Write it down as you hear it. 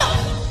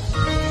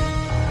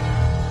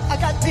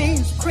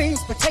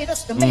greens,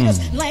 potatoes, tomatoes,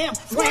 lamb,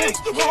 ram,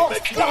 hog,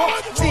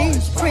 dog,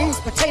 beans, greens,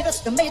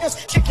 potatoes,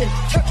 tomatoes, chicken,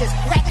 turkeys,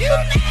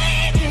 rabbit,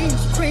 beans,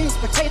 greens,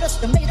 potatoes,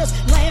 tomatoes,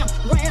 lamb,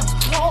 ram,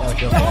 hog,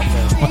 dog,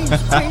 beans,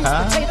 greens,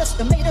 potatoes,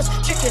 tomatoes,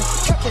 chicken,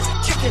 turkeys,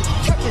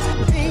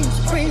 beans,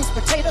 greens,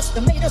 potatoes,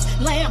 tomatoes,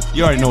 lamb.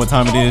 You already know what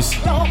time it is.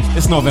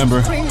 It's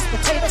November.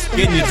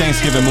 Get in your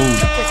Thanksgiving mood.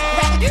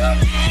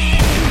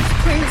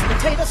 Greens,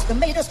 potatoes,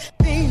 tomatoes,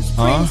 beans,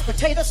 greens,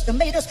 potatoes,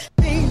 tomatoes,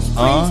 beans,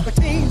 greens,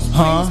 beans,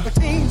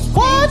 beans,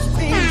 what?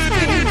 Beans,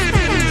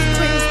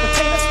 greens,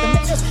 potatoes,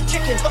 tomatoes,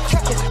 chicken,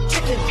 turkeys,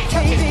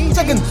 beans,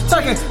 Chicken.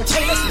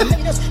 potatoes,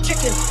 tomatoes,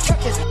 chicken,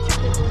 turkeys.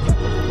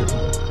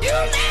 You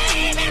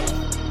name it.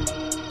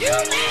 You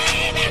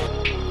name it.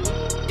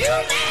 You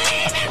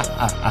name it.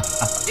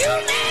 You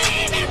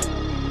name it.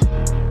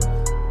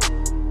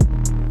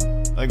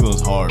 That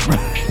goes hard, bro.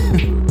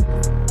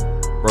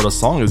 Bro, the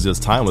song is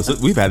just timeless.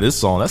 We've had this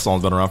song. That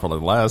song's been around for like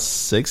the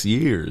last 6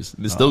 years.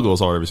 It still goes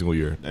hard every single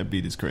year. That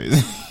beat is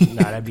crazy.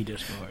 Nah, that beat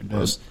is hard.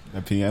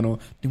 That piano.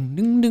 Ding,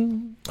 ding,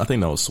 ding. I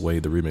think that was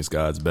Suede, the remix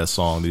guy's best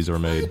song these ever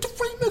made. The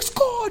remix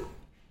god.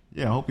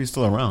 Yeah, I hope he's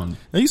still around.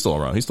 Yeah, he's still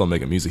around. He's still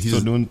making music. He's Still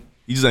just, doing.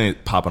 he just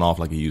ain't popping off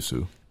like he used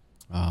to.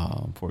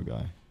 Oh, poor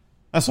guy.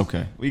 That's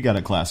okay. We got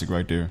a classic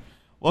right there.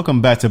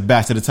 Welcome back to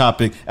the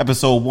Topic,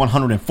 episode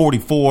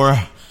 144.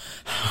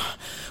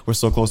 We're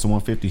so close to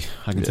 150.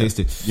 I can taste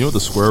it. You know what the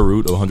square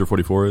root of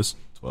 144 is?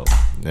 12.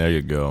 There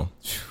you go.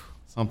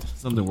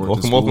 Something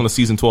worked. Welcome to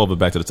season 12 of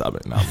Back to the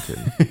Topic. No, I'm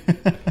kidding.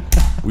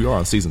 We are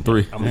on season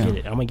 3. I'm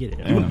gonna get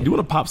it. You want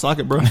a pop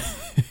socket, bro?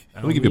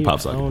 Let me give you a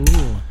pop socket. I don't need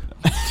one.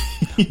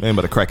 Man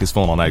about to crack his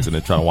phone on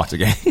accident trying to watch the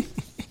game.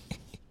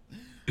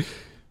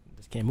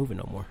 Just can't move it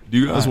no more. Do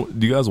you guys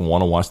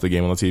want to watch the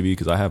game on the TV?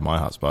 Because I have my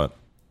hotspot.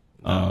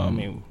 I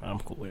mean, I'm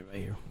cool with it right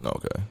here.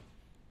 Okay.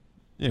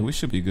 Yeah, we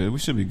should be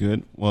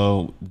good.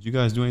 Well, did you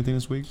guys do anything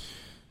this week?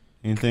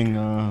 Anything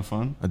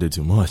fun? I did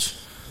too much.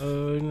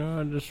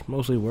 No, just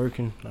mostly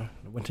working. I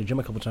went to the gym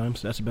a couple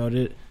times. That's about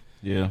it.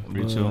 Yeah,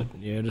 pretty chill.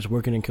 Yeah, just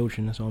working and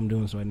coaching. That's all I'm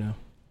doing right now.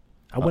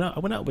 I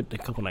went out with a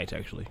couple nights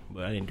actually,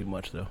 but I didn't do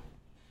much though.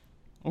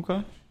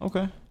 Okay.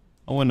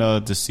 I went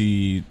to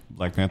see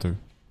Black Panther.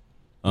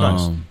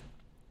 Nice.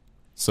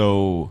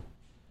 So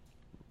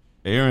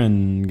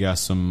Aaron got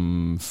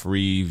some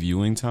free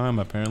viewing time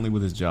apparently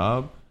with his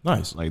job.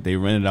 Nice. Like they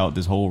rented out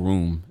this whole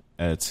room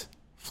at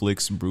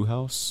Flicks Brew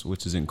House,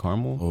 which is in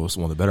Carmel. Oh, it's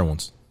one of the better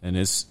ones. And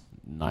it's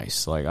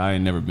nice. Like I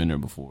ain't never been there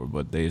before,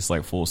 but it's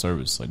like full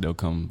service. Like they'll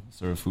come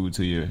serve food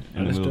to you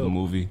in the middle of the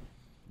movie.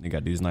 They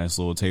got these nice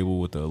little table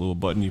with a little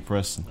button you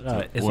press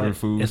to order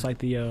food. It's like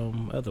the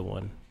other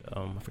one.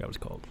 I forgot what it's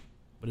called,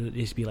 but it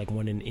used to be like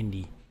one in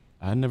Indy.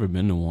 I'd never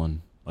been to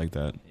one like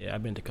that. Yeah,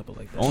 I've been to a couple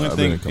like that. Only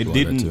thing it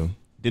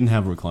didn't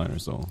have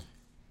recliners though,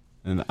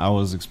 and I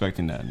was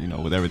expecting that,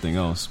 with everything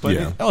else. But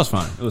yeah, that was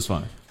fine. It was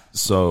fine.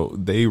 So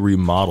they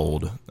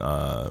remodeled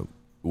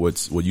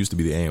what used to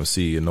be the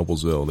AMC in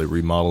Noblesville. They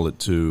remodeled it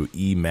to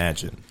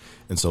Imagine.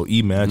 And so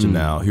Imagine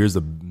now, here's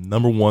the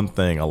number one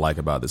thing I like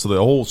about this. So the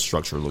whole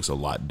structure looks a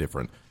lot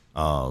different.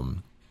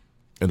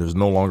 And there's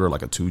no longer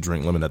like a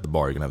 2-drink limit at the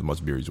bar. You can have as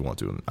much beer as you want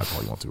to and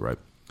alcohol you want to,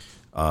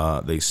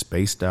 right? They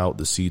spaced out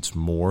the seats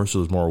more, so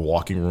there's more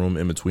walking room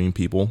in between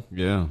people.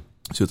 Yeah.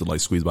 So you have to like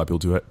squeeze by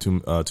people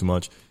too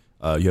much.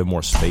 You have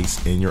more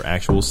space in your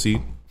actual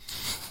seat.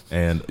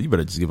 And you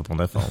better just give up on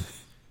that phone.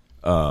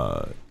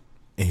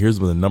 And here's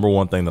the number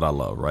one thing that I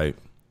love, right?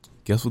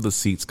 Guess what the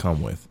seats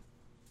come with?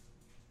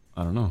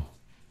 I don't know.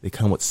 They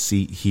come with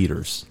seat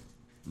heaters.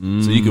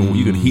 So you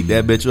can heat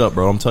that bitch up,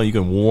 bro. I'm telling you, you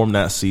can warm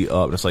that seat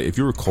up. And it's like if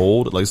you were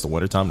cold, like it's the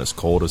wintertime, it's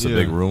cold, it's a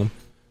big room,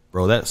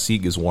 bro, that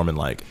seat gets warm in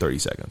like 30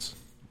 seconds.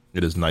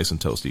 It is nice and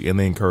toasty. And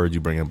they encourage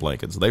you bringing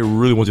blankets. They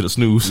really want you to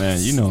snooze. Man,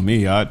 you know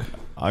me. I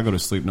go to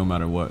sleep no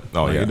matter what.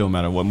 Oh, yeah. It don't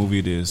matter what movie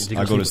it is.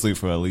 I go to sleep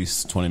for at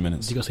least 20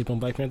 minutes. Did you go sleep on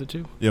Black Panther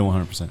too? Yeah,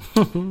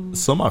 100%.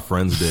 Some of my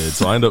friends did.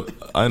 So I end up you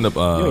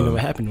don't even know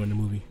what happened in the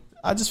movie.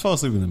 I just fell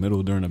asleep in the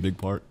middle during a big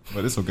part,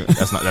 but it's okay.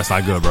 That's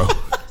not good, bro.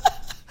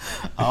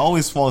 I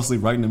always fall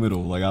asleep right in the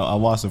middle. Like I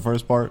watch the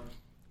first part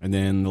and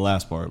then the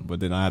last part, but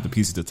then I have to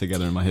piece it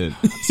together in my head.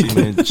 See,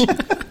 man,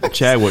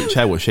 Chad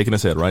was shaking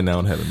his head right now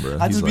in heaven, bro.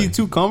 I just be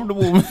too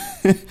comfortable. Man.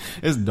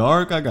 It's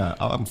dark.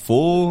 I'm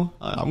full.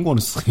 I'm going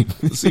to sleep.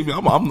 See,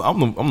 I'm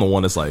the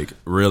one that's like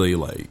really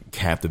like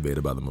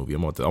captivated by the movie.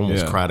 I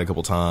almost cried a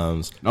couple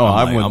times. No,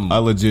 I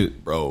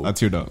legit, bro. I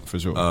teared up for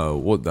sure.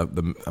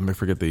 I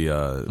forget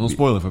the. Don't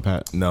spoil it for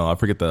Pat. No, I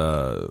forget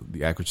the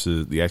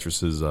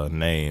actress's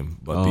name,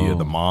 but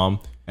the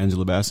mom.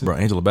 Angela Bassett, bro.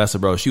 Angela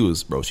Bassett, bro. She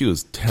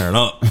was tearing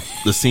up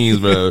the scenes,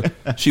 bro.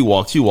 She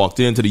walked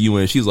into the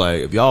UN. She's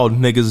like, if y'all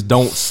niggas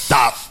don't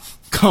stop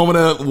coming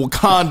up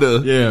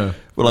Wakanda, yeah.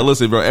 But like,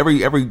 listen, bro.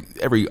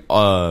 Every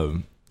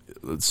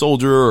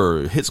soldier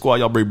or hit squad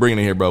y'all bringing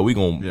in here, bro. We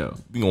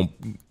gonna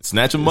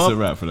snatch them up. It's a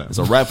wrap for them. It's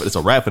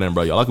a wrap for them,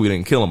 bro. Y'all lucky we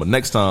didn't kill them, but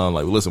next time,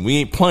 like, listen, we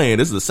ain't playing.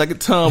 This is the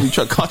second time we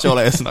caught y'all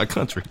ass in our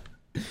country.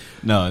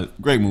 No,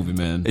 great movie,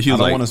 man. And she was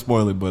I don't want to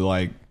spoil it, but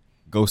like,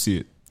 go see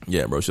it.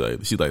 Yeah, bro.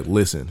 She's like,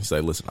 listen.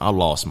 I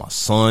lost my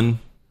son.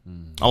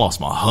 I lost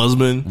my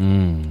husband.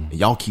 And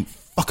y'all keep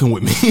fucking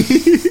with me.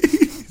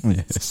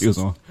 Yeah, she was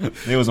on.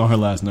 It was on her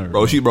last nerve,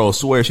 Bro,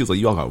 swear she was like,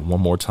 y'all got one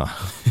more time.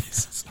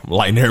 I'm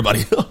lighting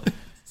everybody up.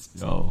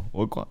 Yo,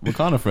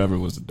 Wakanda Forever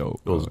was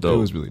dope. It was dope. It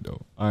was really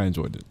dope. I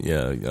enjoyed it.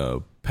 Yeah,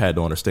 Pat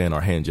don't understand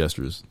our hand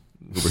gestures.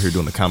 Over here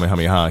doing the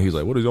Kamehameha. He's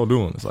like, what are y'all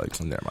doing? It's like,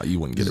 never mind, you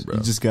wouldn't get it, bro.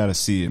 You just gotta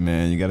see it,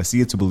 man. You gotta see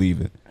it to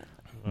believe it.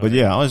 But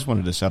yeah, I just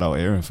wanted to shout out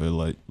Aaron for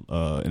like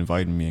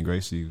inviting me and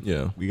Gracie.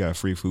 Yeah, we got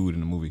free food in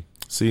the movie.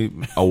 See,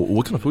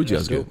 what kind of food you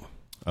guys get?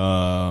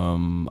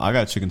 I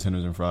got chicken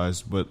tenders and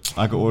fries, but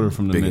I could order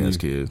from the Big menu. ass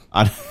kid.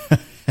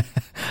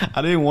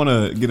 I didn't want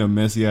to get a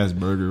messy ass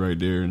burger right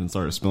there and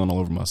start spilling all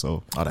over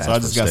myself. So I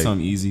just got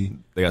something easy.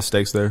 They got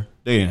steaks there?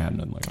 They didn't have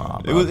nothing like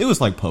that. It was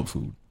like pub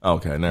food.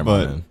 Okay, never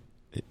mind.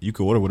 You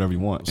could order whatever you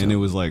want, and it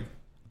was like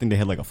I think they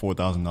had like a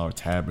 $4,000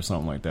 tab or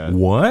something like that.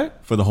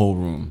 What for the whole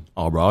room?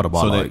 Oh, bro, I would have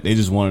bought. So they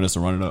just wanted us to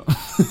run it up.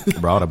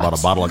 Bro, I would have bought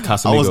a bottle of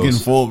Casamigos. I was getting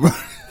full, bro.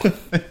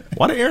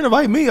 Why did Aaron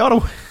invite me? All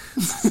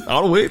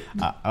the way.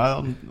 I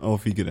don't know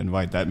if he could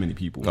invite that many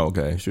people.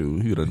 Okay,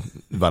 shoot, he would have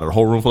invited a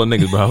whole room full of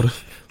niggas, bro.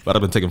 But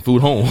I've been taking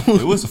food home.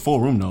 It was a full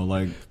room though,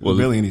 like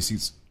barely any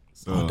seats.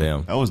 So oh,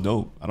 damn, that was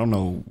dope. I don't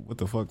know what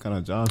the fuck kind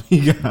of job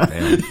he got.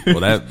 Damn.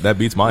 Well, that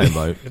beats my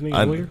invite. Isn't he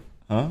a lawyer?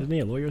 Huh? Isn't he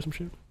a lawyer or some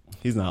shit?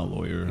 He's not a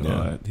lawyer.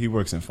 Yeah. He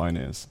works in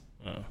finance.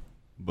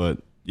 But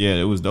yeah,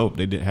 it was dope.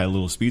 They had a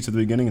little speech at the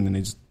beginning, and then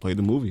they just played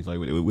the movie. Like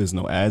it was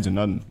no ads or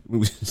nothing. We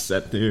just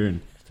sat there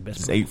and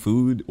just ate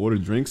food,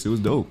 ordered drinks. It was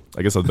dope.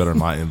 I guess that's better than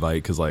my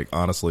invite because, like,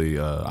 honestly,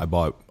 I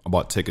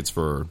bought tickets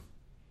for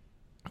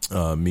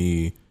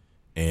me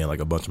and like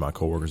a bunch of my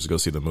coworkers to go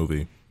see the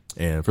movie.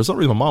 And for some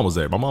reason, my mom was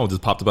there. My mom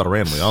just popped up out of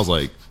randomly. I was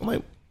like, I'm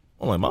like,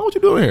 Mom, what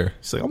you doing here?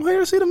 She's like, I'm here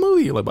to see the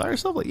movie. Like by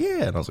yourself? Like,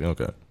 yeah. And I was like,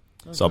 okay.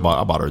 So I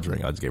bought her a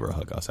drink. I just gave her a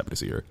hug. I was happy to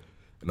see her.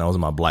 And I was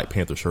in my Black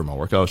Panther shirt, my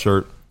workout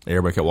shirt. And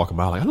everybody kept walking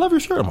by like, I love your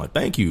shirt. I'm like,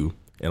 thank you.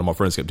 And my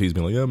friends kept teasing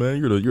me like, yeah, man,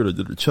 you're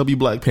the chubby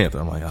Black Panther.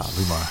 I'm like,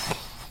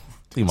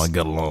 leave my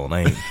gut alone.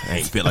 I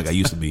ain't fit like I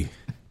used to be.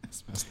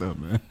 It's messed up,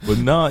 man. But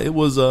nah, it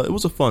was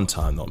a fun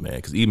time though, man.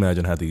 Because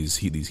Imagine had these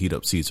heat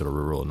up seats that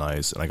were real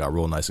nice, and I got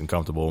real nice and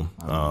comfortable.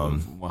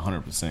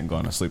 100%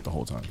 going to sleep the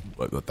whole time.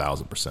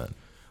 1,000%.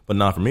 But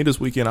nah, for me this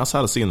weekend,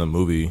 outside of seeing the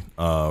movie,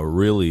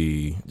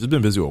 really just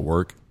been busy with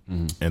work.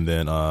 Mm-hmm. And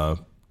then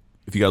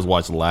if you guys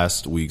watched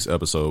last week's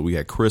episode, we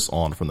had Chris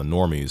on from the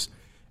Normies,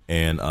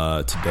 and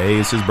today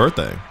is his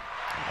birthday.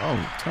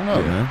 Oh, turn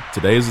up, man.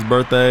 Today is his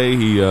birthday.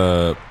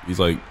 He's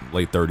like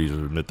late 30s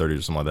or mid 30s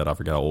or something like that. I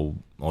forgot how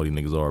old all these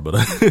niggas are, but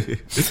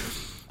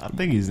I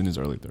think he's in his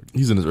early 30s.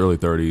 He's in his early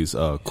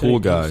 30s. Cool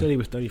guy. He said he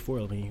was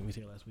 34 when he was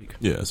here last week.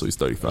 Yeah, so he's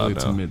 35 early now.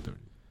 to mid 30s.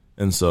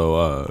 And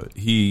so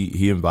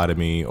he invited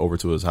me over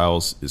to his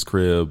house, his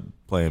crib,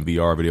 playing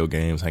VR video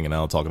games, hanging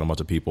out, talking to a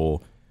bunch of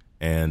people.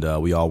 And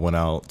we all went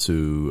out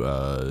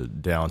to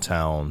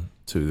downtown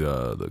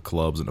to the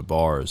clubs and the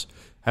bars,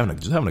 having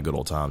a good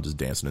old time, just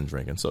dancing and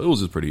drinking. So it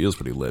was pretty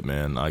lit,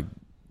 man. I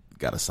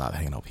gotta stop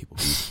hanging out with people.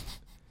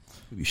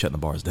 We be shutting the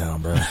bars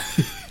down, bro. I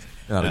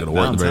gotta go to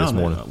work this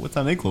morning. What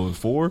time they close?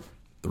 4?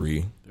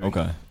 3.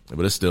 Okay,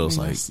 but it's still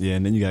like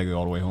and then you gotta go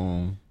all the way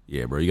home.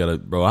 Yeah, bro.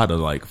 I had to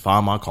like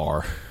find my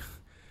car.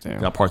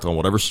 Damn. Got parked on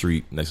whatever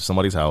street next to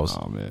somebody's house.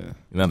 Oh man,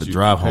 and I had to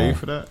drive home. Pay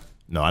for that?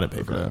 No, I didn't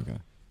pay for that. Okay.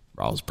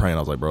 Bro, I was praying. I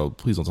was like, bro,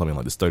 please don't tell me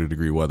like this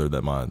 30-degree weather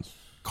that my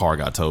car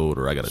got towed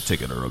or I got a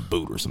ticket or a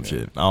boot or some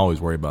shit. I always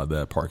worry about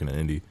that parking in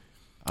Indy.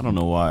 I don't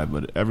know why,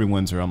 but every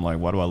winter I'm like,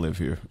 why do I live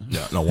here?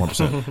 Yeah, no,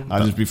 1%. I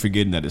just be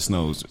forgetting that it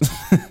snows.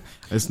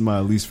 It's my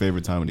least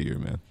favorite time of the year,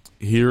 man.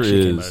 Here Shit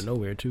is came out of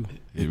nowhere too.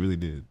 It really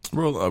did,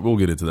 bro. We'll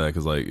get into that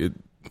because like it.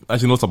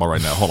 Actually, no, let's talk about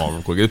right now. Hold on,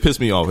 real quick. It pissed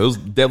me off. It was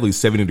definitely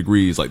 70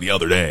 degrees like the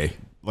other day.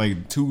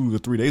 Like 2 to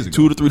 3 days ago.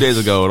 2 to 3 days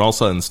ago, and all of a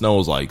sudden snow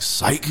was like,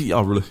 psych.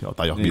 Y'all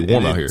thought y'all could be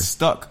warm out here.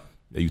 Stuck.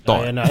 Yeah, you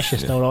thought. Yeah, no, that shit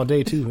snowed all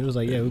day too. It was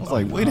like, yeah. I was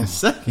like, wait a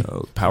second.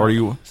 Power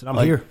you. So I'm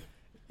here.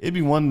 It'd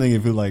be one thing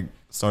if it like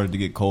started to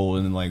get cold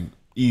and then like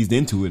eased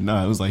into it.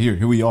 Nah, it was like,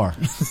 here we are.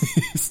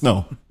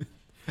 Snow.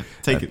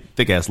 Take it.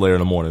 Thick ass layer in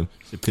the morning.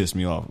 It pissed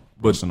me off.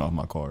 Busting off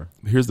my car.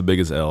 Here's the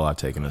biggest L I've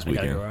taken this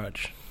weekend.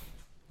 Garage.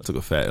 I took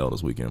a fat L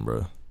this weekend,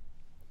 bro.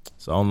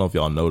 So I don't know if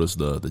y'all noticed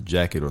the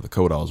jacket or the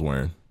coat I was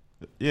wearing.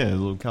 Yeah, a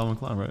little Calvin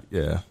Klein, right?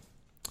 Yeah,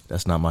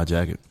 that's not my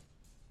jacket.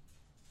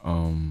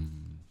 I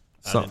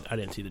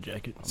didn't see the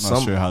jacket. I'm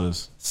not sure how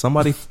this.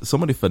 Somebody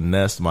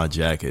finessed my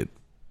jacket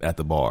at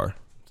the bar.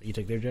 So you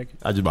took their jacket?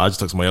 I just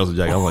took somebody else's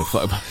jacket. I was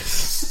like, fuck.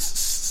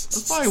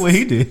 That's probably what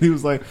he did. He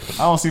was like,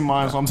 I don't see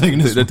mine, so I'm taking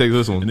this. They take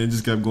this one, and then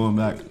just kept going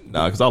back.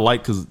 Nah, because I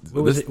like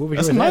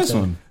that's a nice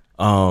one.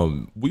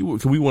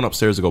 We went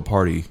upstairs to go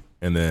party,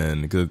 and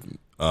then because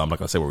I'm not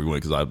gonna say where we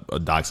went because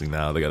I'm doxing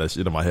now. They got that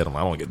shit in my head. I don't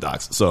want to get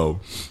doxed.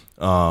 So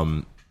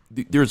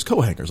there's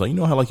coat hangers. Like, you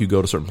know how like you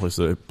go to certain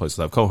places that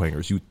have coat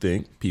hangers. You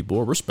think people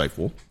are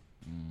respectful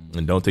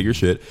and don't take your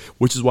shit.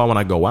 Which is why when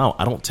I go out,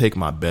 I don't take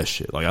my best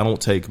shit. Like I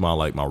don't take my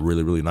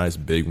really really nice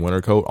big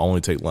winter coat. I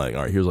only take like,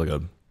 all right, here's like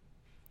a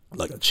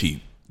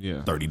cheap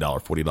 $30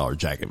 $40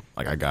 jacket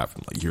like I got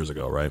from like years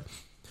ago, right?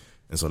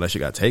 And so that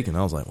shit got taken.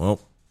 I was like, well,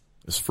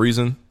 it's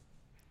freezing.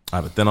 I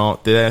have a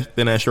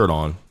thin ass shirt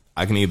on.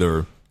 I can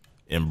either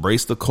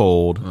embrace the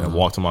cold and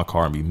walk to my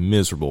car and be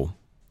miserable.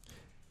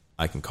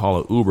 I can call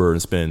an Uber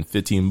and spend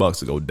 $15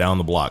 to go down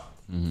the block,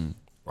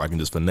 or I can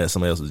just finesse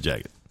somebody else's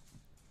jacket.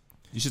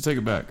 You should take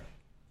it back.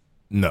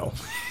 No.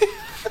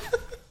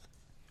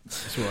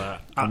 So,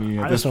 I mean,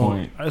 at I this just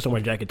point, I just don't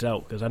wear jackets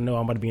out because I know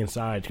I'm about to be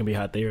inside. It's gonna be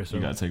hot there, so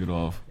you gotta take it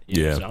off.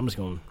 Yeah. So I'm just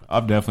gonna.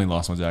 I've definitely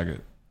lost my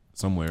jacket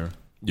somewhere.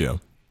 Yeah.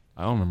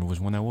 I don't remember which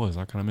one that was.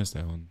 I kind of missed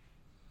that one.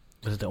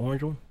 Was it the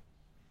orange one?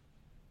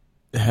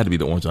 It had to be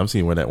the orange. I'm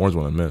seeing where that orange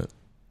one in a minute.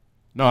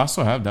 No, I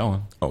still have that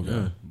one. Okay.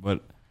 Yeah,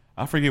 but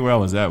I forget where I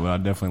was at, but I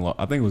definitely lost.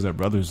 I think it was at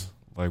Brothers,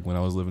 like when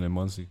I was living in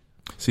Muncie.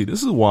 See,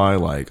 this is why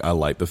like I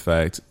like the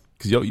fact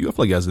because you I feel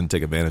like you guys didn't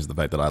take advantage of the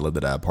fact that I lived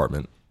at that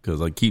apartment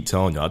because I keep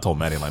telling you. I told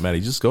Maddie like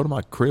Maddie, just go to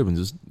my crib and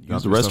just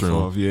use the restroom.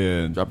 Off,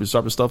 yeah, Drop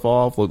your stuff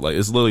off. Look like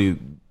it's literally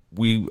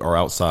we are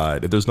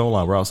outside. If there's no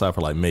line, we're outside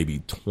for like maybe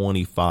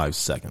 25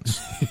 seconds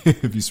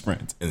if you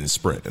sprint and then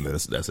sprint and then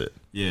that's it.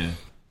 Yeah.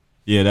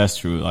 Yeah, that's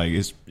true. Like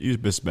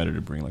it's better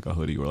to bring like a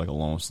hoodie or like a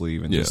long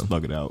sleeve and just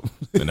slug it out.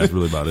 And that's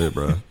really about it,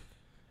 bro.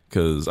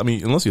 Because I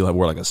mean, unless you like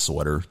wear like a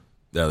sweater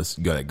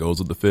that goes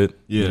with the fit,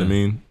 you know what I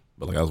mean.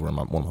 But like I was wearing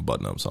one of my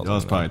button ups. So I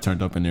was probably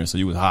turned up in there, so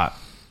you was hot.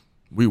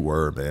 We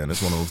were, man.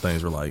 It's one of those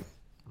things where like,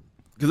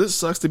 because it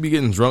sucks to be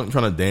getting drunk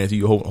trying to dance.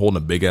 You holding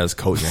a big ass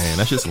coat in your hand.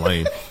 That's just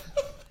lame.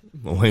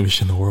 The lamest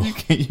shit in the world.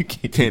 You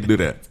can't do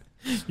that.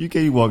 You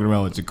can't be walking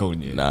around with your coat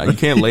in your hand. Nah, you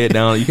can't lay it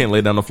down. You can't lay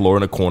it down on the floor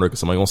in a corner because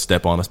somebody gonna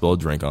step on it, spill a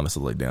drink on it.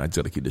 So like, damn, I just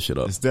gotta keep this shit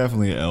up. It's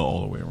definitely an L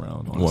all the way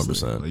around.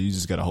 100%. Like, you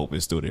just gotta hope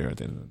it's still there at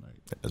the end of the night.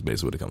 That's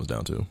basically what it comes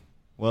down to.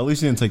 Well, at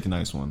least you didn't take the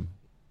nice one.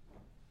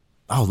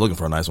 I was looking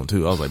for a nice one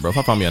too. I was like, bro, if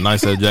I find me a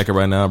nice jacket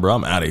right now, bro,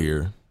 I'm out of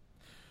here.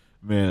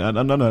 Man,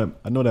 I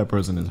know that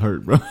person is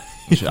hurt, bro.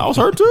 Shit, I was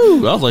hurt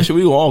too. I was like, shit,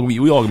 we all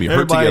gonna be hurt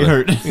Everybody together.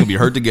 hurt. We gonna be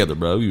hurt together,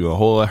 bro. We a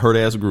whole hurt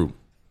ass group.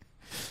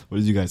 What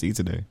did you guys eat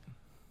today?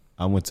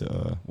 I went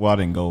to I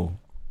didn't go.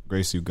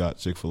 Grace, you got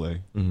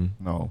Chick-fil-A.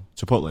 No,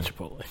 Chipotle.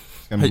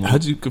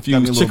 How'd you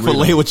confuse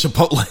Chick-fil-A with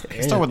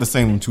Chipotle? Start with the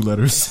same 2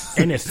 letters.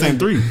 And it's same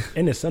Sunday. 3.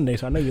 And it's Sunday,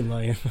 so I know you're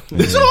lying.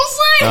 That's what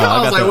I'm saying.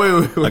 I was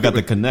like, wait. I got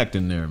the connect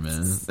in there,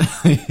 man.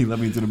 He let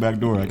me to the back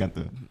door. I got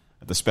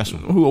the special.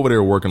 Who over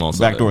there working on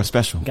back door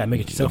special? You gotta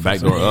make it yourself. Back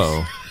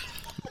door.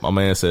 My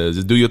man says,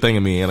 just do your thing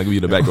in me, and I'll give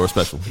you the back door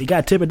special. He got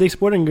a tip at Dick's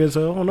Sporting Goods,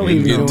 so I don't know what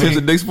he's getting doing. tips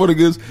at Dick's Sporting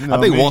Goods. I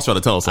think Walt's trying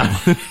to tell us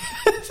something.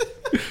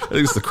 I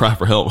think it's the cry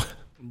for help.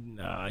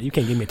 Nah, you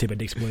can't give me a tip at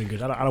Dick's Sporting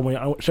Goods. I don't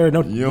want. Sir,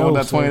 no. You don't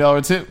want that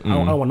 $20 tip? I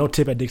don't want no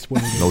tip at Dick's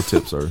Sporting Goods. No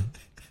tip, sir.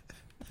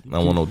 I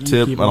don't want no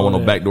tip. I don't want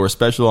no backdoor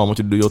special. I want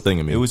you to do your thing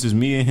in me. It was just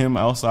me and him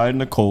outside in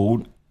the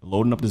cold,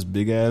 loading up this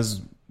big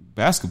ass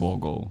basketball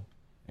goal,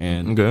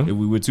 and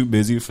we were too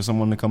busy for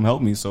someone to come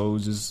help me. So we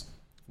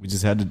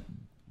just had to,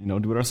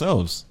 do it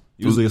ourselves.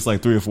 Usually it's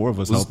like 3 or 4 of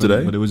us helping,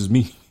 today? but it was just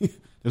me. This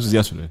was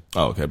yesterday.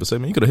 Oh, okay. But say,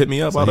 man, you could have hit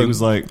me up. So he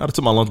was like, I'd have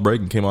took my lunch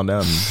break and came on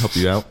down and helped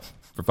you out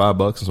for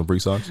 $5 and some free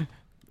socks.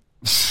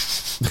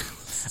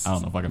 I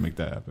don't know if I can make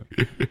that happen,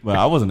 but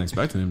I wasn't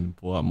expecting him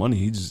to pull out money.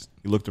 He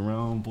looked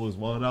around, pulled his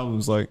wallet out, and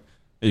was like,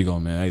 "There you go,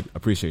 man. I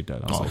appreciate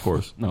that." I was like, of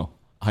course. No,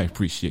 I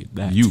appreciate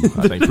that.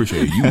 I think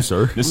appreciate you,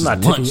 sir. This I'm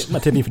is lunch.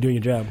 not tipping you for doing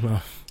your job.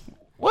 No.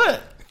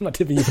 What? I'm not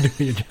tipping you for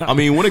doing your job. I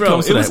mean, when it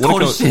comes to that,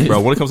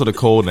 when it comes to the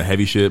cold and the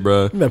heavy shit,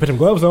 bro. You better put some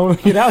gloves on.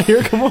 Get out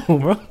here. Come on,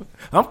 bro.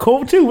 I'm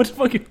cold too. What the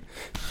fuck?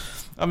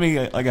 I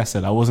mean, like I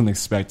said, I wasn't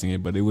expecting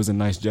it, but it was a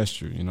nice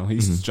gesture. He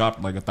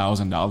dropped like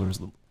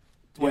 $1,000.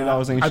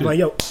 $20 ain't I'd shit. be like,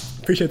 yo,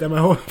 appreciate that,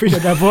 man.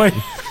 Appreciate that, boy.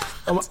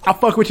 I'll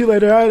fuck with you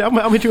later. All right?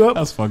 I'll hit you up.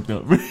 That's fucked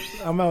up.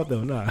 I'm out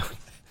though. Nah,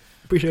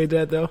 appreciate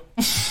that though.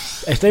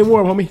 Hey, stay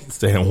warm, homie.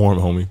 Staying warm,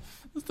 homie.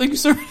 Thank you,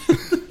 sir.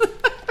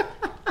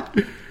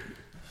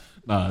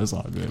 Nah, it's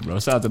all good, bro.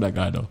 Shout out to that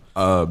guy though.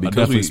 Because I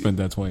definitely spent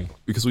that 20.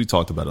 Because we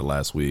talked about it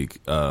last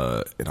week,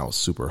 and I was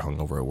super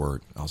hungover at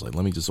work. I was like,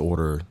 let me just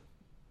order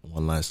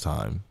one last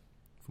time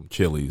from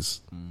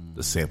Chili's,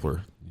 the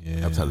sampler.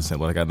 Yeah, I've had the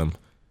sampler. I got them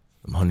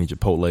honey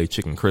chipotle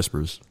chicken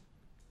crispers.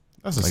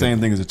 That's the same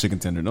thing as a chicken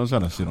tender. Don't try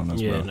to shit on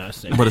us, bro. Nah,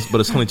 same. But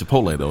it's honey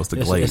chipotle though. It's the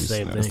glaze.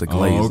 It's the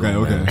glaze. Okay.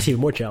 That's even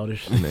more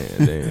childish.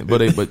 Man. But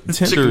tenders,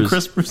 chicken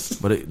crispers.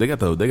 But they got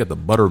the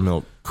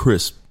buttermilk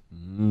crisp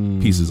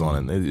pieces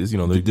on it. It's,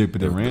 they dip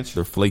it in ranch.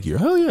 They're flakier.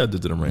 Hell yeah,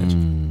 dipped it in ranch.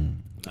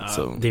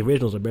 So the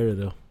originals are better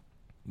though.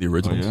 The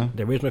originals, yeah?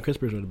 The original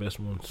crispers are the best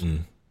ones.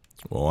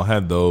 Well, I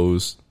had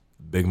those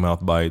Big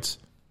Mouth bites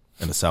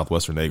and the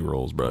Southwestern egg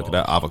rolls, bro.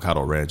 That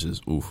avocado ranch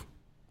is oof.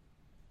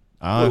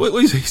 What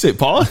you say,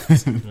 Paul?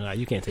 Nah,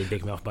 you can't say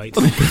Big Mouth bites.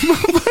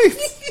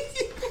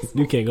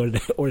 You can't go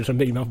to order some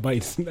Big Mouth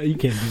bites. No, you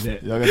can't do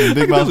that. Y'all got some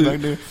Big Mouth back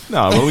there?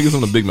 Nah, let me get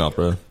some of the Big Mouth,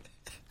 bro.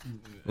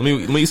 Let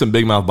me eat some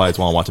Big Mouth bites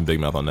while I'm watching Big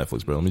Mouth on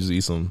Netflix, bro. Let me just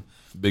eat some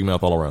Big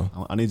Mouth all around.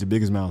 I need your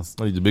biggest mouth.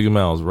 I need your biggest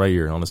mouths right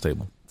here on this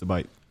table. To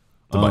bite.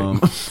 All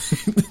right,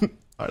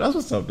 that's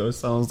what's up, though. It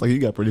sounds like you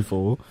got pretty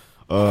full.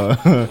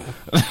 What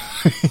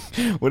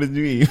did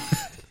you eat?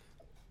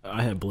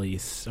 I had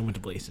Blaze. I went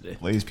to Blaze today.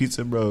 Blaze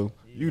Pizza, bro.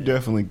 You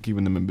definitely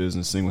keeping them in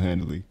business single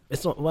handedly.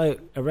 It's not like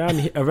around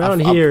here.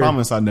 I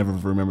promise I never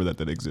remember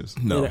that exists.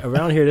 No,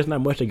 around here there's not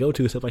much to go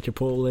to except like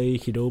Chipotle,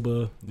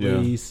 Qdoba,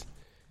 Blaze.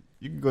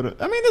 You can go to.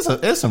 I mean,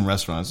 there's some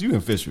restaurants. You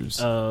in Fishers.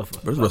 I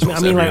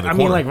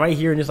mean, like right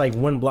here in just like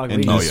one block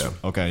radius.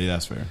 Okay,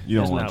 that's fair. You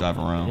don't want to drive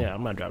around. Yeah,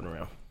 I'm not driving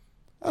around.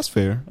 That's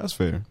fair.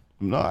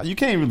 No, you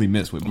can't really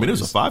miss with. I mean,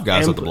 there's a Five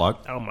Guys up the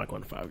block. I'm not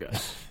going to Five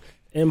Guys.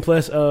 And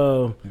plus, you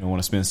don't want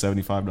to spend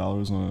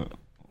 $75 on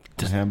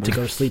a hamburger to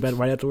go to sleep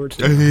right afterwards.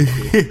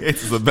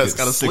 It's the best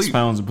kind of 6 sleep.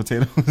 pounds of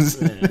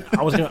potatoes.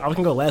 I was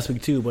gonna go last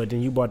week too, but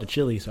then you bought the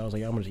chili, so I was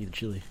like, I'm gonna just eat the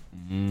chili.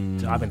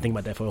 So I've been thinking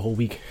about that for a whole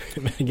week,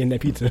 getting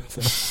that pizza.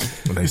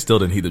 So. And they still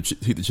didn't heat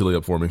the chili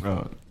up for me.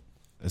 Bro,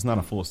 it's not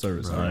a full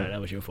service. All right,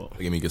 that was your fault.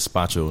 They gave me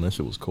gazpacho, and that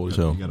shit was cold as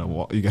hell. You gotta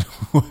walk. You gotta.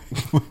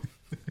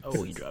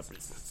 Oh, he dropped it.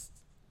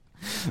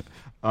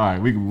 All right,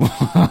 we can move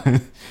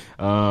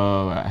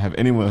on. Have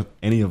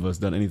any of us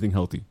done anything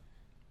healthy?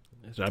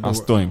 So I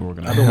still ain't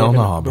working out.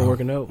 I've been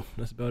working out.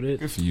 That's about it.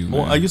 Good for you,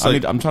 man. Well,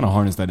 I'm trying to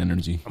harness that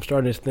energy. I'm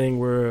starting this thing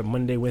where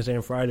Monday, Wednesday,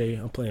 and Friday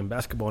I'm playing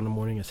basketball in the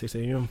morning at 6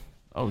 a.m.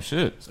 Oh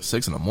shit!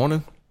 6 in the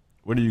morning.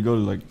 Where do you go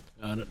to? Like,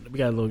 we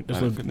got a little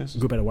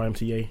group at a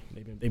YMCA.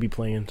 They be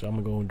playing, so I'm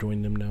gonna go and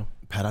join them now.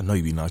 Pat, I know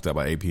you be knocked out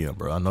by 8 p.m.,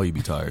 bro. I know you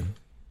be tired.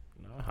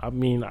 I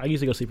mean, I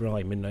usually go sleep around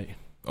like midnight.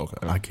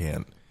 Okay, I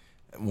can't.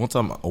 Once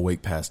I'm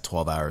awake past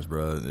 12 hours,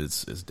 bro,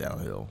 it's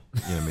downhill.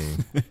 You know what I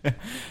mean?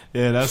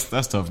 Yeah,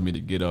 that's tough for me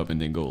to get up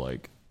and then go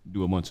like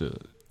do a bunch of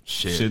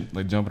shit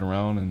like jumping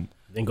around and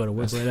then go to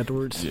work right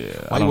afterwards. Yeah,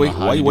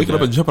 why you waking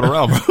up and jumping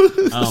around, bro?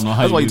 I don't know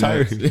how. That's why you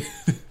tired.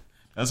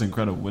 That's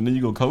incredible. When then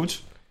you go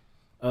coach?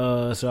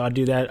 So I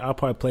do that. I'll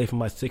probably play from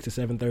like 6 to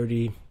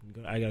 7:30.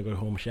 I gotta go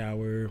home,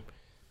 shower,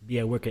 be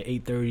at work at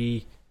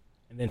 8:30,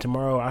 and then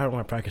tomorrow I don't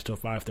want to practice till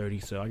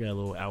 5:30. So I got a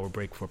little hour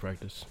break before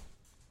practice.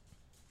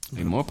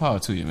 Hey, more power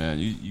to you, man.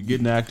 You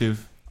getting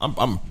active. I'm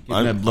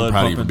proud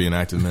of you for being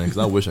active, man. Because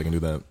I wish I can do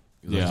that.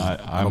 Yeah,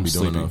 I don't be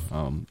doing enough.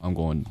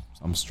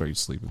 I'm straight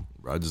sleeping.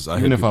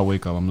 Even if I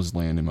wake up, I'm just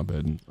laying in my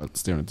bed and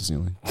staring at the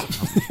ceiling.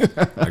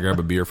 I grab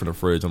a beer from the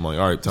fridge. I'm like,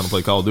 all right, time to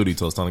play Call of Duty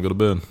till it's time to go to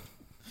bed.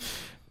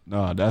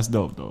 Nah, that's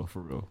dope though,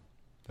 for real.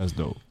 That's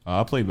dope.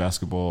 I played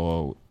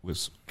basketball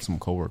with some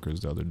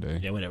coworkers the other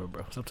day. Yeah, whatever,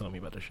 bro. Stop telling me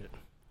about this shit.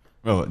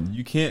 Bro,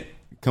 you can't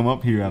come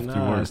up here after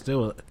work.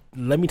 Still,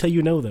 let me tell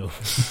you no though.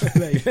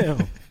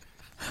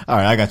 All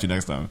right, I got you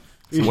next time.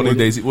 So one of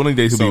the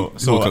days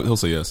he'll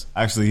say yes.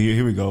 Actually,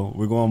 here we go.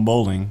 We're going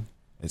bowling.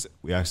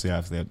 We actually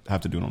have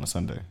to do it on a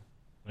Sunday.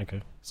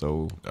 Okay.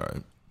 So all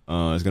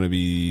right, it's gonna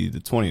be the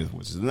 20th,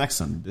 which is the next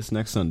Sunday. This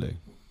next Sunday,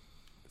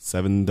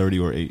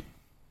 7:30 or 8.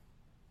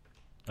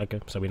 Okay,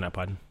 so we're not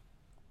potting.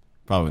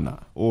 Probably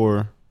not,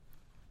 or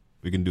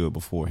we can do it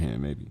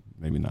beforehand.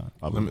 Maybe not.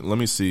 Let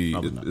me see.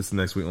 It's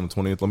next week on the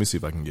 20th. Let me see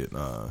if I can get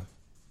the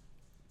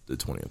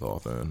 20th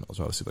off. And I'll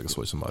try to see if I can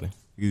switch somebody.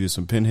 You can do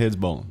some pinheads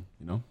bowling.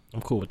 You know,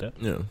 I'm cool with that.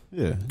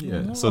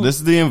 Yeah. So this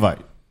is the invite.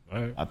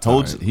 All right. I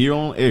told you here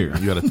on air.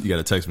 You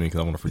gotta text me because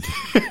I want to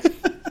forget.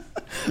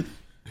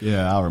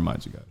 Yeah, I'll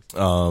remind you guys.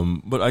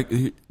 But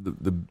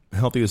the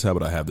healthiest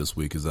habit I have this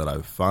week is that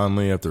I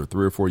finally, after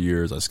 3 or 4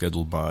 years, I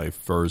scheduled my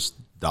first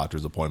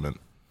doctor's appointment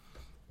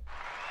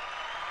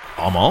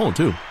on my own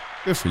too.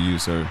 Good for you,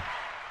 sir.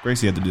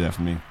 Gracie had to do that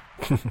for me.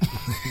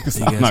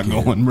 I'm not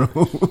going, bro.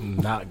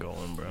 Not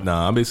going, bro.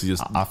 Nah, I basically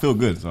just. I feel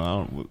good, so I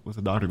don't. What's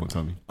the doctor gonna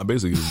tell me? I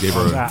basically just gave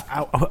her.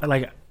 I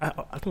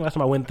think last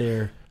time I went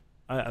there,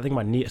 I think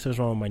my knee. Something's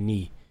wrong with my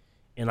knee,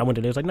 and I went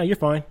there. They was like, "No, you're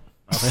fine."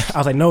 I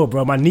was like, "No,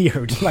 bro, my knee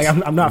hurts. Like,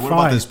 I'm not fine." What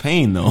about this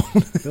pain though?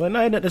 They're like,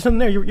 "No, there's something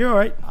there. You're all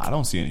right." I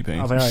don't see any pain.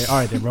 I was like, "All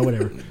right, then, bro,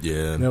 whatever."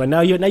 Yeah. And they're like,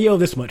 "Now you owe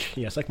this much."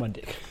 Yeah, suck my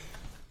dick.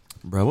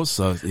 Bro, what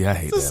sucks? Yeah, I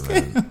hate that,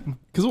 man.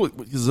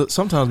 Because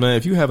sometimes, man,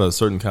 if you have a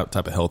certain type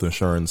of health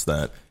insurance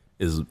that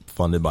is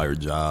funded by your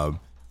job,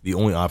 the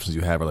only options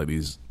you have are like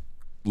these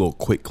little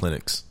quick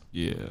clinics.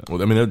 Yeah.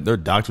 Well, I mean, there are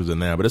doctors in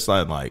there, but it's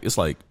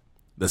like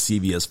the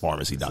CVS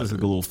pharmacy doctor. It's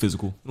like a little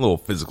physical,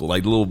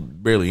 like a little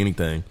barely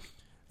anything.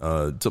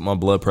 Took my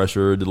blood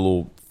pressure, did a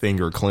little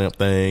finger clamp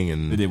thing,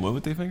 and they did what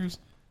with their fingers?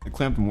 They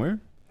clamped them where?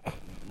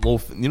 The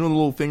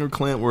little finger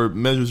clamp where it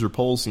measures your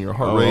pulse and your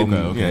heart rate.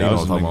 Okay. Yeah, I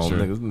was talking about.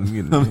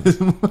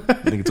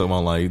 Nigga talking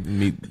about like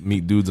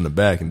meet dudes in the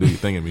back and do your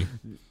thing at me.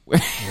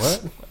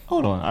 What?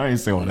 Hold on, I didn't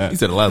say all that. He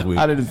said it last week.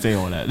 I didn't say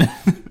all that.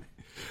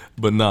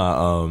 But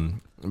nah,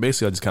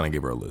 basically I just kind of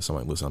gave her a list. I'm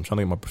like, listen, I'm trying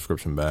to get my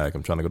prescription back.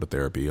 I'm trying to go to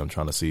therapy. I'm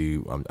trying to see.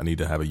 I need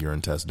to have a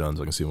urine test done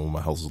so I can see what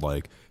my health is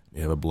like.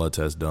 You have a blood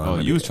test done. Oh,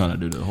 you was trying to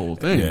do the whole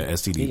thing. Yeah,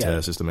 STD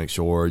test just to make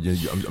sure.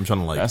 I'm trying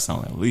to like. That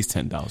sounds like at least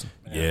 10,000.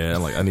 Yeah,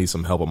 like I need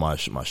some help with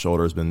my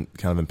shoulder. Has been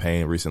kind of in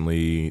pain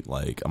recently.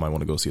 Like I might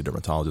want to go see a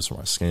dermatologist for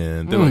my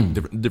skin. They're like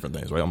different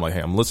things, right? I'm like, hey,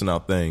 I'm listing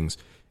out things,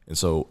 and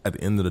so at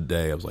the end of the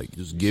day, I was like,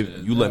 just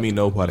let me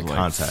know who I had to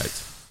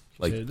contact.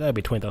 Like that'd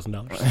be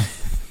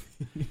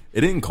 $20,000.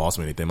 It didn't cost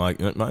me anything. My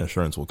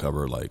insurance will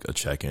cover like a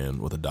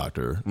check-in with a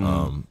doctor.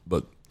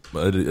 But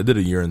I did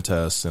a urine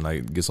test, and I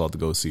guess I'll have to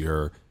go see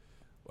her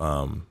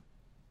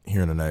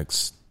here in the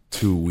next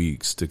 2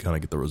 weeks to kind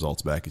of get the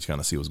results back and kind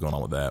of see what's going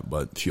on with that.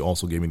 But she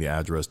also gave me the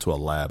address to a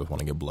lab if I want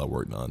to get blood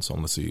work done. So I'm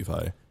going to see if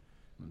I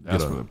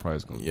That's where the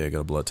price goes. Yeah, get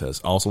a blood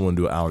test. I also want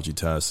to do an allergy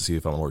test to see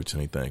if I'm allergic to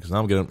anything. Because now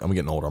I'm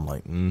getting older. I'm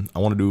like, I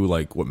want to do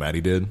like what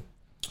Maddie did,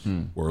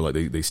 where like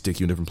they stick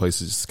you in different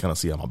places just to kind of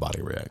see how my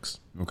body reacts.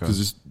 Okay. Because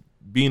just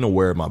being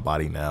aware of my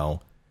body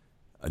now,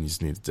 I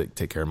just need to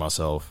take care of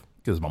myself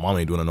because my mom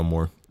ain't doing it no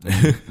more.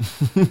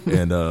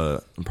 And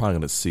I'm probably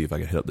gonna see if I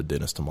can hit up the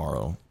dentist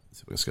tomorrow.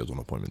 See if I can schedule an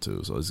appointment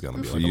too. So it's gonna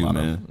be like a lot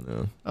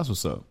of. That's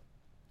what's up.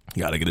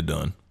 You gotta get it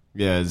done.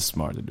 Yeah, it's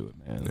smart to do it,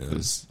 man.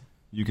 Because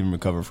you can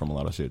recover from a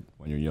lot of shit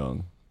when you're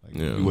young. Like,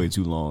 you wait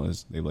too long,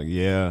 they're like,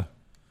 yeah,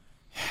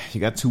 you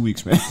got 2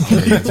 weeks, man.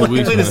 2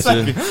 weeks, wait a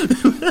second.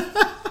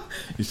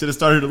 You should have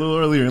started a little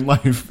earlier in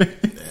life.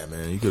 Yeah,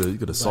 man, you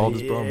could have solved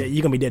this problem.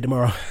 You're gonna be dead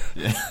tomorrow.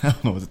 Yeah, I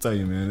don't know what to tell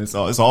you, man. It's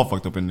all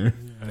fucked up in there.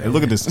 Hey,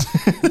 look at this.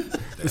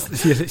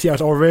 See how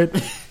it's all red?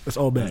 It's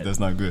all bad. That's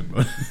not good,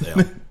 bro.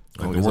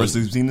 Like the worst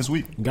we've seen this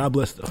week. God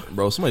bless though.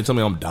 Bro, somebody tell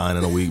me I'm dying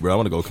in a week, bro. I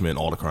want to go commit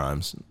all the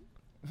crimes.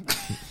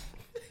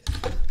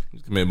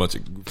 Commit a bunch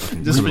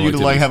of just for you to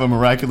like have a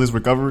miraculous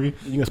recovery.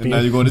 Now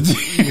you're going to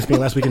you can spend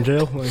last week in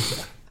jail. Like,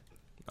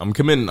 I'm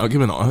committing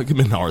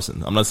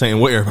arson. I'm not saying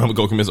where, but I'm gonna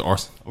go commit some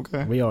arson.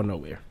 Okay, we all know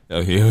where. Oh,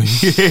 yeah.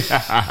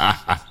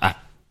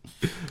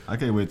 I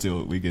can't wait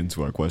till we get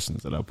into our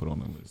questions that I put on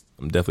the list.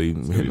 I'm definitely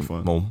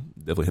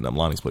hitting up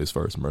Lonnie's place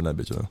first. Burn that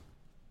bitch up.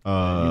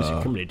 You just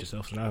incriminate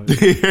yourself. So now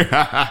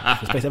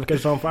Space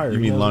Advocate's on fire. You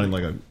mean Lonnie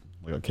like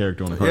a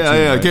character on a cartoon?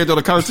 Yeah, right? A character on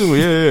a cartoon.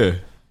 Yeah.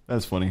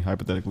 That's funny,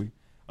 hypothetically.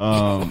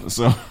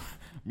 So,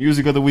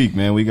 music of the week,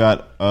 man. We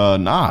got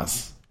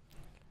Nas.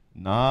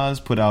 Nas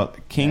put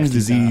out King's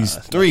Disease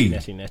 3.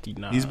 Nasty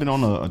Nas. He's been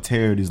on a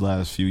tear these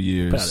last few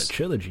years. Put out a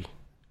trilogy.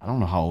 I don't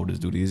know how old this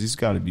dude is. He's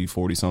got to be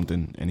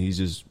 40-something, and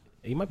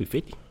he might be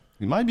 50.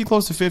 He might be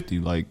close to 50.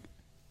 Like,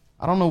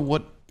 I don't know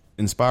what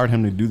inspired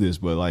him to do this,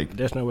 but like,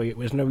 there's no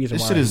reason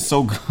this why. Shit is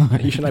so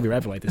good. He should not be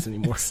rapping like this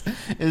anymore.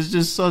 It's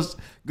just such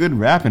good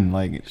rapping.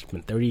 Like, it's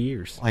been 30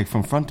 years. Like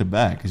from front to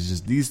back. It's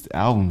just these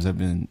albums have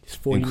been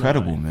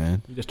incredible,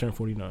 man. He just turned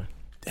 49.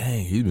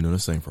 Dang, he's been doing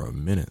this thing for a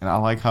minute. And I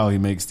like how he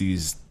makes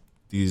these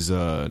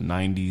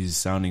 90s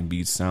sounding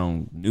beats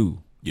sound new.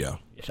 Yeah.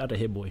 Shout out to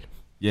Hit Boy.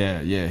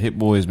 Yeah. Hit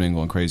Boy has been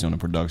going crazy on the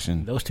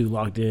production. Those two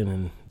locked in,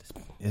 and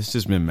it's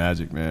just been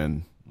magic,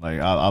 man. Like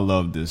I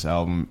love this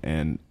album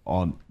and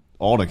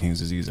all the King's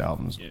Disease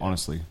albums,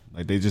 honestly.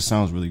 Like they just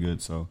sounds really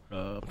good. So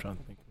I'm trying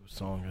to think of a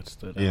song that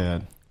stood out. Yeah.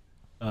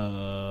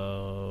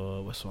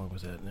 What song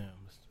was that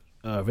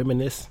now?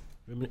 Reminisce.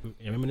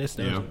 Reminisce.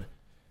 That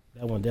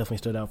one definitely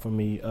stood out for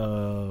me.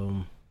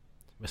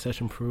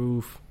 Recession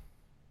Proof.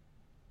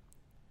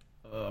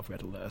 I forgot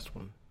the last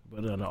one.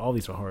 But no, all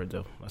these are hard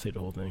though. I say the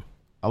whole thing.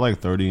 I like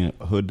 30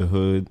 Hood to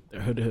Hood.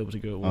 Hood to Hood was a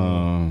good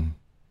one.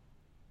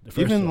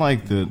 Even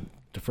like the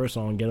first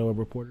song, Ghetto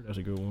Reporter, that's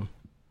a good one.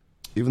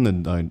 Even the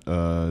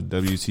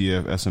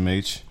WTF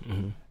SMH,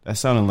 that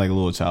sounded like a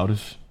little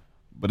childish,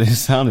 but it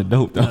sounded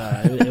dope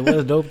though. It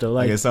was dope though.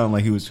 Like it sounded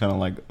like he was trying to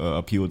like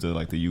appeal to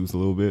like the youth a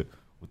little bit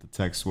with the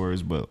text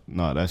words, but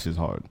that shit's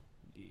hard.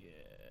 Yeah,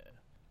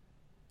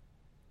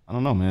 I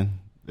don't know, man.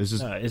 It's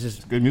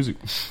just good music.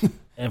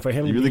 And for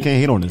him, you really can't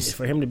hate on this.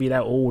 For him to be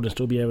that old and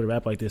still be able to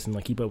rap like this and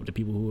like keep up with the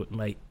people who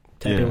like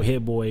tap in with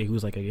Hit Boy,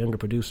 who's like a younger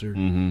producer.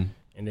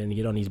 And then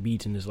get on these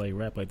beats and just like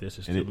rap like this.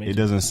 It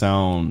doesn't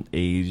sound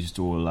aged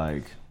or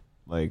like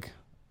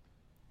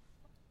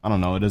I don't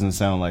know. It doesn't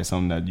sound like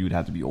something that you'd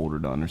have to be older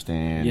to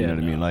understand. You know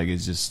what I mean? Like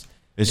it's just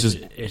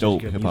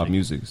dope hip hop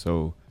music.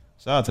 So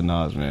shout out to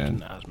Nas, man.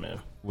 Nas, man.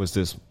 What's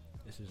this?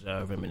 This is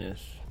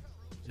Reminisce.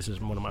 This is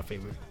one of my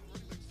favorite.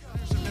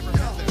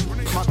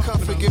 My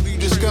comfort give you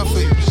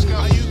discomfort.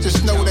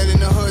 Just know that in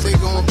the hood they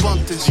gon'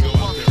 bump this.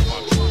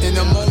 And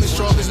I'm only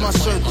strong as my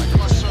circle.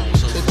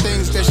 The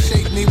things that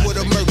shape me would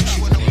emerge.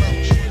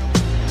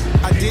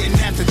 I didn't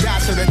have to die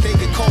so that they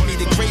could call me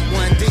the great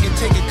one. Didn't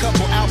take a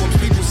couple albums,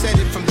 people said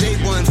it from day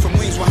one. From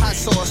wings with hot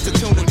sauce to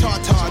tuna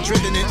tartar,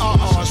 driven in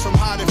RRs. From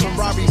hiding from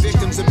robbery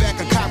victims and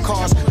back of cop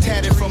cars.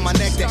 Tatted from my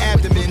neck to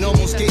abdomen,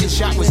 almost getting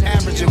shot was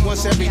averaging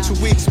once every 2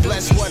 weeks.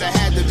 Bless what I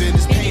had to been.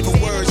 It's painful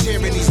words,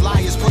 hearing these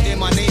liars putting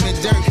my name in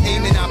dirt.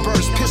 Aiming, I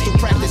burst, pistol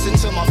practice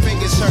until my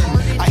fingers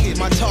hurt. I hit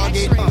my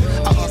target,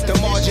 I up the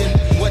margin.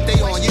 What they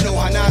on, you know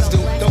how Nas do.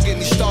 Don't get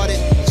me started.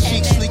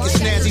 Chic, sleek, and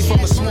snazzy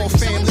from a small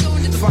family.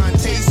 Fine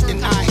taste,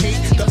 and I hate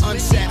the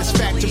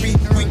unsatisfactory.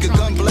 We could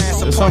gun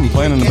blast. There's something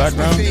playing in the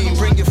background.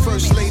 Bring your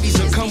first ladies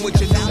and come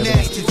with your new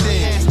nasty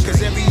thing.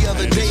 Cause every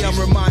other day I'm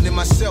reminding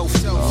myself.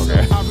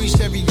 I reached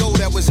every goal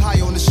that was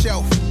high on the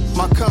shelf.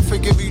 My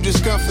comfort give you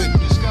discomfort.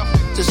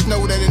 Just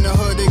know that in the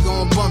hood they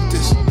gon' bump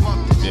this.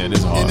 Yeah, this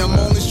is hard. And I'm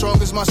only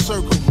strong as my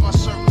circle.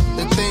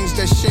 The things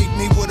that shape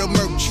me would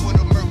emerge.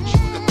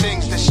 The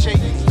things that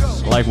shape me.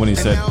 I like when he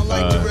said,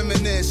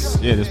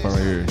 yeah, this part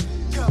right here.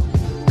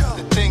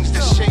 The things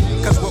that shape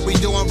me. Cause what we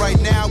doing right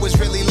now is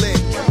really lit.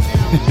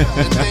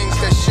 The things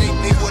that shape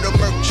me would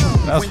emerge.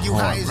 That's when you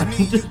hard, hire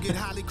me, you get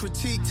highly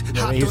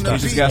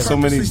critiqued. He's got so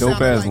many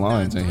dope ass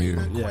lines in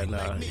here. Yeah,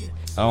 nah.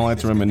 I don't like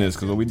to reminisce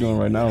because what we doing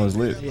right now is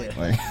lit. Yeah.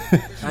 Like,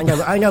 I ain't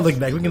got to look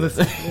back. We can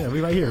listen. Yeah, we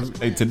right here.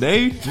 hey,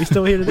 today We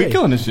still here today. we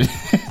killing this shit.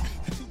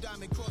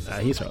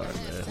 He's hard,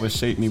 man. What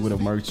Shape Me would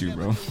have murked you,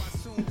 bro.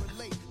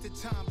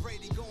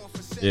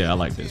 Yeah, I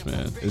like this,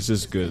 man. It's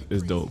just good.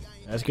 It's dope.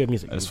 That's good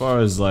music. As far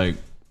as like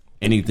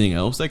anything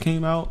else that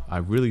came out, I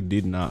really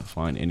did not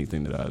find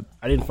anything that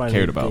I didn't find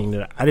cared anything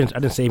about. I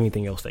didn't save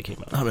anything else that came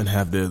out. I've been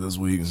half dead this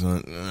week.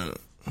 So,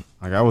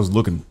 Like I was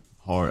looking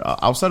hard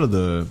outside of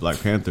the Black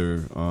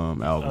Panther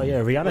album. Oh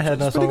yeah, Rihanna had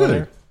another pretty song on good.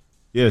 there.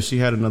 Yeah, she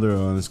had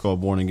another. It's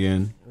called Born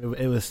Again.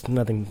 It was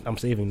nothing I'm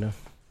saving though.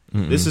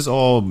 This is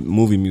all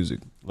movie music.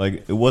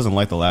 Like it wasn't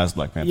like the last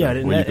Black Panther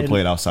Yeah, where you could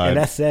play it outside. And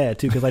that's sad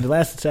too, because like the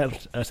last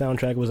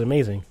soundtrack was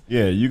amazing.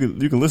 Yeah, you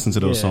can listen to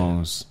those Yeah.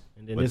 songs,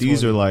 And then but this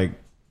these one- are like,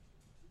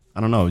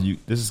 I don't know.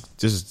 This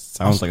just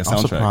sounds like a soundtrack.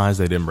 I'm surprised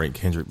they didn't bring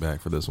Kendrick back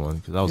for this one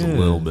because I was a Yeah.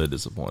 little bit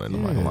disappointed.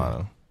 I'm not gonna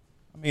lie.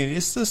 I mean,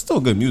 it's still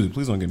good music.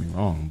 Please don't get me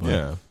wrong. But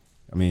Yeah.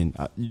 I mean,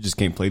 you just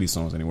can't play these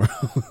songs anywhere.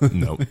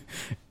 Nope.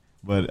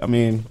 But I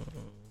mean,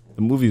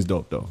 the movie is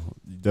dope though.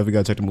 You definitely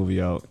gotta check the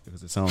movie out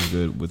because it sounds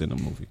good within the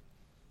movie.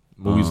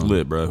 Movie's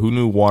lit, bro. Who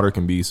knew water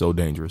can be so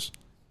dangerous?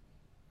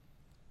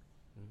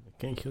 It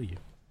can't kill you.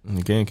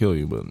 It can't kill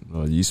you,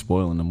 but You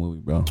spoiling the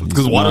movie, bro.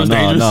 Because water's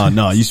dangerous?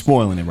 No, you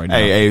spoiling it right now.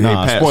 hey,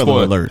 Pat,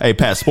 spoiler alert. Hey,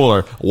 Pat,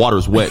 spoiler.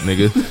 Water's wet,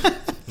 nigga.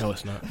 No,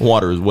 it's not.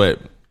 Water is wet.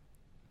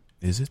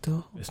 Is it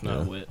though? It's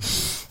not wet.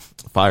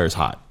 Fire's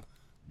hot.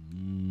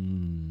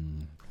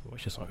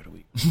 What's your song of the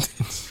week?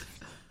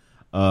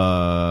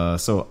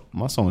 So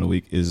my song of the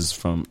week is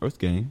from Earth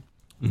Gang,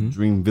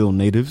 Dreamville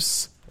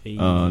Natives. Hey.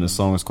 The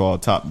song is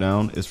called Top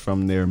Down. It's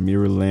from their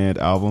Mirrorland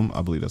album.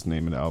 I believe that's the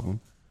name of the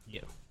album.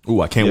 Yeah. Ooh,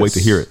 I can't wait to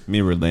hear it.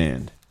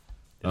 Mirrorland.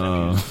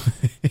 Yeah.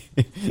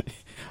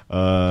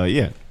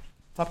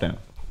 Top Down.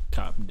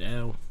 Top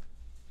down.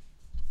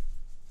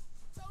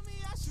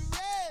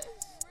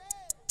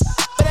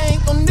 But I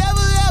ain't gon'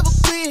 never ever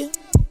quit.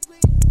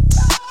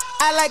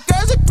 I like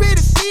girls with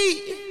pretty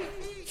feet.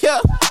 Yeah,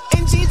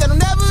 and jeans that'll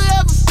never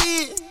ever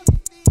fit.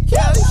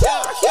 Yeah.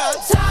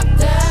 Top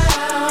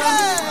down,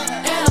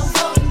 Yeah. and I'm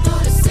floating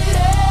through the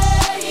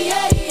city.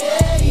 Yeah.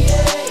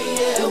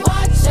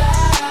 Watch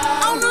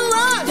out, On the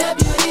run.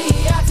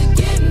 deputy out to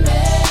get me.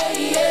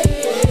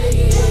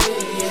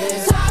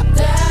 Top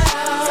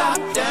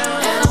down,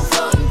 and I'm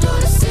floating through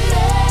the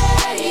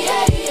city.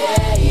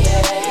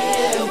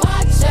 Yeah.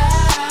 Watch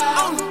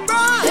out, On the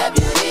run.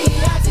 deputy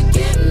out to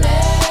get me.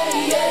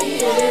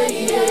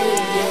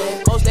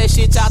 Most that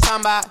shit y'all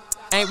talking about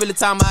ain't really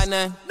talking about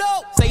nothing. No.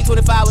 Say you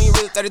 25 when you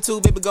really 32,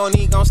 baby, gon'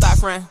 stop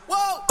frontin'.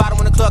 Whoa. Bottom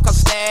on the club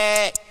cost a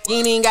stack. You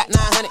ain't even got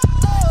 900.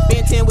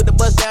 Been 10 with the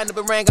bus down the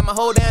ring, got my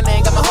whole damn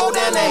name,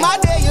 My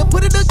day, you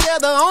put it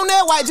together on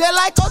that white jet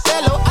like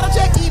Othello. I don't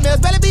check emails,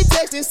 better be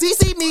texting.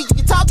 CC me,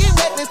 you talking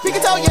reckless, pinky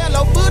toe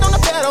yellow, foot on the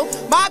pedal.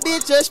 My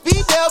bitch just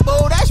speed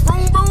elbow, that's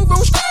vroom, vroom,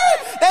 vroom, skirt.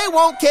 They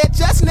won't catch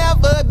us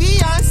never.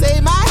 Beyonce,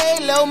 my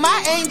halo,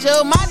 my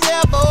angel, my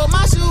devil,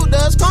 my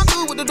shooters come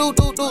through with the do,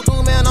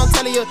 man, I'm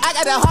telling you. I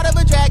got the heart of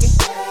a dragon,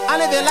 I'm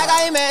living like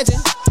I imagine.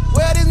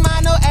 World is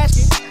mine, no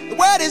asking. The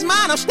world is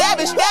mine, I'm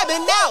stabbing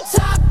out.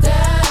 Top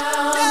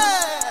down,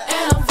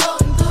 and I'm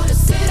floating through the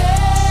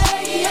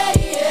city.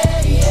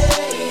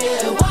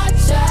 Yeah.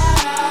 Watch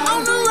out,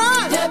 On the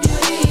run.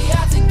 deputy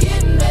out to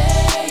get me.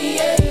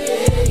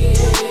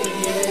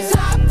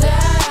 Top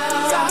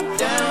down,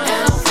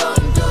 and I'm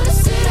floating through the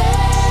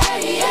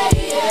city.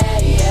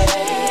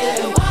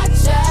 Yeah.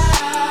 Watch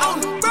out, On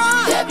the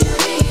run.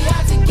 deputy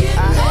out to get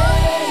me.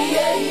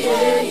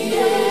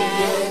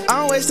 I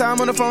don't waste time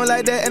on the phone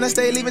like that, and I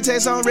stay leaving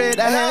texts on red.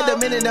 I had a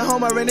minute at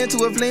home, I ran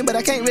into a fling, but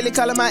I can't really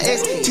call her my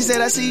ex. She said,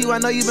 I see you, I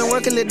know you've been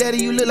working, little daddy,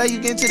 you look like you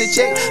getting to the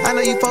check. I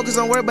know you focus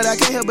on work, but I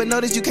can't help but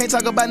notice you can't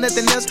talk about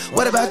nothing else.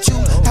 What about you?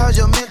 How's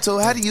your mental?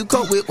 How do you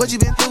cope with what you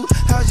been through?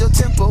 How's your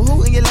tempo?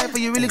 Who in your life are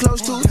you really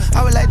close to?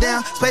 I was like,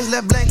 down, space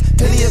left blank,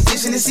 plenty of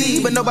fish in the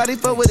sea, but nobody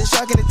fuck with a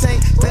shark in the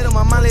tank. Stayed on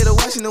my mind later,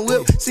 washing the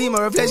whip, see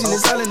my reflection,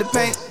 it's all in the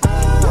paint.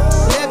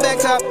 Head back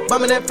top,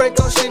 bumming that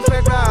Franco shit,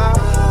 crack ride.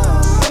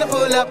 When I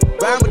pull up,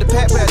 ride with the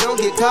pack, but I don't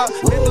get caught.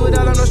 Been through it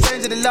all, I'm no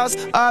stranger to loss.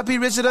 R.I.P.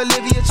 Richard,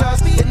 Olivia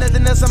Charles. If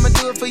nothing else, I'ma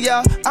do it for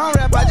y'all. I don't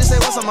rap, I just say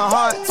what's on my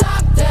heart.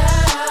 Top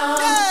down,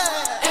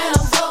 and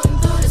I'm floating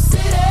through the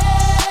city.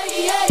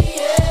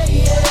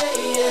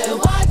 Yeah.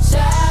 Watch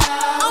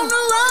out, On the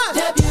run.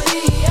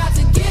 deputy out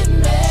to get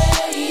me.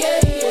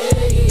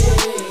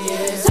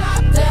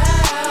 Top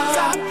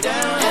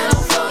down, and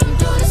I'm floating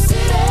through the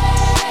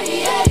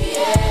city.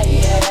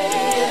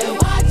 Yeah.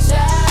 Watch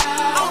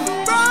out, On the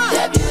run.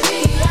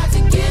 deputy out to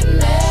get me.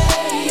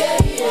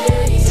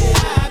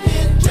 I've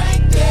been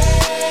drinking,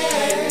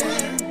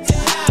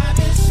 and I've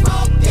been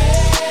smoking.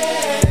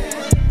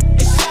 And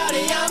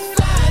shawty, I'm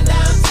flying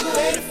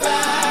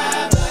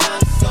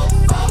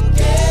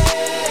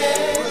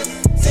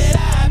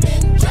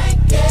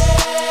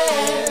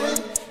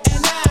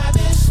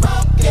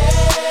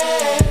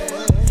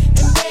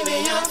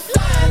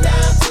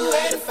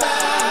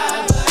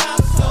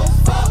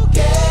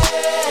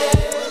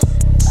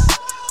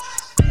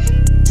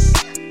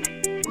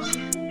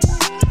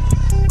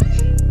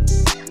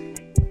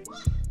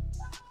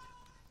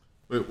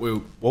Wait,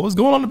 what was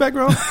going on in the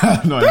background?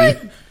 No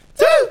idea.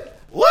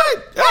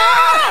 What?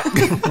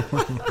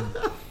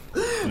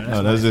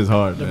 No, that's just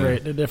hard, man.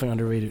 They're definitely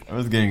underrated.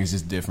 This gang is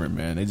just different,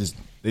 man. They just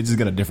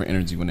got a different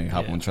energy when they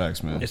hop on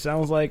tracks, man. It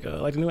sounds like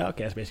the new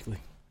Outkast, basically.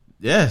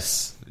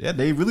 Yes, yeah,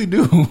 they really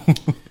do.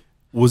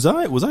 Was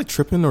I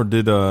tripping, or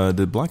did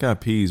Black Eyed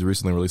Peas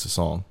recently release a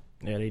song?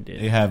 Yeah, they did.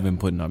 They have been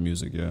putting out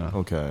music, yeah.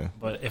 Okay,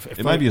 But if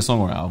It might be a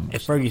song or an album.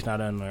 If Fergie's not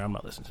on there, I'm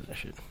not listening to that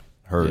shit.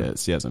 heard. Yeah,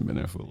 she hasn't been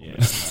there for a little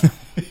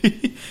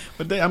bit.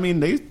 But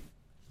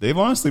they've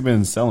honestly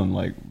been selling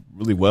like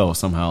really well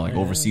somehow, like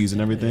overseas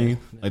and everything. Yeah.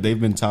 Like they've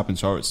been topping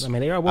charts. I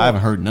mean, they are. Well. I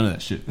haven't heard none of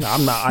that shit. No,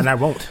 I'm not, and I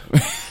won't.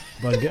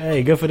 But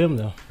hey, good for them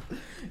though.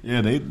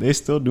 Yeah, they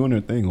still doing their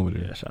thing over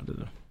there. Yeah, shout out to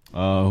them.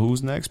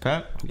 Who's next,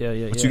 Pat?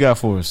 Yeah. What you got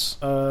for us?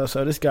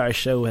 So this guy's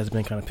show has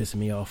been kind of pissing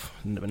me off,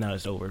 but now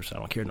it's over, so I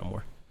don't care no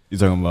more. You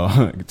talking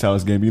about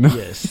Childish Gambino?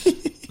 Yes.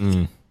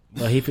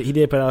 But he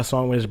did put out a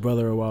song with his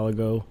brother a while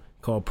ago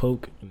called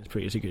 "Poke," and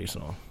it's a good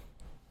song.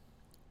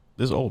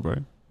 This is old,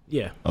 right?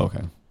 Yeah. Okay.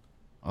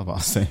 I was about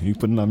to say, you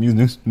putting out new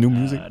music?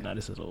 Nah,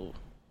 this is old.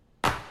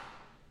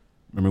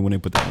 Remember when they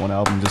put that one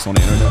album just on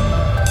the internet?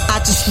 I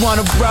just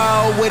wanna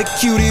roll with a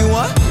cutie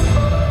one.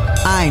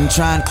 I ain't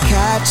trying to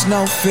catch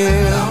no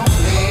feel.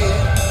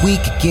 We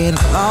could get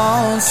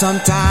along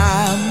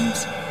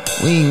sometimes.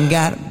 We ain't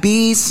gotta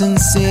be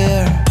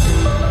sincere.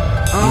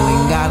 You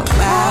ain't gotta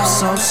laugh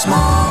so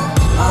small.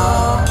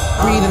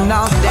 Breathing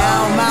all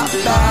down my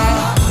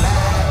back.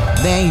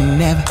 They ain't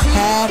never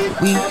had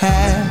what we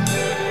had.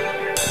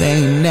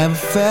 They ain't never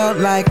felt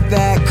like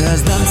that.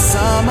 Cause them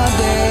summer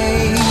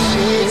days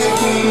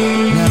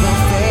never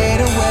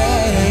fade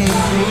away.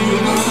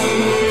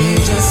 They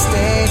just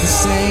stay the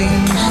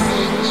same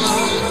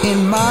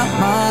in my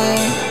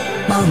mind.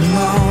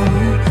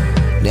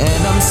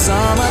 Then them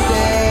summer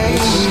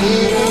days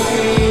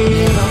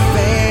never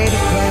fade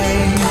away.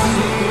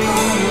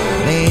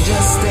 They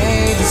just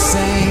stay the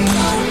same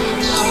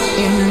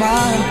in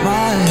my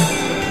mind.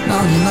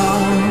 No,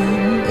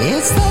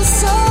 it's the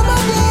summer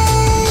days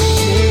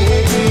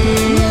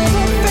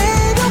never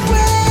fade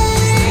away.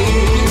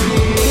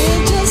 It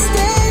just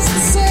stays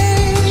the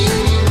same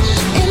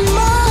in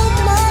my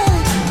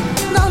mind.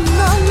 No,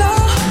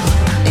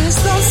 it's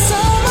the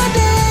summer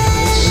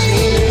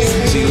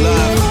days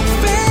never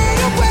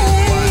fade away.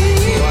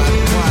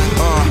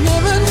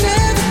 Never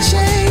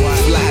change.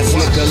 Flies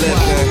nigga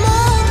living.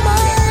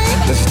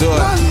 Let's do it.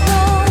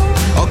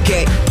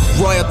 Okay,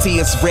 royalty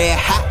is red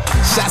hot.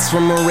 Shots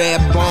from a red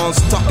bones,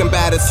 talking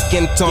about his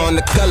skin tone,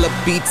 the color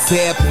beats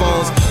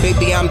headphones.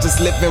 Baby, I'm just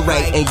living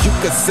right, and you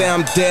could say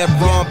I'm dead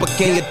wrong, but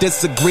can you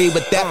disagree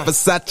with that?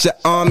 Versace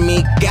on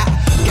me, got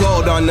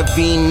gold on the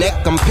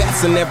V-neck. I'm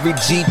passing every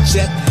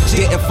G-check.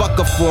 Didn't fuck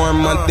her for a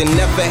month and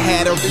never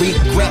had a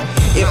regret.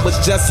 It was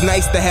just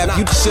nice to have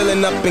you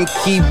chilling up in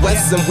Key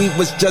West, and we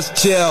was just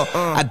chill.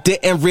 I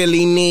didn't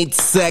really need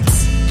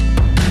sex.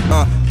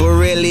 But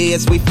really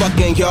it's we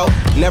fucking, yo.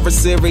 Never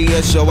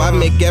serious, yo. I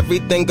make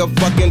everything a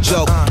fucking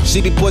joke.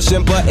 She be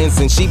pushing buttons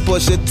and she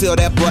push it till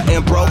that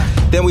button broke.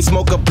 Then we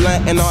smoke a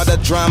blunt and all the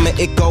drama,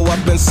 it go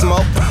up in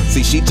smoke.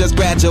 See, she just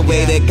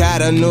graduated,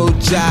 got a new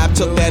job.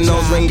 Took that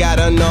nose ring out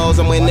her nose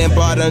and went and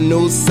bought a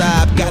new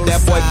sob. Got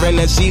that boyfriend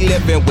that she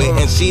living with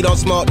and she don't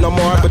smoke no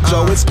more, but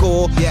yo, it's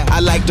cool. I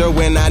liked her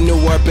when I knew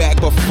her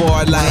back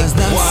before, like,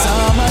 what?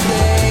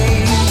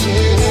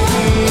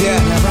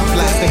 Yeah,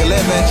 last nigga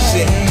living,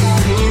 shit.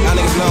 Y'all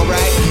niggas know,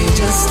 right?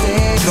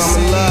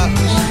 Summer love.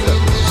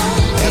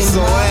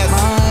 SOS.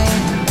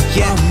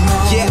 Yeah.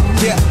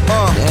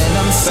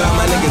 Shout out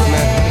my niggas,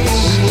 man.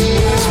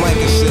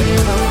 Swankin' shit.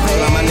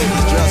 Shout out my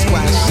niggas, drill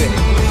squad shit.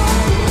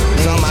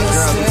 Shout out my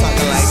girls, I'm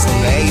talking like from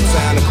the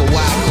A-Town to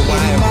Kauai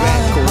and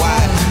back,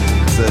 Kauai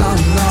to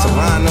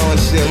Toronto and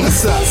shit.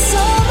 What's up?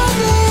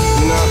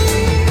 You know?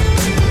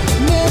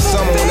 It's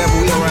summer whenever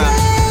we around.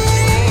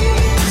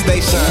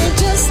 Stay shining.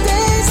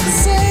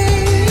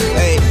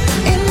 Hey.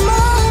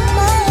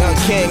 Young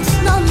Kings,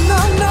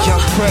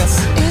 Young Prince.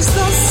 It's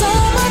those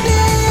summer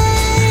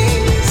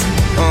days,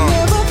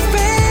 never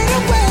fade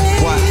away.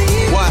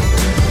 What?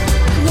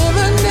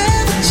 Never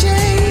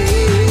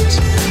change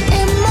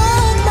in my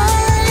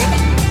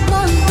mind.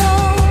 No.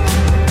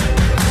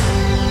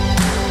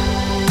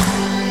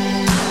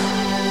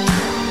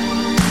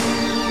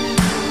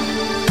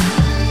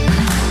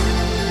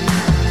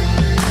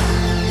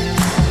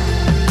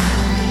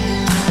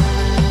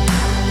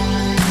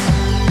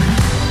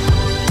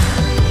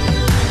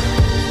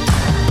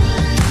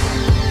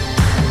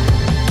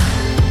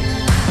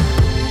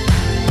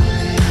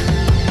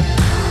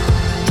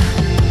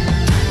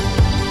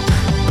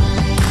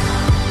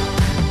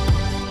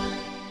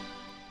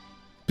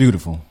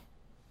 Beautiful.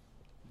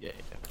 Yeah.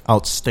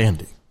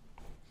 Outstanding.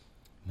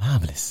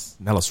 Marvelous.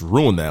 Now let's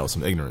ruin that with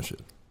some ignorant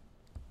shit.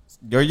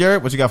 Yo,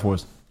 what you got for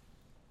us?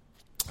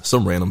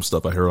 Some random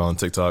stuff I heard on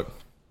TikTok.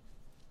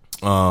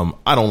 I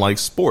don't like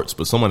sports,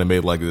 but someone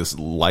made like this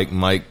like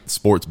Mike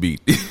sports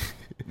beat.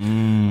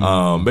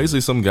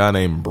 Basically some guy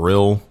named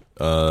Brill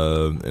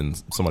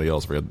and somebody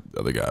else, I forget the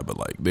other guy, but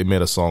like they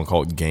made a song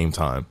called Game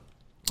Time.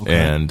 Okay.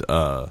 And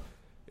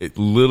It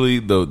literally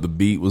the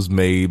beat was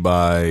made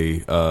by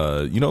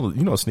you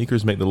know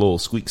sneakers make the little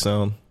squeak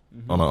sound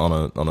on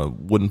a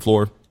wooden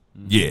floor.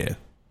 Yeah,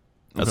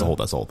 that's the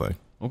whole thing.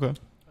 Okay.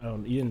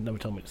 You didn't never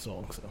tell me the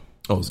song, so.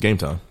 Oh, it's Game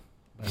Time.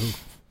 By who?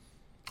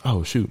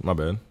 Oh shoot, my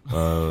bad.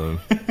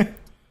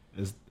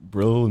 Is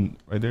Brill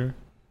right there?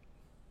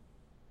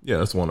 Yeah,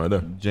 that's the one right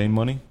there. J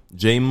Money.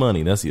 J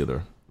Money, that's the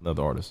other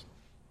artist.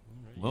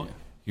 Well,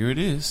 here it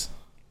is.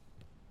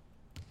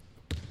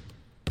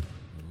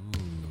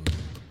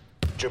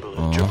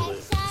 Dribbling.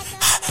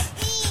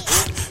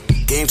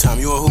 Game time,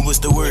 you on hoop, what's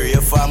the word? Yeah,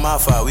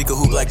 5x5, we can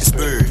hoop like the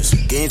Spurs.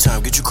 Game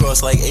time, get you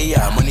cross like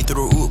AI. Money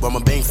through the hoop, I'ma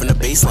bang from the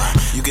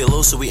baseline. You get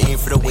low, so we aim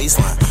for the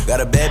waistline. Got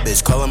a bad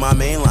bitch, calling my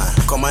main line.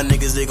 Call my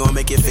niggas, they gon'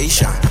 make your face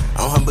shine.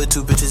 I'm humble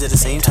 2 bitches at the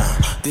same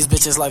time. These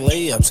bitches like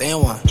layups,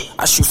 and one.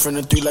 I shoot from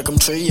the 3 like I'm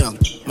Trae Young.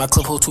 My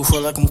clip hold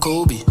 2-4 like I'm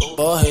Kobe.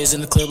 Ball heads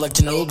in the clip like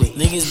Ginobili.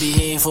 Niggas be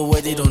hating for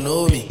what they don't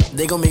know me.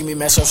 They gon' make me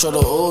match up, show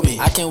the owe me.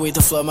 I can't wait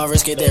to flood my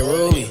wrist, get that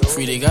Roby.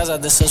 Free the guys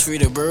out the such, free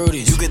the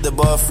Brodies. You get the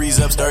ball, freeze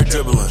up, start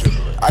dribbling.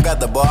 I got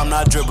the ball, I'm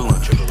not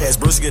dribbling. Pass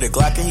Bruce, get a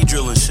Glock and he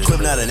drilling shit.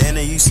 Clip not an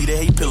Anna, you see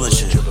that he pillin'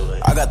 shit.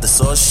 I got the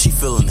sauce, she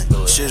feelin'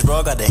 it. Shit's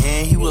bro, got the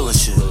hand, he willin'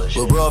 shit.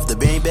 But bro, off the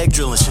bang back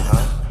drillin' shit.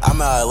 I'm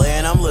out LA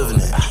and I'm living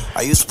it.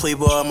 I used to play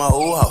ball at my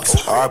old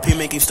house. RP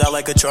make him start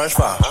like a charge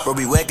file. Bro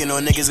be whacking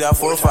on niggas got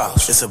 4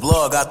 fouls. It's a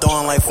blog, got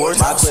throwing like 4 times.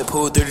 My clip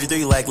pulled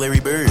 33 like Larry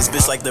Bird. This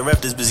bitch like the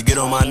ref, this bitch get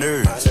on my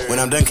nerves. When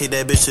I'm done, kick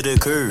that bitch to the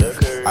curb.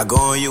 I go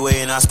on your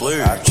way and I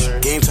splurge.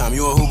 Game time,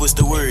 you on hoop, what's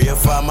the word? Yeah,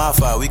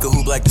 5x5, we can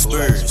hoop like the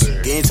Spurs.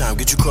 Game time,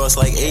 get you cross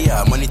like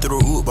AI. Money through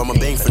the hoop, I'ma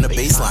bang from the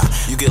baseline.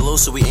 You get low,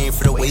 so we aim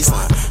for the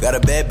waistline. Got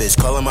a bad bitch,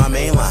 calling my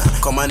main line.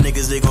 Call my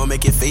niggas, they gon'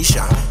 make your face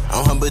shine.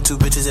 I'm humble 2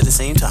 bitches at the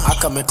same time. I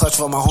come in clutch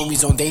for my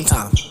homies on game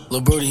time.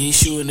 Lil' Brody, he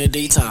shoot in the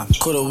daytime.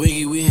 Caught a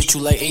wiggy, we hit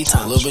you like 8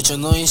 times. Lil' bitch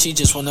annoying, she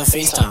just wanna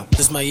FaceTime.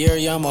 This my year,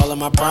 yeah, I'm all in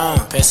my prime.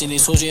 Passing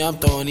these switches, I'm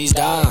throwing these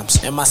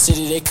dimes. In my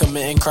city, they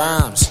committing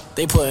crimes.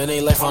 They putting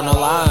their life on the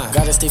line.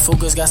 Gotta stay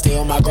focused, gotta stay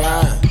on my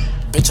grind.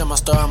 Bitch, I'm a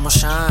star, I'ma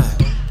shine.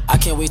 I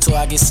can't wait till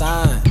I get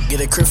signed.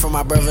 Get a crib from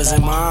my brothers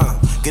and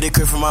mom. Get a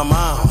crib from my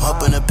mom.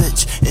 Up in a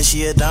bitch, and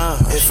she a dime.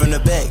 Hit from the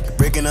back,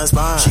 breaking her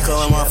spine. She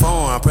calling my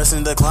phone, I'm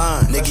pressing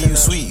decline. Nigga, you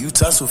sweet, you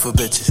tussle for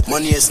bitches.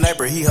 Money a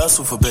sniper, he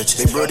hustle for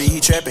bitches. They Brody, he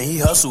trapping, he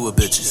hustle with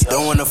bitches.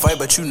 Don't wanna fight,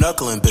 but you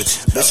knuckling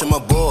bitches. Bitch, I'm a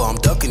bull, I'm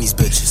ducking these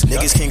bitches.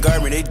 Niggas can't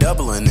guard me, they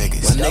doubling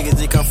niggas. My niggas,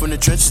 they come from the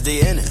trenches, they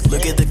in it.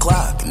 Look at the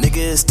clock,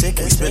 nigga, it's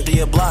ticking. We spent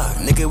the block,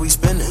 nigga, we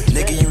spinning.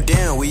 Nigga, you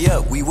down, we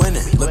up, we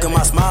winning. Look at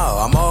my smile,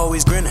 I'm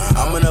always grinning.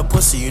 I'm in a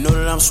pussy, you know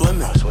that I'm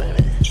swimming.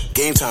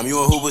 Game time, you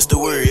on hoop, what's the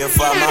word? Yeah,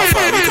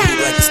 5x5, we can hoop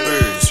like the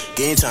Spurs.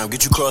 Game time,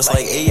 get you cross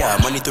like AI.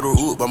 Money through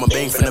the hoop, I'ma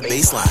bang from the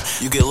baseline.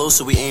 You get low,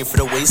 so we aim for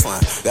the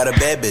waistline. Got a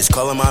bad bitch,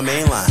 calling my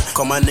main line.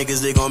 Call my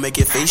niggas, they gon' make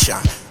your face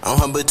shine. I'm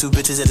humble 2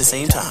 bitches at the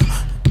same time.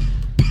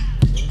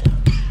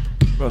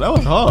 Bro, that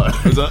was hard.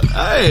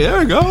 Hey, there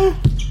we go.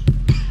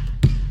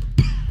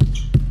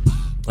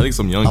 I think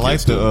some young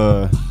kids like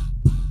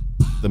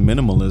the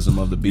minimalism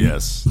of the beat.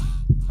 Yes.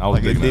 I was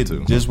digging that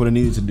too. Just what it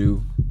needed to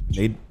do.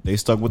 They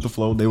stuck with the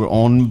flow. They were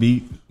on the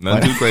beat.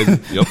 Nothing too crazy.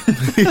 Yep.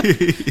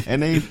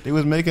 And they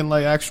was making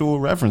like actual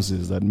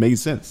references that made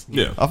sense.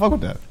 Yeah. I fuck with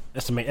that.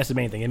 That's the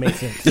main thing. It makes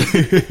sense.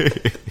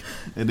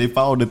 And they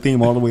followed the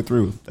theme all the way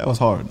through. That was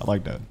hard. I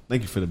like that.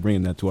 Thank you for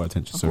bringing that to our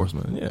attention, sir. Of course,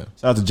 man. Yeah.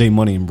 Shout out to J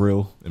Money and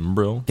Brill.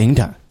 Game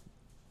time.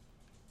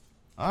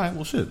 All right.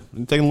 Well, shit.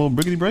 You taking a little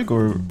briggity break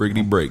or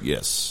briggity break?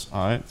 Yes.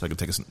 All right. So I can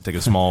take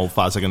a small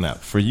 5-second nap.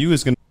 For you,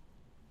 it's gonna.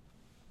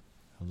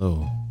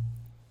 Hello.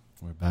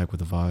 We're back with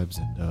the vibes,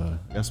 and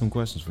I got some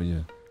questions for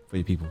you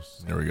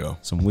peoples. There we go.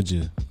 Some would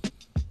you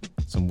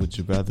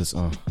rather's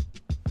got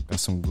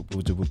some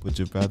would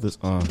you rather's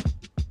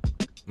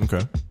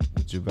Okay.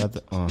 Would you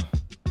rather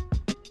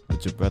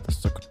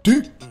suck a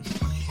dick?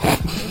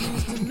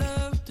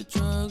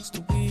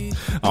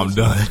 I'm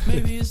done.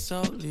 Maybe it's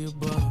all the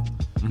above.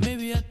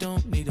 Maybe I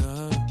don't need a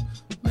hug.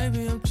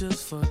 Maybe I'm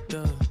just fucked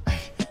up.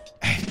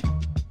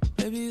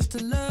 Maybe it's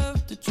the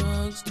love, the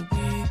drugs, the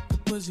weed, the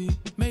pussy.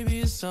 Maybe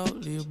it's all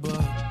the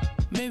above.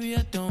 Maybe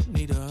I don't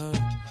need a hug.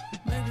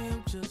 Maybe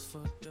I'm just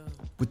fucked up.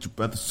 Would you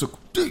rather suck a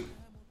dick?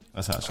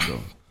 That's how it should go.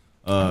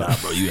 Nah,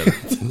 bro, you gotta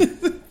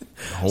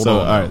hold so,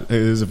 on. All right,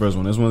 here's the first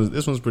one. This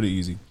one's pretty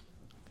easy,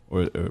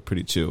 or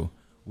pretty chill.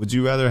 Would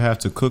you rather have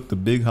to cook the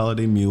big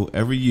holiday meal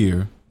every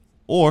year,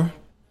 or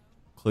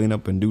clean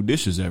up and do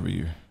dishes every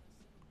year?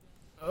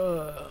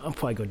 I'll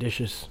probably go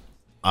dishes.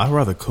 I'd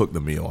rather cook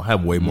the meal. I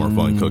have way more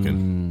fun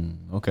cooking.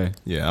 Okay.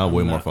 Yeah, I have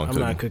way more fun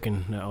cooking. I'm not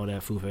cooking all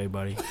that food for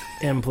everybody.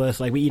 And plus,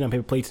 like, we eat on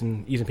paper plates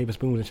and using paper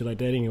spoons and shit like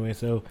that anyway,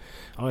 so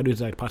all I do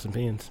is like pots and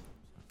pans.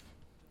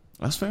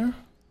 That's fair.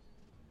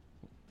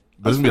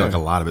 There's gonna be like a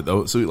lot of it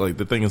though. So like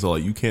the thing is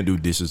like you can't do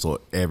dishes till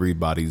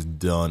everybody's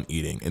done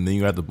eating, and then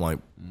you have to like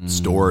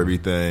store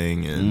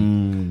everything,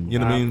 and you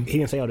know what I mean. He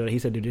didn't say all that. He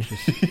said do dishes.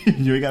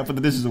 You ain't got to put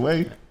the dishes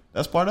away.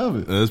 That's part of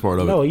it. That's part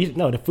of No, it.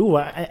 the food.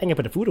 I ain't gonna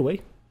put the food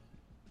away.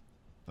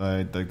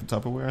 Like the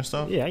Tupperware and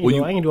stuff. Yeah, I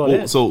can do all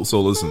that. So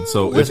listen.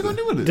 So what you gonna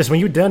do with it? Just when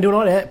you're done doing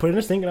all that, put it in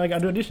this thing, and I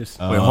gotta do the dishes.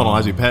 Wait, hold on.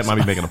 Actually, Pat might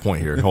be making a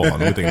point here. Hold on,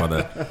 let me think about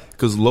that.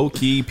 Because low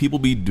key, people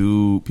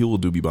do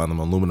be buying them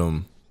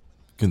aluminum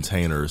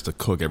containers to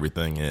cook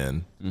everything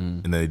in,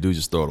 and then they do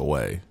just throw it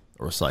away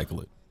or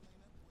recycle it.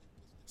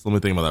 So let me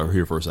think about that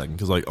here for a second.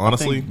 Because like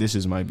honestly, I think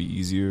dishes might be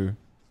easier.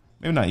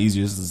 Maybe not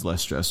easier. This is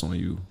less stress on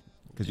you.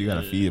 Because you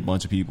gotta feed a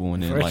bunch of people,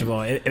 and then First of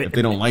all, if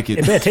they don't like it,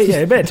 it better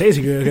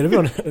taste good.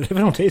 If it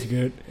don't taste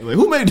good, like,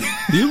 who made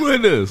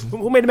this?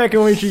 Who made the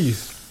macaroni and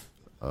cheese?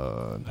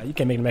 You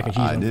can't make the mac and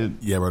cheese. I did.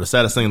 Yeah, bro. The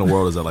saddest thing in the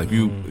world is that like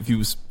if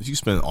you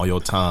spend all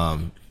your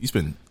time, you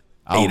spend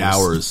 8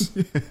 hours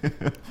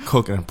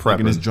cooking and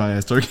prepping this dry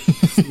ass turkey.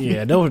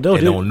 Yeah, don't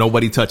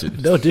nobody touch it.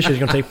 Those dishes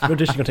gonna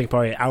take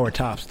probably an hour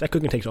tops. That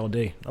cooking takes all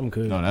day. I'm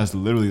good. No, that's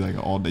literally like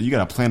all day. You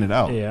gotta plan it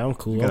out. Yeah, I'm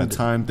cool. You gotta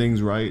time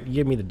things right.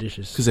 Give me the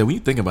dishes. Because when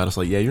you think about it, it's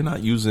like you're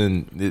not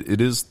using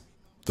it is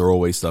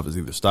throwaway stuff. It's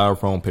either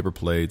styrofoam, paper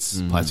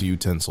plates, plastic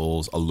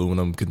utensils,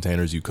 aluminum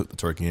containers you cook the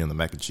turkey in, the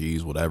mac and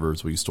cheese, whatever.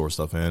 It's where you store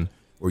stuff in,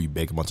 or you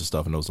bake a bunch of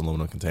stuff in those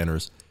aluminum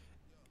containers.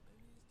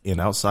 And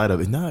outside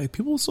of it,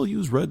 people still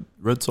use red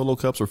Solo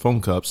cups or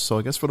foam cups. So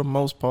I guess for the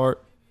most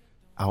part,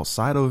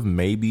 outside of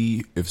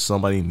maybe if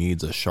somebody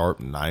needs a sharp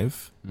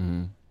knife,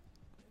 and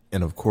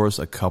of course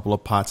a couple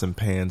of pots and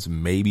pans,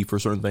 maybe for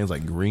certain things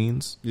like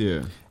greens.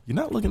 Yeah, you're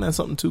not looking at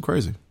something too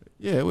crazy.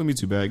 Yeah, it wouldn't be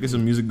too bad. Get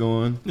some music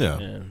going. Yeah.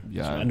 So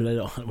I do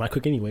that when I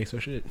cook anyway. So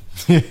shit.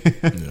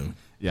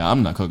 Yeah,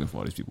 I'm not cooking for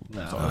all these people.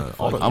 I'm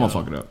gonna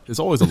fuck it up. It's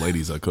always the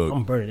ladies that cook.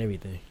 I'm burning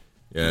everything.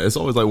 Yeah, it's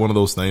always like one of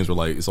those things where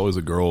like it's always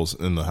the girls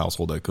in the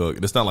household that cook.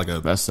 And it's not like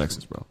that's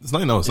sexist, bro. It's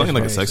not like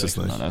a sexist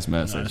thing. No, that's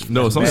mad sexist.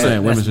 No, it's not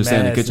saying women should stay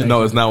in the kitchen.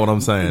 No, it's not what I'm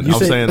saying.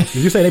 Did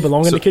you say they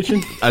belong in the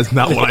kitchen? That's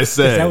not what I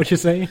said. Is that what you're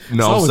saying?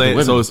 No, I'm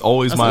saying so. It's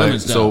always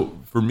so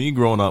for me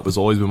growing up, it's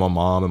always been my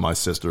mom and my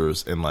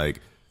sisters, and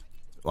like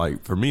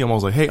for me, I'm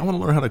always like, hey, I want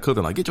to learn how to cook.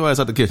 And like, get your ass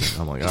out the kitchen.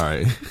 I'm like, all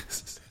right.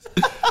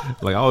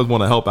 Like I always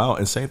want to help out,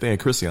 and same thing at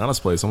Christiana's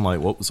place. I'm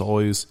like, well, it's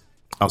always.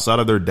 Outside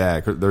of their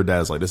dad, their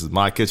dad's like, this is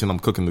my kitchen. I'm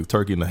cooking the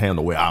turkey in the ham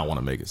the way I want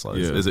to make it. So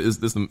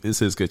it's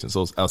his kitchen.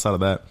 So outside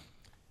of that,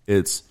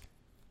 it's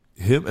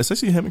him,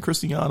 essentially him and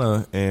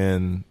Christiana,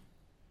 and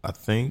I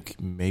think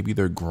maybe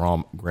their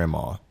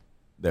grandma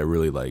that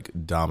really like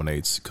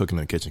dominates cooking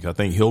in the kitchen. 'Cause I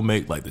think he'll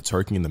make like the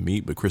turkey and the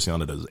meat, but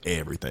Christiana does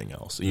everything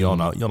else. You all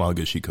know how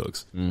good she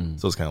cooks.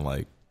 So it's kind of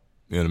like,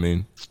 you know what I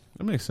mean?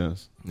 That makes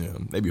sense. Yeah,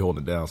 they be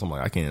holding it down. So I'm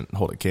like, I can't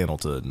hold a candle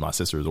to my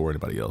sisters or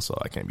anybody else, so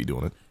I can't be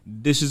doing it.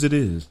 Dishes it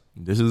is.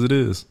 Dishes it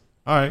is.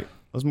 All right,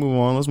 let's move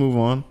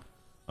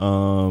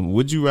on.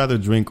 Would you rather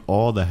drink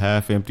all the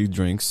half-empty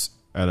drinks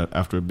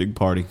after a big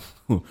party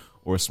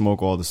or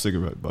smoke all the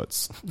cigarette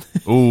butts?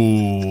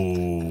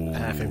 Ooh.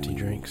 Half-empty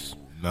drinks.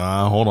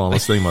 Nah, hold on.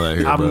 Let's think about that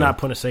here, I'm bro. not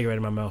putting a cigarette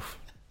in my mouth.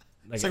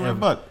 Like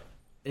cigarette butt?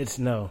 It's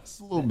no. It's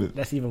a little bit.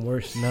 That's even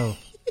worse. No.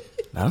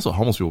 Nah, that's what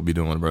homeless people be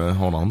doing, bro.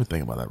 Hold on, let me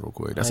think about that real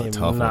quick. That's a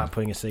tough one. I'm not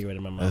putting a cigarette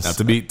in my mouth. Now,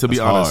 to be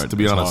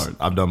honest,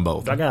 I've done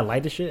both. Do I gotta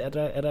light the shit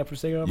after I put a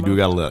cigarette in my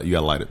mouth? You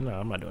gotta light it. No,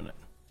 I'm not doing that.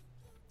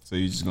 So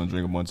you're just gonna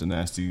drink a bunch of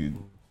nasty?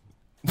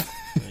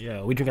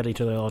 Yeah, we drink at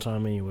each other all the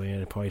time anyway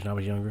at parties when I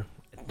was younger.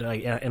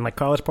 And like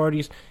college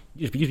parties,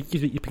 you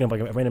pick up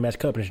like a random ass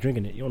cup and just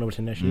drinking it. You don't know what's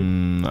in that shit.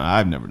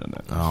 I've never done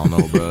that. I don't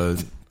know, bro.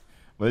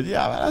 But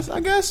yeah, I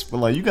guess. But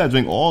like, you gotta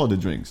drink all of the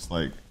drinks.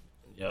 Like,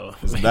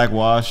 it's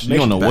backwash. You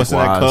don't know what's in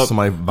that cup.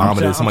 Somebody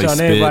vomited. Somebody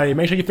spit. Everybody,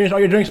 make sure you finish all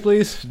your drinks,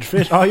 please.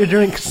 Finish all your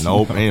drinks.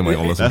 Nope, anyway,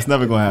 gonna listen. That's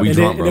never gonna happen. And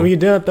then when you're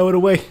done, throw it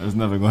away. That's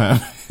never gonna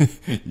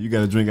happen. You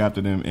gotta drink after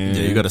them. And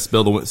yeah, you gotta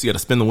spin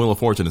the wheel of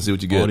fortune and see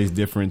what you get. All these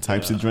different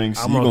types of drinks.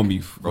 You're gonna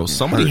be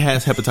somebody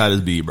has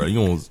hepatitis B, bro.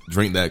 You gonna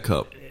drink that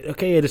cup.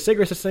 Okay, the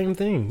cigarettes the same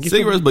thing.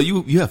 Cigarettes, but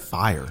you have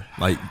fire.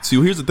 Like,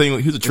 see, here's the thing.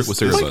 Here's the trick with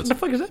cigarette butts. What the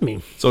fuck does that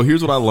mean? So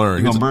here's what I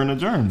learned. You're gonna burn the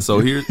germs. So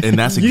and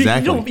that's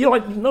exactly. You don't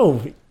like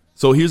no.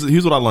 So here's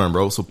what I learned,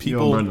 bro. So people you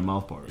don't burn the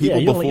mouth part.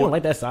 You don't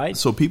like that side.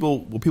 So what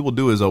people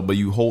do is but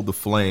you hold the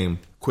flame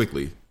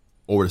quickly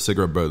over the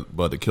cigarette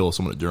butt to kill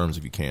some of the germs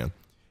if you can,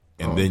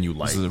 and then you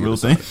light. This is a real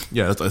thing.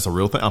 Yeah, that's a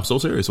real thing. I'm so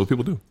serious. What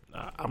people do.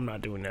 I'm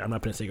not doing that. I'm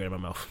not putting a cigarette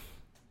in my mouth.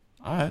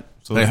 All right.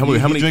 So hey, how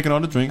many drinking all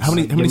the drinks? How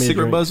many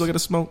cigarette butts do I got to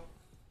smoke?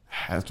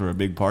 After a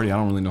big party, I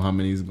don't really know how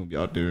many is gonna be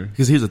out there.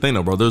 Because here's the thing,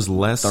 though, bro. There's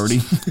less 30.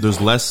 There's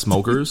less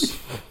smokers.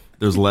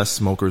 There's less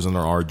smokers than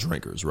there are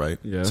drinkers, right?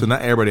 Yeah. So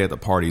not everybody at the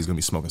party is gonna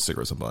be smoking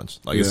cigarettes a bunch.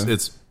 Like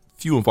it's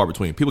few and far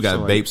between. People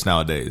got vapes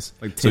nowadays.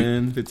 Like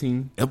 10,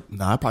 15? Yep.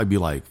 Nah, I'd probably be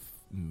like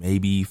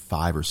maybe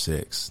 5 or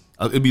 6.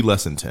 It'd be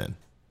less than 10.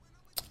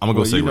 I'm gonna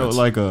go cigarettes.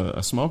 Like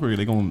a smoker,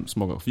 they gonna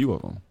smoke a few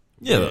of them.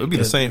 Yeah, it'll be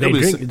the same.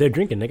 They're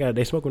drinking.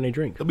 They smoke when they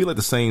drink. It'll be like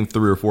the same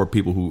 3 or 4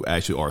 people who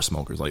actually are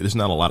smokers. Like there's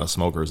not a lot of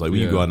smokers. Like when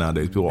you go out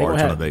nowadays, people are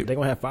trying to vape. They're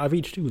gonna have 5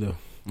 each too, though.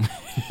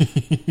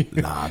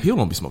 Nah, people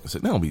don't be smoking.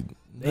 They don't be.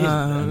 They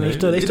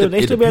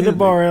still be at the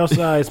bar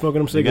outside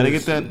smoking them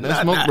cigarettes. You gotta get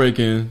that smoke break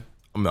in.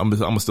 I'm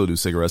gonna still do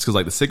cigarettes because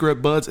like the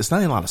cigarette butts, it's not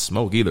even a lot of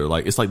smoke either.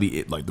 Like it's like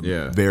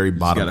the very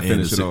bottom end.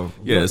 Finish it off.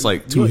 Yeah, it's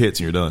like 2 hits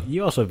and you're done.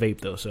 You also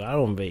vape though, so I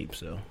don't vape.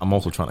 So I'm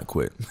also trying to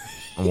quit.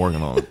 I'm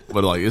working on it,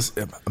 but like I'm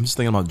just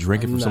thinking about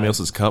drinking from somebody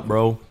else's cup,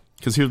 bro.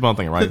 Because here's my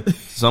thing, right?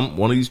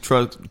 One of these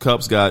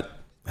cups got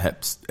an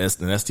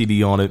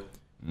STD on it,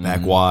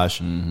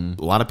 backwash. A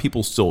lot of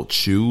people still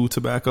chew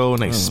tobacco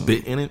and they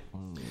spit in it.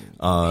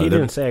 He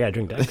didn't say I got to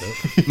drink that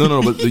cup.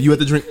 No, but you have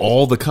to drink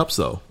all the cups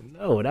though.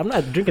 No, I'm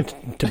not drinking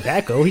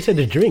tobacco. He said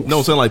the drinks. No,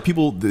 I'm saying like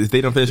people, if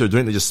they don't finish their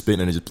drink, they just spit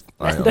and it just.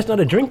 That's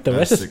not a drink though.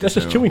 That's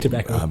just chewing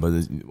tobacco. But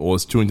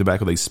it's chewing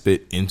tobacco. They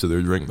spit into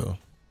their drink though.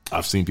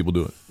 I've seen people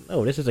do it.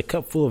 No, this is a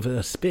cup full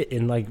of spit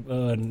and like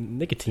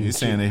nicotine. He's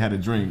saying they had a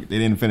drink, they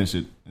didn't finish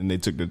it, and they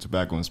took the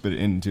tobacco and spit it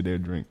into their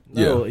drink.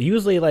 No,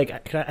 usually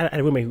like I had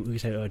a roommate who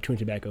said chewing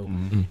tobacco,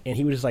 and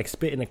he would just like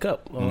spit in a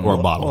cup or a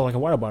bottle, or like a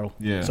water bottle.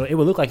 Yeah, so it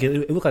would look like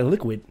it looked like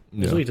liquid.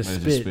 Yeah. So he just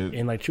spit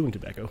and like chewing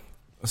tobacco.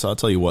 So I'll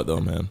tell you what though,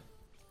 man,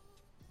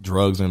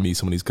 drugs gonna be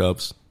some of these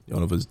cups. You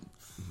don't know if it's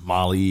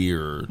Molly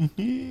or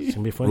it's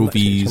gonna be fun.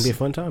 Roofies. It's gonna be a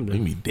fun time. Though. You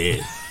can be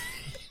dead.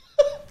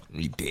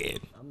 You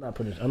dead.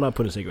 I'm not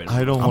putting cigarettes.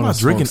 I don't want to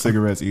drinking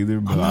cigarettes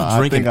either, but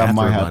I think I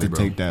might have to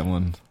take that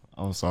one.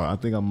 I'm sorry. I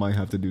think I might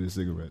have to do the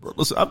cigarettes. Bro,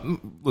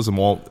 listen,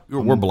 Walt.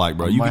 We're black,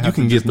 bro. You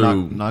can get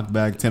through. Knock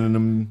back 10 of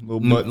them little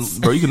butts,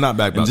 bro. You can knock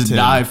back about and just 10.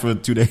 Die for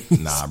 2 days.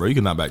 Nah, bro. You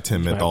can knock back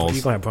 10 menthols.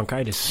 You're gonna have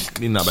bronchitis. You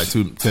can knock back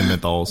 10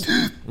 menthols.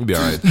 You'll be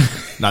all right.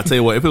 Now I tell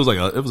you what, if it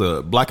was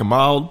a black and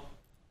mild,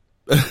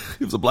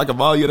 if it was a black and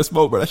mild you had to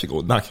smoke, bro, that shit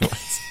gonna knock you out.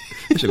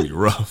 That shit gonna be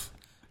rough.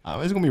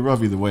 It's gonna be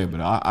rough either way,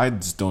 but I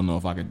just don't know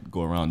if I could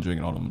go around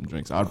drinking all them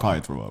drinks. I'd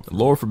probably throw up.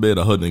 Lord forbid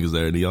a hood niggas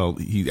there.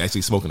 He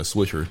actually smoking a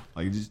Swisher.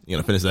 Like you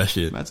gonna finish that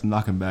shit. That's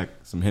knocking back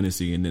some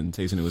Hennessy and then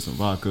tasting it with some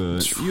vodka.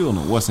 You don't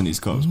know what's in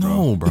these cups, bro.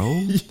 No, bro.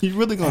 You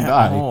really gonna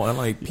die. And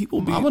like people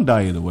be, I'm gonna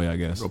die either way, I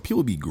guess. Bro,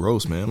 people be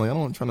gross, man. Like I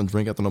don't trying to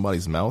drink out of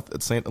nobody's mouth.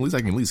 At least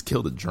I can at least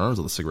kill the germs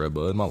of the cigarette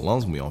bud. My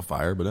lungs gonna be on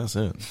fire, but that's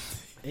it.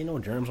 Ain't no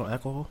germs on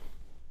alcohol.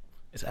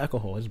 It's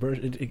alcohol.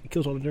 It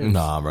kills all the germs.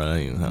 Nah, bro.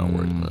 I don't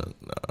worry about it.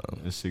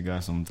 Nah. This shit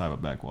got some type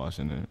of backwash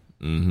in there.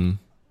 Mm-hmm.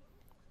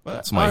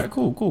 But all right,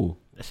 cool.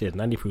 That shit's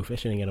 90 proof. That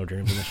shit ain't got no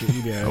germs in that shit.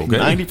 You be all right. Okay.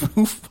 90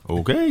 proof?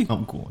 Okay.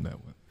 I'm cool on that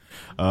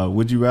one.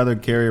 Would you rather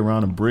carry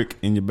around a brick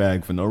in your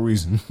bag for no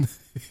reason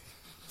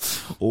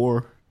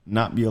or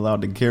not be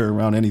allowed to carry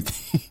around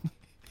anything?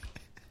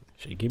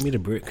 Shit, give me the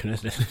brick.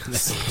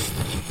 That's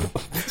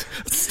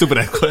stupid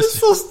ass question. It's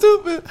so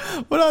stupid.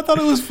 But I thought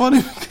it was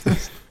funny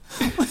because...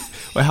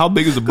 Wait, how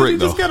big is the brick,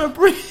 though? Just got a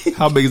brick.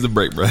 How big is the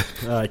brick, bro?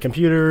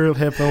 Computer,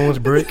 headphones,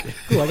 brick.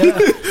 Ooh, I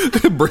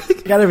got brick.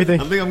 I got everything.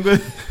 I think I'm good.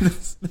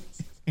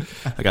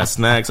 I got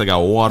snacks. I got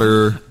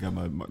water. Got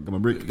my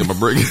brick. Got my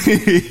brick.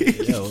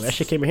 Yo, that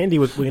shit came in handy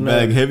when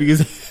bag heavy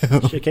as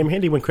hell. Shit came in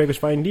handy when Craig was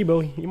fighting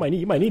Debo. You might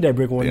need that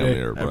brick one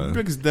day. That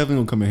brick is definitely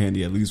gonna come in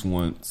handy at least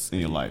once in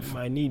your life. You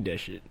might need that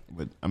shit.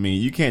 But I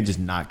mean, you can't just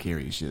not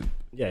carry shit.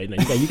 Yeah,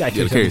 you got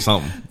to carry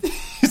something.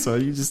 So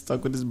you just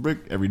stuck with this brick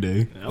every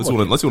day. Unless you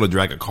want to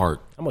drag a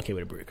cart. I'm okay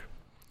with a brick.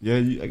 Yeah,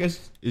 I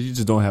guess if you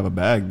just don't have a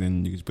bag,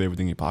 then you can just put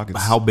everything in your pockets.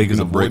 But how big is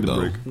a brick,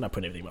 though? I'm not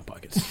putting everything in my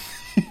pockets.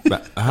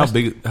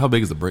 How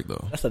big is the brick,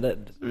 though? That's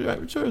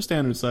a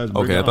standard size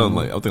brick. Okay, I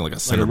think like a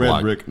cinder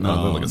block. Brick.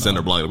 No, like a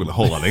cinder block with a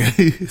hole on it.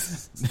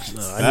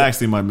 That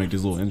actually might make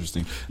this a little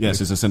interesting. Yes,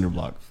 it's a cinder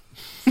block.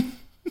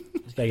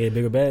 Just gotta get a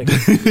bigger bag.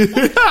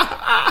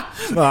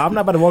 No, I'm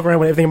not about to walk around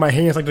with everything in my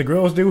hands like the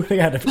girls do. They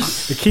got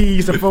the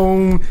keys, the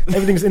phone,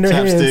 everything's in their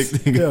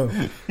hands. Yo,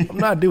 I'm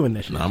not doing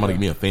that shit. Nah, I'm gonna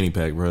give me a fanny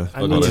pack, bro.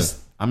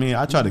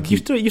 I try to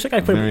keep. You still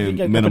gotta put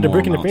the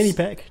brick in the fanny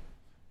pack.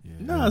 Yeah.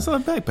 Nah, it's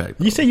not a backpack,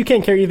 bro. You say you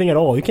can't carry anything at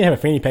all. You can't have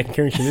a fanny pack and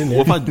carry shit in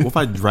there. What if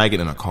I drag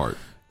it in a cart?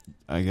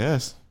 I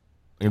guess.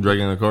 I can drag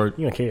it in a cart.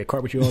 You gonna carry a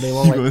cart with you all day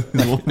long?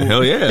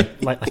 Hell yeah.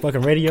 Like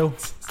fucking radio.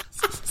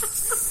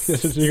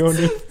 That's what you gonna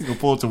do? You gonna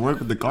pull it to work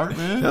with the cart,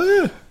 man? Hell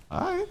yeah.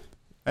 All right.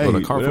 Hey,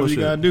 whatever you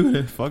gotta do,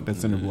 then fuck that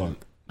cinder block.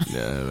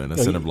 Yeah, man,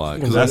 that's cinder block.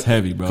 Because that's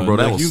heavy, bro. Bro,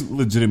 like, you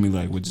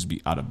legitimately would just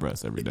be out of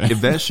breath every day. If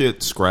that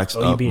shit scratched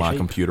up my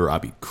computer,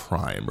 I'd be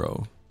crying,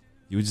 bro.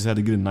 You would just have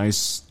to get a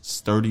nice,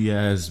 sturdy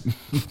ass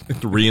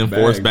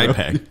reinforced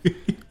backpack.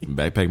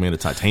 Backpack made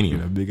of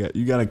titanium.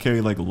 You gotta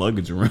carry like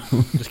luggage around.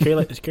 Just carry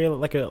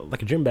like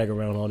a gym bag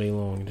around all day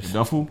long. Just,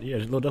 duffel? Yeah,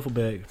 just a little duffel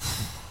bag.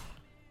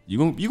 You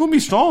gonna be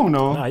strong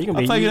though. Nah, I'll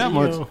tell you that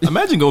much.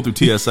 Imagine going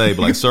through TSA,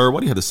 but like, sir,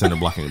 why do you have the cinder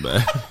block in your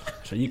bag?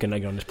 So you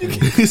cannot get on this plane.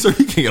 Sir,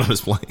 you can't get on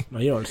this plane. No,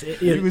 you don't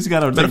understand. You just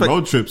gotta take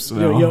road trips. You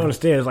don't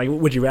understand. It's like,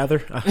 would you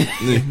rather?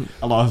 I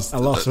lost.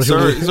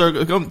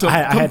 Sir, come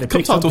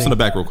talk to us in the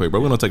back real quick, bro.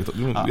 We gotta talk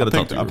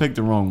to you. I picked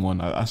the wrong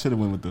one. I should have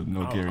went with the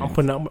no carry. I'm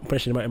putting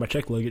shit in my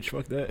check luggage.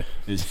 Fuck that.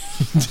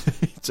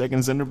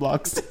 Checking cinder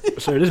blocks.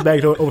 Sir, this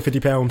bag's over 50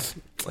 pounds.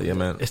 Oh, yeah,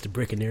 man. It's the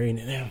brick in there, ain't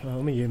it?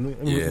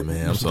 Yeah,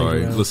 man. I'm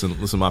sorry.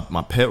 Listen.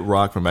 My pet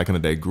rock from back in the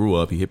day grew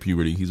up. He hit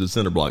puberty. He's a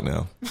cinder block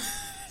now.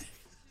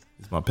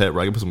 It's my pet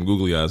rock. I can put some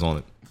googly eyes on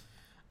it.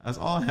 That's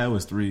all I had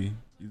was 3.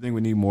 You think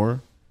we need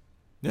more?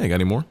 Yeah, you got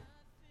any more?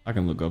 I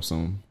can look up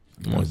some.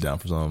 I'm always down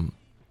for some.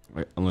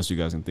 Unless you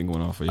guys can think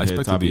one off of your I head,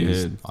 expect top of your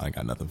these. head. I ain't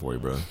got nothing for you,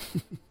 bro.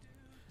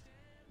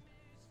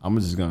 I'm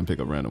just gonna pick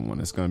a random one.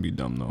 It's gonna be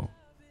dumb though.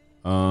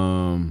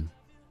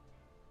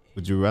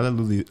 Would you rather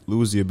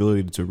lose the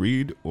ability to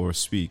read or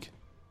speak?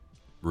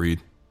 Read.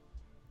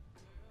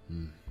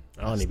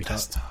 I don't need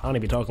to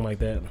be talking like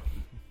that.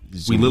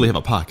 We literally have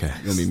a podcast.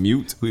 You gonna be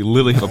mute? We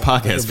literally have a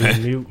podcast, Be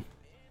man. mute.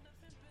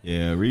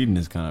 Yeah, reading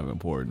is kind of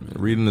important,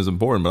 man. Reading is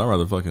important, but I'd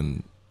rather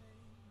fucking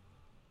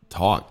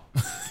talk.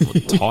 I'm a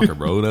talker,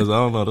 bro. I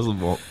don't know. This is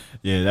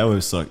Yeah, that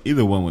would suck.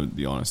 Either one would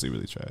be honestly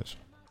really trash.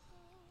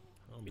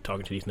 I don't be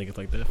talking to these niggas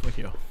like that. Fuck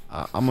yo.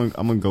 I'm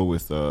gonna go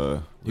with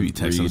you be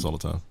texting read. us all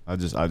the time. I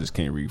just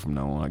can't read from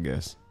now on, I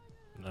guess.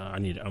 Nah,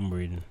 I'm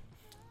reading.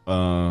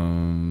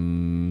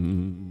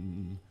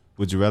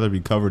 Would you rather be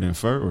covered in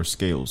fur or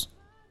scales?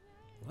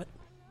 What?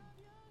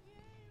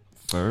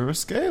 Fur or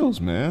scales,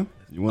 man?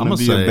 You want to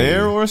be say, a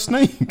bear or a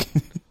snake?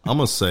 I'm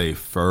gonna say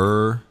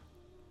fur,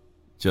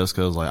 just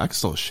because like I can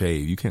still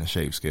shave. You can't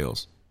shave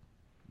scales.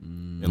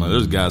 And like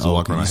there's guys who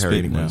walk around hair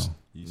anyways.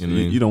 You know what I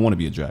mean? You don't want to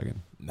be a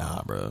dragon.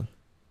 Nah, bro.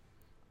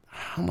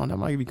 I don't know. That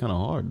might be kind of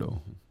hard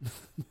though.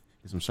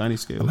 Get some shiny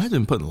scales.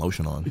 Imagine putting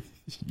lotion on.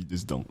 You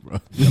just don't, bro.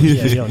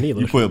 Yeah, you don't need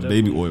You lotion. put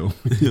baby oil.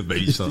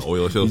 Baby sun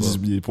oil.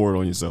 You pour it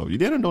on yourself. You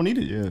don't need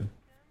it. Yeah.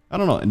 I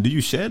don't know. And do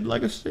you shed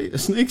like a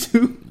snake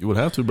too? You would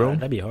have to, bro.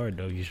 That'd be hard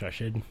though. You start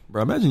shedding.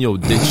 Bro, imagine your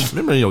dick.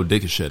 Remember your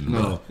dick is shedding,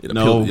 bro. You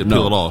peel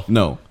it off.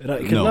 No.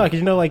 Because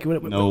you know, like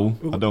when, No,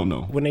 I don't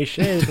know. when they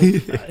shed,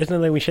 isn't it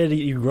like when shed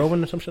you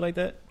growing or some shit like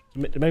that?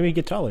 Maybe you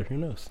get taller. Who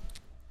knows?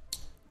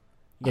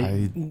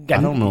 I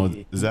don't know.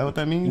 Is that what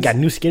that means? You got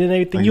new skin and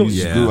everything. Like you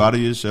just grew out of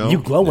your shell. You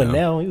glowing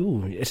now.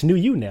 Ooh, it's new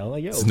you now.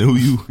 Like yo, It's new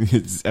you.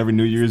 It's every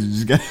New Year's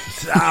you just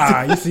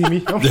got you see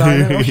me? I'm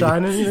shining. I'm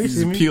shining. You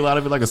see me? peel out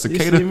of it like a You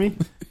cicada. see me?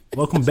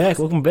 Welcome back.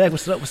 Welcome back.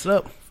 What's up? What's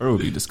up? Fur would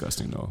be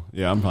disgusting though.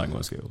 Yeah, I'm probably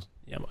going scales.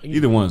 Yeah,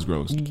 Either one is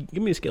gross.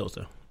 Give me the scales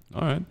though.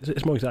 All right.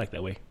 It's more exotic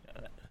that way.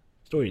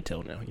 Story to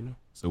tell now. You know.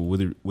 So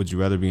would you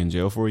rather be in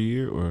jail for a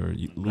year or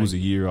you lose a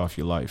year off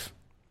your life?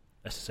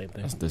 That's the same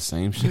thing. That's the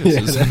same shit.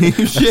 It's the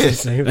same shit.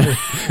 Same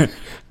thing.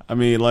 I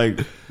mean, like,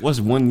 what's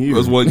 1 year? It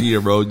was 1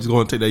 year, bro. Just go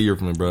and take that year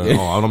from me, bro.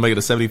 Oh, I don't make it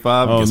to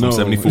 75. Oh, Get some no.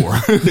 74.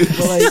 But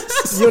like,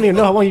 you don't even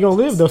know how long you're gonna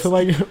live though. So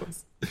like,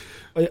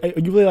 are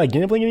you really like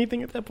gambling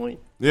anything at that point?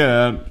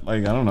 Yeah, like,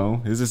 I don't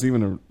know. Is this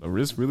even a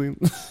risk, really?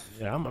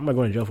 Yeah, I'm not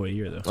going to jail for a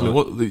year though. I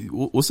mean,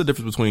 what's the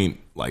difference between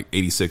like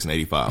 86 and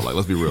 85? Like,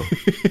 let's be real.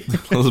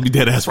 Let's be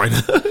dead ass right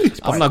now.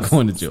 I'm not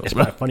going to jail. It's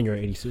probably funnier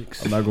at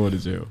 86. I'm not going to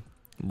jail.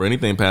 Bro,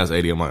 anything past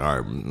 80, I'm like, all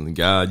right,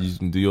 God, you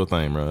can do your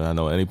thing, bro. I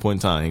know at any point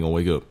in time, he ain't gonna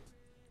wake up.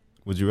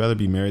 Would you rather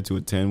be married to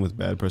a 10 with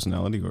bad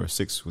personality or a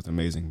 6 with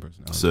amazing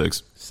personality?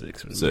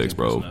 6,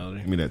 bro.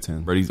 Give me that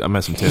 10. Bro, I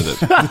met some 10s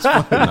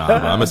that bro,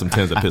 I met some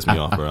 10s that pissed me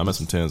off, bro. I met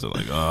some 10s that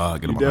like,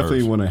 get You on my definitely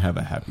nerves. want to have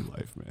a happy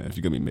life, man. If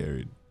you're gonna be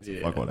married,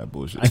 fuck all that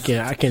bullshit.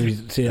 I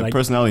can't say like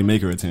personality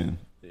maker a 10.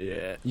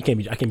 Yeah, I can't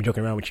be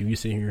joking around with you. You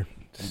sitting here,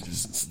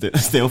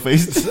 stale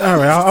faced. All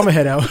right, I'm gonna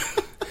head out.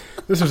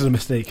 This was a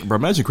mistake. Bro,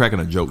 imagine cracking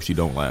a joke she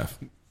don't laugh.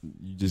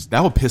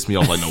 That would piss me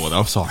off like no other.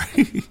 I'm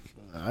sorry.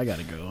 I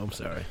gotta go. I'm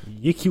sorry.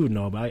 You're cute and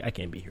all, but I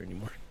can't be here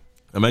anymore.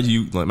 Imagine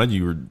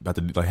you were about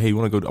to like, hey, you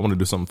want to go? I want to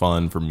do something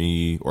fun for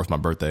me, or it's my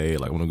birthday.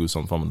 Like, I want to do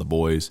something fun with the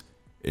boys,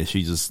 and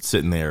she's just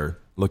sitting there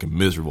looking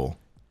miserable,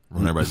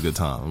 ruining everybody's good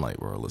time. I'm like,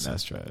 bro, listen,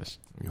 that's trash.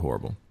 It'd be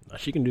horrible.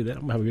 She can do that.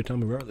 I'm gonna have a good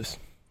time regardless.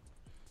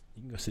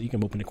 You can go sit. You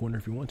can open the corner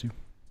if you want to.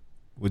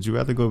 Would you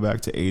rather go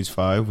back to age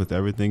 5 with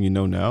everything you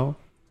know now,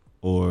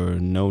 or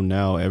know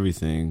now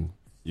everything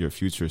your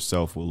future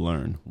self will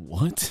learn?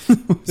 What?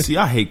 See,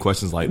 I hate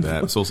questions like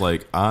that. So it's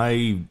like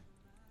you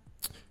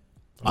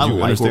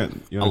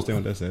understand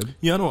what that said?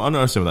 Yeah, I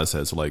understand what that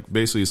said. So like,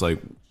 basically, it's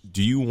like,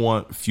 do you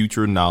want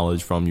future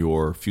knowledge from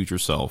your future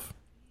self,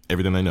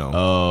 everything they know?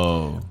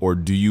 Oh, or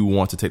do you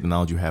want to take the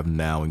knowledge you have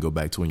now and go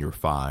back to when you're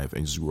 5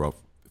 and just grow up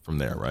from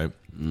there? Right.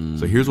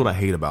 So here's what I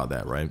hate about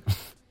that. Right.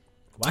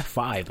 Why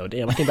 5 though?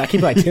 Damn, I can't be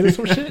like 10 or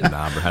some shit.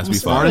 Nah, bro, it has to be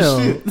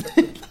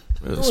 5.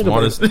 The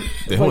smartest.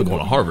 They only going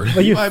to Harvard.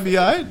 Like you might be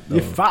alright.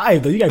 You're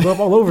 5 though. You gotta grow up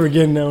all over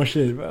again now, and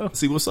shit, bro.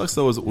 See, what sucks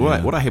though is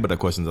what I hate about that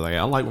question is like,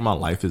 I like where my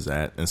life is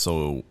at, and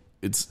so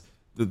it's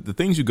the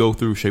things you go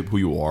through shape who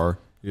you are.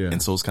 Yeah.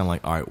 And so it's kind of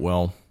like, all right,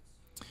 well,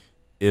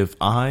 if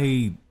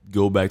I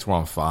go back to where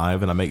I'm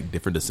 5 and I make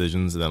different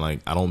decisions, then like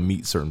I don't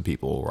meet certain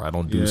people or I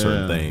don't do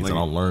certain things, like, and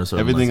I don't learn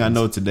certain everything lessons.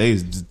 I know today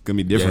is just gonna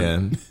be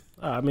different. Yeah.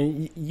 I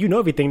mean, you know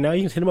everything now.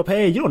 You can hit him up.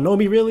 Hey, you don't know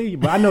me really,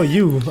 but I know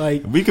you.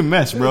 Like we can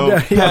mesh, bro.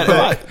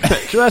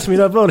 Trust me,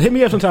 bro. Hit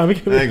me up sometime.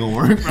 That ain't gonna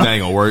work. That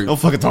ain't gonna work. Don't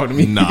fucking talk to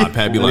me. Nah,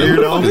 Pat be like,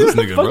 Weirdo. who the fuck is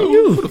this nigga, bro?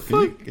 You. Who the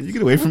fuck? Can you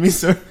get away from me,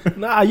 sir?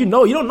 Nah, you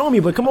don't know me,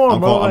 but come on,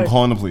 bro. I'm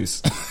calling the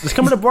police. Just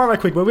come to the bar right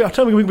quick, bro.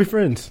 Tell me we can be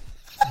friends.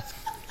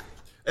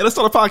 Hey, let's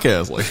start a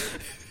podcast. Like,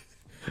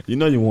 you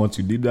know you want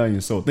to deep down in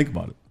your soul. Think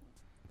about it.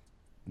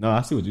 No,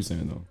 I see what you're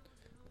saying though.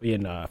 Yeah,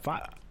 nah.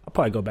 5. I'll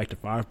probably go back to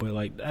 5, but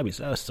like that would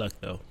suck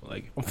though.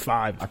 Like I'm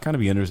 5. I kind of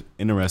be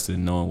interested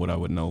in knowing what I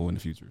would know in the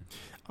future.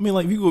 I mean,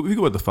 like if you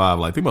go at the 5,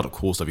 like think about the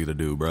cool stuff you could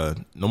do, bro.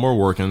 No more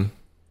working.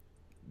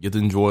 get to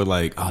enjoy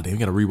like, oh damn, you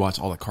gotta rewatch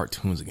all the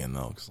cartoons again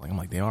though. Cause like I'm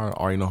like, they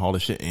already know how all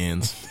this shit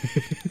ends.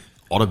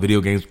 All the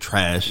video games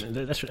trash.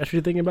 That's what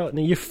you're thinking about.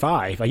 You're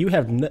 5. Like you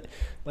have you're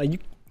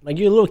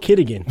a little kid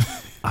again.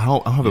 I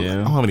don't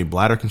have any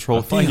bladder control.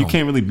 I feel like you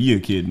can't really be a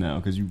kid now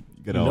because you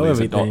got all these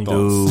adult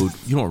thoughts.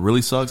 Dude, you know what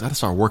really sucks? I had to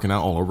start working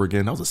out all over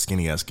again. I was a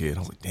skinny ass kid. I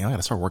was like, damn, I got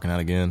to start working out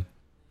again.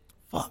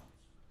 Fuck.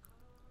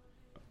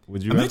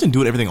 Would you imagine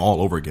doing everything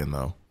all over again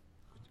though?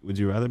 Would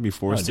you rather be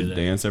forced to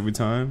dance every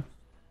time,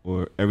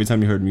 or every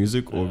time you heard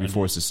music, or be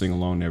forced to sing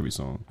along to every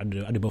song? I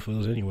do both of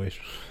those anyways.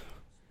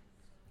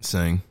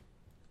 Sing.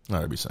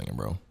 I'd be singing,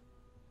 bro.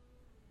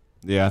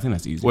 Yeah, I think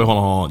that's easy. Wait, hold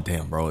on.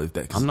 Damn, bro.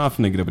 I'm not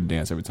finna get up and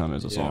dance every time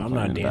there's a song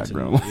playing in the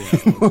background.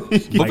 But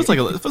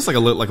if it's like a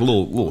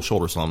little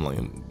shoulder song,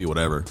 like do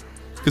whatever.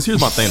 Because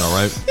here's my thing, though,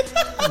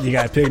 right? You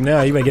got to pick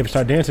now. You better get to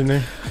start dancing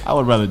then. I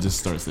would rather just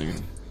start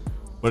singing.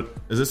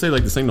 But does it say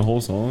like to sing the whole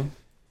song?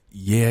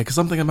 Yeah, because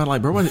I'm thinking about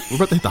like, bro, we're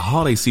about to hit the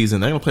holiday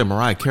season. They're gonna play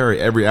Mariah Carey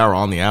every hour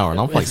on the hour, and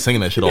I'm like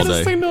singing that shit all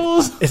day.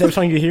 Is that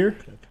song you hear?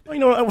 Well, you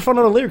know, I found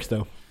out the lyrics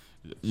though.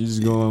 You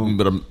just go. You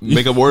better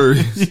make up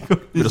words. You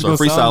better start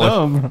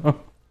freestyling.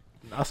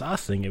 I'll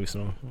sing every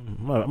song.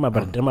 I'm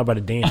about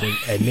to dance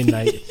at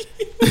midnight.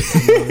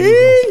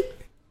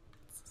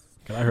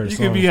 I heard a you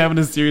song. could be having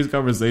a serious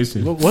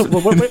conversation.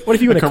 What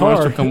if you in a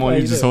car? Come on,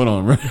 you just hold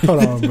on, bro.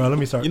 Hold on, bro. Let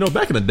me start. You know,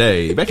 back in the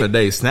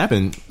day,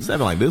 snapping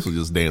like this was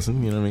just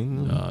dancing. You know what I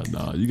mean?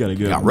 No, you gotta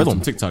get rhythm.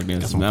 Some TikTok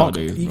dances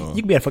nowadays. You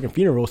can be at a fucking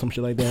funeral or some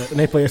shit like that, and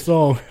they play a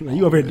song.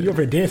 You over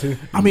here dancing.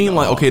 I mean,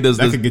 like, okay,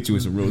 that could get you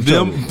in some real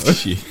trouble.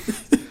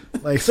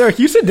 Like, sir,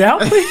 can you sit down,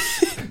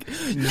 please?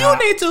 You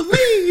need to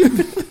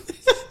leave.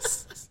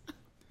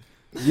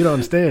 You don't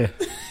understand.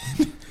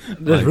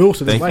 There's rules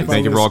to this life.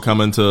 Thank you for all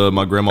coming to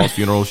my grandma's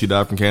funeral. She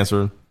died from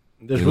cancer.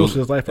 There's rules to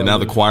this life. And now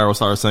the choir will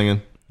start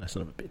singing. That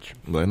son of a bitch.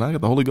 Like, now I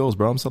got the Holy Ghost,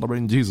 bro. I'm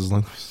celebrating Jesus.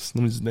 Like,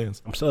 let me just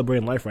dance. I'm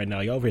celebrating life right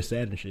now. Y'all over here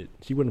sad and shit.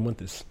 She wouldn't want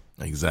this.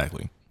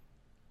 Exactly.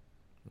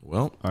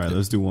 Well, all right,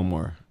 let's do one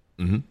more.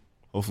 Mm-hmm.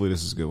 Hopefully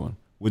this is a good one.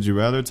 Would you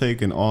rather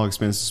take an all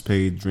expenses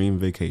paid dream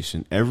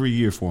vacation every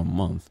year for a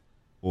month,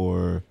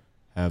 or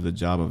have the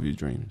job of your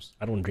dreams?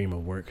 I don't dream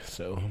of work,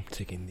 so I'm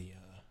taking the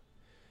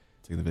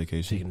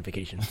vacation. Taking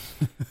vacation.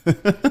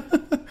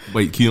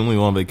 Wait, can you only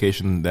go on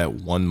vacation that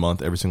 1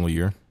 month every single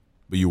year,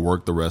 but you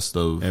work the rest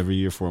of every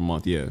year for a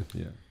month? Yeah.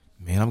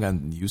 Man, I've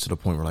gotten used to the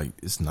point where like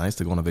it's nice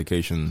to go on a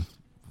vacation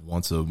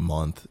once a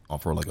month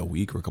for like a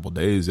week or a couple of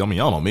days. I mean,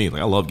 y'all know me.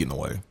 Like I love getting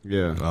away.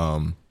 Yeah.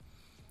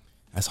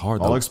 That's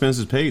hard. All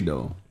expenses paid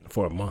though.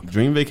 For a month.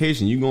 Dream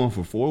vacation, you going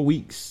for 4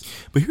 weeks.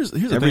 But here's the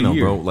thing though,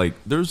 bro. Like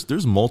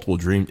there's multiple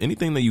dreams.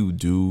 Anything that you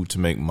do to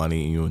make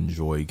money and you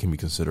enjoy can be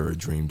considered a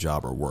dream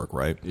job or work,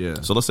 right? Yeah.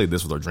 So let's say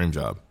this was our dream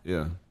job.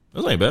 Yeah.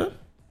 This ain't bad.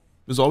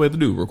 This is all we have to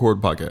do, record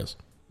podcasts.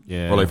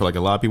 Yeah. Or like for like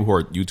a lot of people who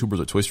are YouTubers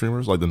or Twitch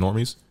streamers, like the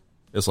normies,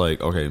 it's like,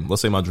 okay,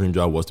 let's say my dream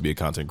job was to be a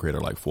content creator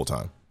like full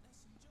time.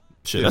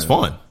 Shit, that's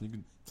fun.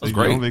 That's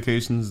great. On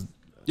vacations.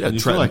 Yeah,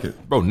 you feel like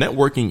it. Bro,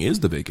 networking is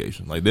the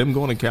vacation. Like them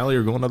going to Cali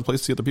or going to other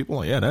places to see other people,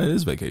 like, yeah, that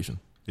is vacation.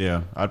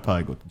 Yeah, I'd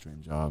probably go to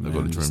dream job. I'd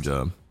go to dream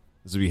job.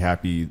 Just to be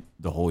happy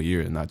the whole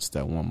year and not just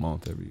that 1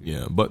 month every year.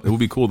 Yeah, but it would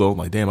be cool though.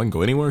 Like, damn, I can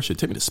go anywhere. Shit,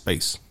 take me to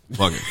space.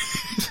 Fuck it.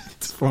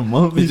 For a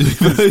month,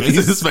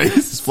 space.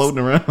 It's floating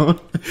around.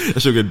 That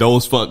should get dull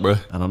as fuck, bro.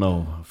 I don't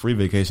know. Free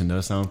vacation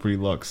does sound pretty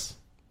luxe.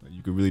 Like,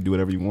 you could really do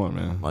whatever you want,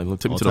 man. Like,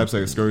 look, take me all to types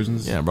of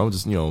excursions. Yeah, bro.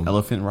 Just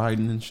elephant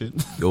riding and shit.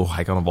 Go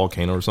hike on a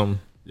volcano or something.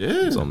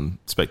 Yeah, something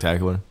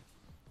spectacular.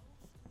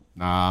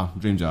 Nah,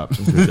 dream job.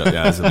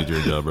 Yeah, it's a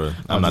dream job, bro.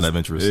 I'm not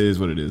adventurous. It is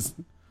what it is.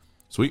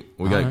 Sweet.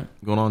 What we got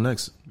going on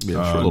next? Be a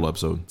short little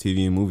episode.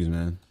 TV and movies,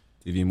 man.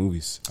 TV and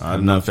movies. I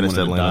have not finished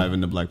Atlanta. Dive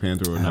into Black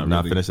Panther or I have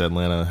not finished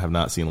Atlanta. Have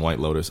not seen White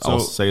Lotus.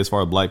 I'll say as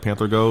far as Black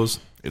Panther goes,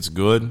 it's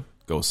good.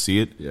 Go see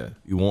it. Yeah.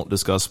 You won't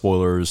discuss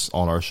spoilers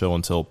on our show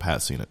until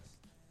Pat's seen it.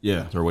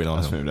 Yeah. So we're waiting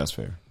on him. That's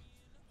fair.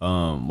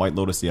 White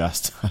Lotus, yeah, I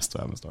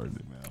still haven't started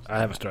it, man. I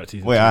haven't started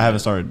season 2. Wait, I haven't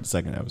started the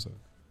second episode.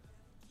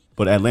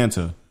 But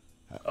Atlanta.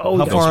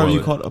 How far have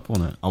you caught up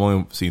on that? I've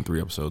only seen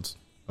 3 episodes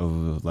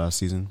of the last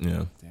season.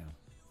 Yeah. Damn.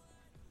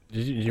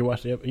 Did you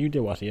watch the? You did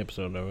watch the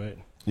episode though, right?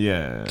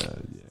 Yeah.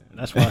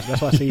 That's why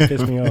I say you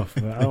pissed me off.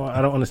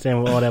 I don't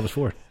understand what all that was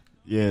for.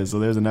 Yeah. So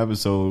there's an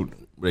episode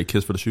where they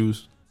kiss for the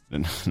shoes.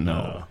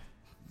 No.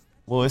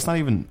 Well, it's not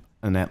even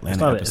an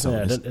Atlanta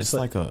episode. It's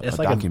like a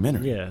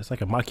documentary. It's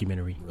like a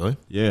mockumentary. Really?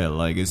 Yeah.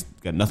 Like it's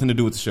got nothing to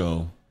do with the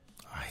show.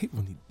 I hate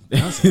when he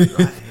does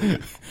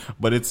it.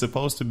 But it's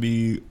supposed to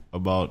be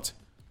about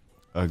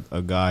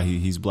a guy.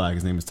 He's black.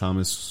 His name is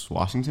Thomas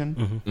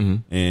Washington,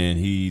 Mm-hmm. and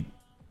he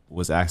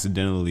was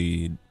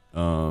accidentally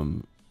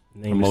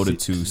promoted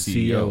to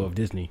CEO of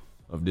Disney.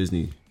 Of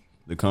Disney,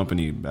 the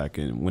company, back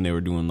in when they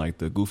were doing like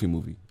the Goofy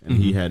movie, and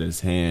he had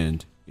his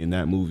hand in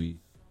that movie,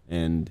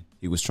 and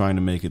he was trying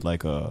to make it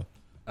like a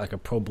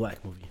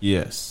pro-black movie.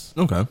 Yes.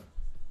 Okay.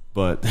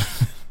 But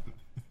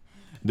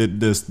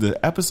the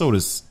episode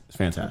is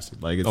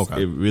fantastic. Like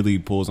it really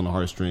pulls on the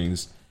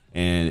heartstrings,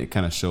 and it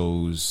kind of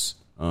shows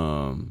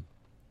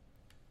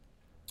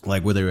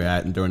like where they were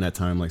at during that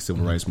time, like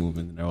civil rights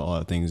movement and all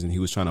other things, and he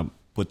was trying to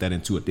put that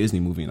into a Disney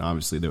movie, and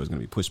obviously there was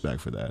going to be pushback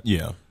for that.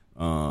 Yeah.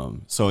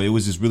 So it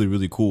was just really,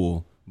 really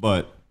cool,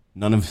 but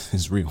none of it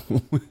is real.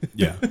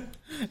 Yeah.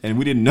 And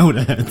we didn't know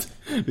that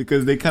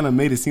because they kind of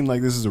made it seem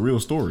like this is a real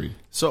story.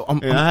 So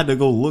I had to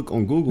go look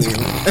on Google.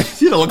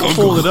 I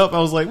pulled it up. I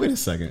was like, wait a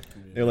second.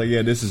 They're like,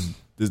 yeah,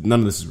 none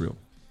of this is real.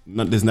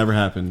 This never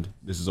happened.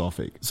 This is all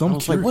fake. So I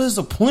was like, what is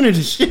the point of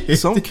this shit?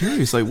 So I'm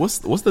curious, like, what's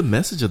the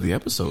message of the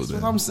episode?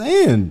 That's what I'm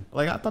saying.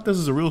 Like, I thought this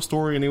was a real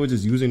story, and they were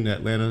just using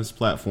Atlanta's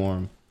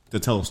platform to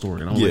tell a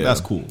story. And I was like,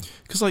 that's cool.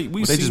 Because like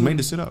they just made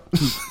this shit up.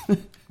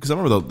 Because I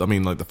remember,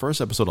 like the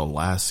first episode of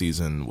last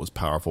season was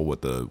powerful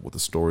with the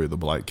story of the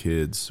black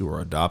kids who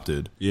are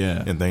adopted,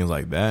 and things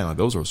like that. And like,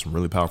 those are some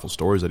really powerful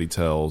stories that he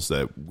tells.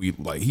 That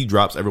he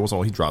drops every once in a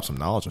while. He drops some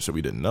knowledge and shit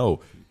we didn't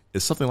know.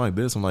 It's something like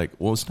this. I'm like,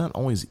 well, it's not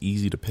always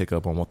easy to pick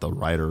up on what the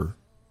writer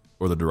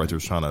or the director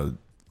is trying to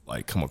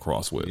like come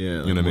across with. Yeah, you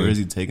know what I mean? Where is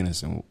he taking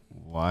us, and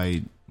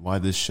why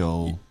this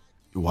show?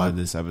 Why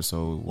this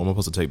episode? What am I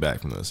supposed to take back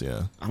from this?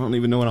 Yeah, I don't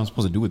even know what I'm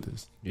supposed to do with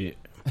this. Yeah,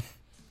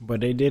 but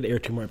they did air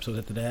 2 more episodes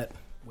after that,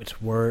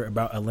 which were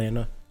about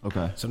Atlanta.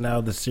 Okay, so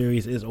now the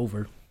series is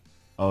over.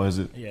 Oh, is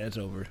it? Yeah, it's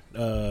over.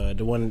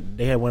 The one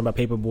they had one about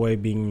Paperboy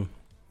being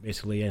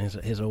basically in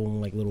his own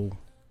like little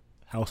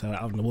house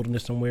out in the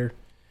wilderness somewhere.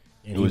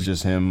 And it was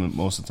just him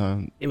most of the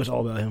time? It was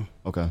all about him.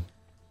 Okay.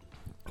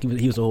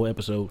 He was the whole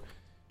episode.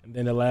 And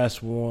then the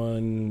last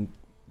one,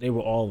 they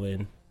were all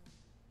in.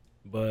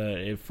 But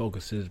it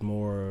focuses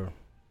more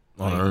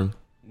on Earn?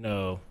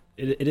 No.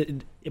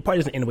 It probably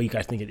doesn't end the way you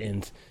guys think it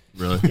ends.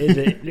 Really?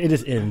 It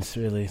just ends,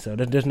 really. So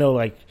there's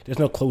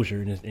no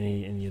closure in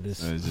any of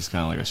this. It's just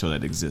kind of like a show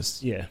that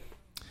exists. Yeah.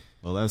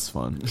 Well, that's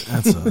fun.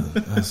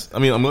 I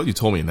mean, I'm glad you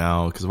told me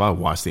now, because if I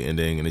watched the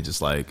ending and it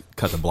just like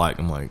cut to black,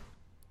 I'm like,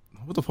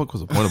 what the fuck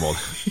was the point of all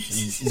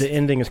this? The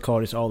ending is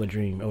called "It's All a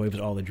Dream." Oh, it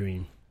was all a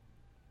dream.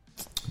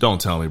 Don't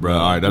tell me, bro.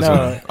 All right, that's all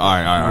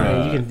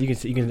right.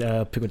 You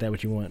can pick with that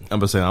what you want.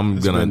 I'm saying I'm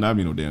gonna not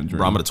be no damn dream.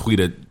 Bro, I'm gonna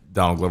tweet at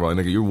Donald Glover, like,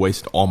 nigga, you're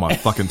wasting all my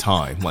fucking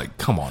time. Like,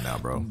 come on now,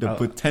 bro. The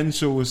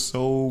potential was it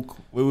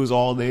was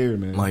all there,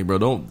 man. Like, bro,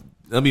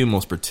 that'd be the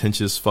most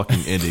pretentious fucking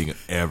ending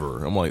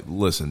ever. I'm like,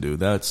 listen, dude,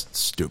 that's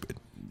stupid.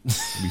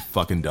 It'd be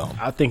fucking dumb.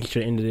 I think he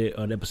should have ended it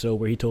on an episode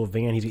where he told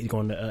Van he's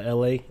going to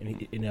L.A.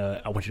 and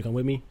I want you to come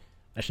with me.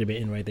 That should have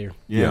been in right there.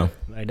 Yeah.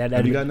 Like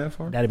have you gotten that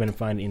far? That'd have been a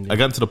fine ending. I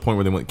got to the point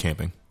where they went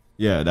camping.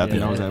 Yeah, that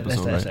was the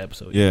episode, that's right? the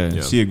episode.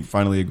 Yeah, she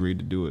finally agreed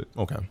to do it.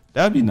 Okay.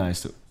 That'd be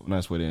nice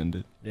way to end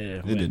it.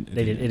 Yeah, It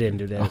didn't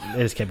do that.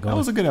 They just kept going. That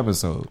was a good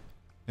episode.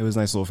 It was a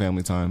nice little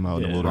family time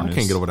out in the wilderness. I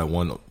can't get over that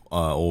one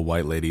old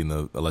white lady in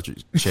the electric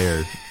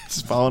chair.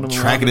 Just following him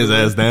tracking his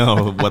ass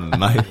down with a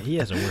knife. He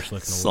has a worse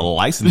looking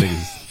slicing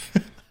niggas.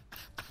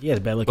 He has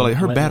bad looking. But like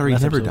her battery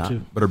never died.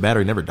 Too. But her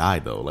battery never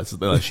died though. Like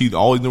she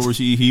always knew where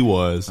he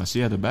was. She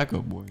had the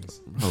backup boys.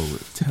 Bro, I'm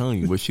telling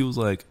you, but she was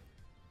like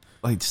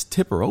just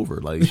tip her over.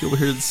 Like she over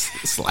here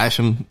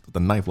slashing with a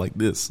knife like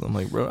this. I'm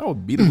like, bro, I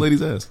would beat a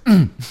lady's ass.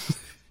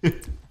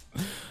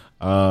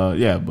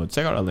 Yeah, but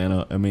check out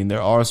Atlanta. I mean,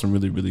 there are some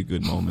really, really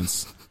good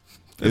moments.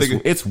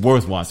 It's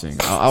worth watching.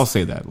 I'll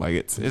say that. Like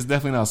it's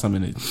definitely not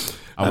something that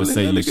I would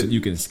say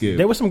you can skip.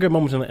 There were some good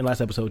moments in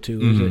last episode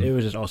too. It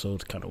was just also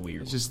kind of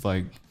weird. It's just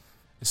like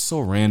it's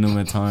so random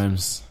at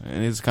times,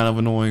 and it's kind of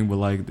annoying. But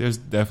like, there's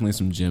definitely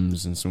some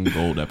gems and some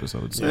gold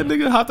episodes. That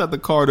nigga hopped out the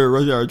car to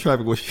rush hour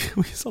traffic when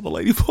he saw the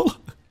lady pull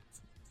up.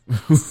 But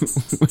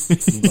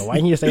why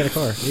didn't he stay in the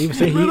car? He was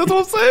safe. That's what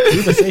I'm saying. He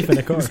was safe in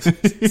the car.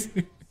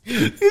 He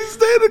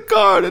stayed in the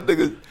car. That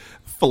nigga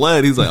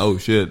fled. He's like, oh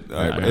shit. All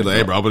right, bro. He's like,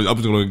 hey, bro, I'm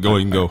just gonna go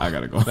and go. I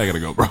gotta go. I gotta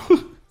go, bro.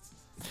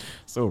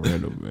 So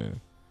random, man.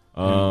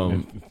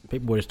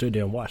 Paperboy just stood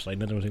there and watched like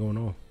nothing was going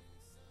on.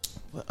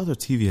 What other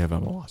TV have I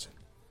been watching?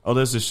 Oh,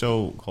 there's this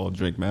show called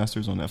Drink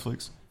Masters on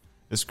Netflix.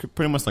 It's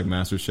pretty much like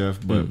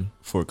MasterChef, but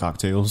for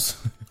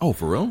cocktails. Oh,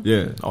 for real?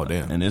 Yeah. Oh,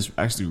 damn. And it's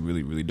actually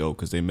really, really dope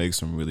because they make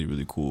some really,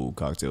 really cool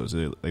cocktails.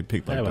 They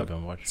picked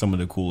like some of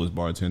the coolest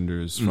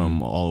bartenders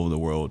from all over the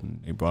world,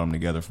 and they brought them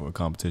together for a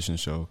competition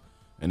show.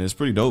 And it's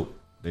pretty dope.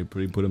 They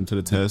put them to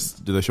the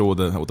test. Do they show what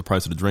the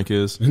price of the drink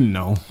is?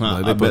 No.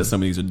 I bet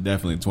some of these are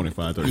definitely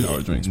 $25,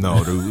 $30 drinks.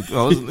 No, dude.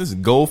 This is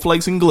gold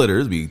flakes and glitter.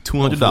 It'd be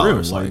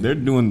 $200.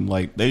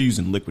 Like they're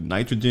using liquid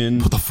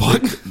nitrogen. What the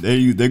fuck?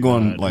 They're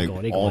going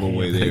all the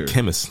way there.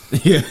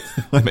 Chemists. Yeah.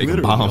 Like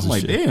making bombs. I'm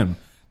like, damn,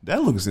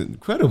 that looks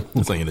incredible.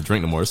 It's like in a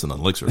drink no more. It's an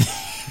elixir.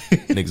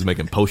 Niggas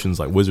making potions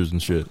like wizards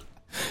and shit.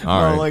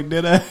 All right. Like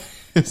that.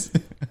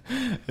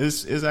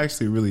 It's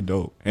actually really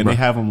dope. And they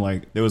have them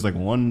like, there was like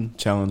one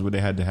challenge where they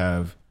had to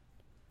have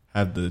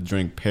the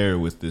drink pair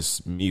with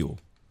this meal.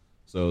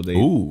 So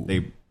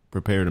they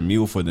prepared a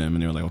meal for them,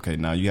 and they were like, okay,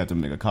 now you have to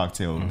make a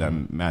cocktail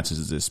that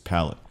matches this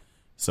palette.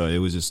 So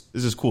it's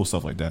just cool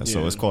stuff like that. Yeah.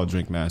 So it's called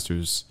Drink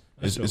Masters.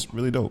 It's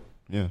really dope.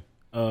 Yeah.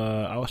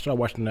 I started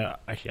watching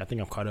that. Actually, I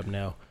think I'm caught up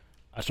now.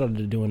 I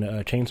started doing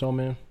Chainsaw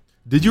Man.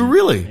 Did you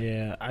really?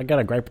 Yeah, I got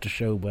a gripe with the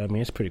show, but I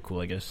mean, it's pretty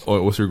cool, I guess.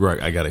 Oh, what's your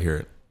gripe? I gotta hear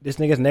it. This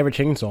nigga's never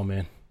Chainsaw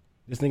Man.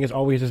 This nigga's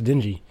always just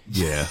dingy.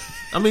 Yeah.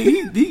 I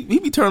mean, he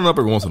be turning up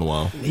every once in a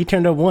while. He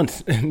turned up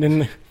once, and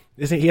then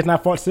he has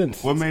not fought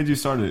since. What made you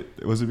start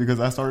it? Was it because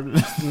I started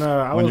it? No,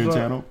 I on was your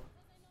channel.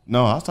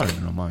 No, I started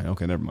it on mine.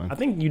 Okay, never mind. I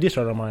think you did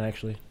start on mine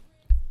actually,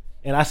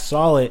 and I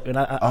saw it. And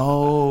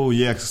oh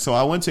yeah, so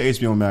I went to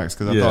HBO Max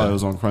because I thought it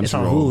was on Crunchyroll. It's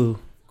on Hulu.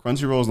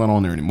 Crunchyroll's not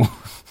on there anymore.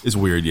 It's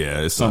weird,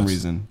 yeah. It's some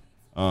reason.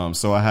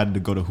 So I had to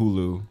go to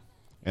Hulu,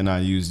 and I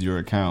used your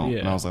account,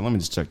 and I was like, let me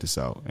just check this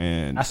out.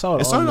 And I saw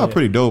it. It started out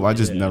pretty dope. I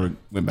just never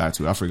went back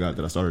to it. I forgot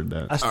that I started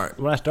that.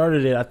 When I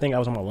started it, I think I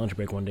was on my lunch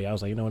break one day. I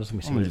was like, you know what? Let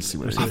me see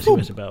what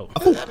it's about.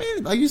 I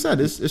mean, like you said,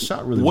 it's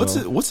shot really well.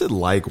 What's it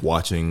like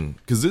watching?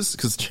 Because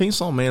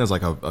Chainsaw Man is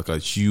like a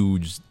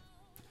huge.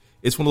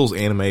 It's one of those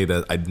anime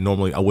that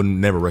I would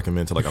never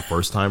recommend to like a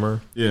first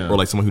timer, or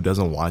like someone who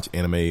doesn't watch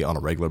anime on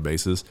a regular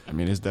basis. I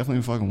mean, it's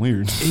definitely fucking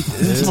weird.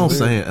 That's what I'm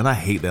saying, and I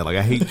hate that. Like,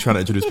 I hate trying to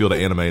introduce people to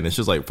anime, and it's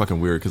just like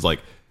fucking weird because like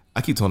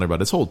I keep telling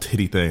everybody this whole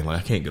titty thing. Like,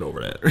 I can't get over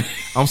that.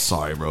 I'm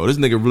sorry, bro. This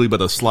nigga really about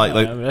to slide.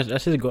 Like, I mean,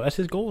 that's his goal. That's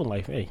his goal in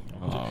life. Hey.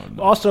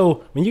 No.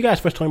 Also, when you guys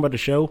first told me about the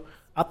show,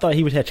 I thought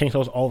he had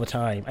chainsaws all the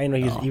time. I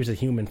didn't know he was a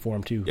human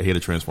form too. Yeah, he had a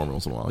transformer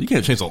once in a while. You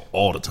can't chainsaw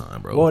all the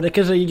time, bro. Well,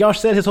 because y'all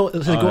said his goal.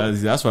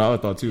 That's what I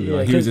thought too. Yeah,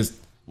 like, he was just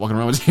walking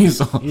around with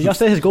chainsaws. Y'all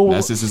said his goal.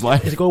 That's just his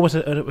life. His goal was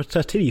to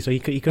touch titties, so he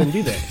couldn't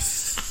do that.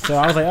 So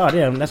I was like, oh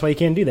damn, that's why he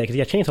can't do that because he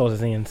had chainsaws in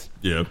his hands.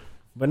 Yeah.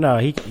 But no,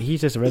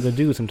 he's just a regular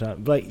dude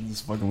sometimes. Like,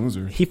 he's a fucking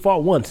loser. He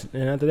fought once,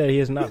 and after that, he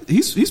has not.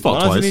 He's fought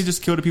twice. Doesn't he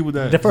just kill the people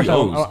that the first he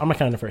time? owes? I'm not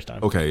counting the first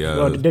time. Okay, yeah.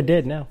 Well, they're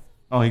dead now.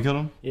 Oh, he killed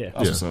him? Yeah.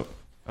 That's what's up.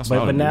 That's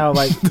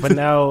but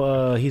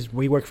now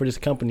he worked for this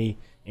company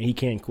and he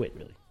can't quit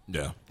really.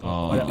 Yeah.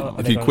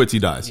 If he quits, he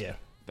dies. Yeah.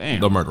 Damn.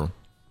 They'll murder him.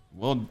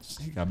 Well,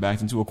 he got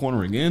backed into a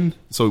corner again.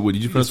 So,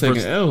 did you finish the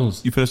first?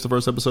 L's. You finished the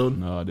first episode?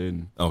 No, I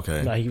didn't.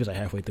 Okay. No, he was like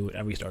halfway through it.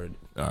 I restarted.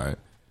 All right.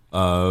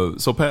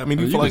 So Pat, I mean,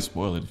 do you feel like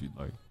spoil it if you'd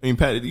like? I mean,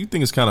 Pat, do you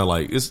think it's kind of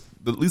like at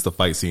least the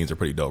fight scenes are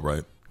pretty dope,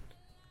 right?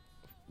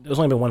 There's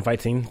only been one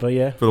fight scene, but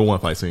yeah. For the one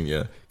fight scene,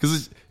 yeah.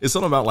 Because it's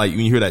something about like when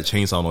you hear that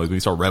chainsaw noise, when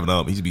you start revving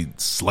up, he should be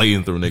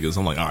slaying through niggas.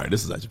 I'm like, all right,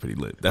 this is actually pretty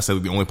lit. That's the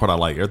only part I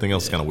like. Everything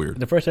else is kind of weird.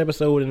 The first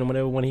episode and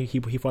whenever when he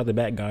fought the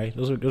bad guy,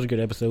 those are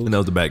good episodes. And that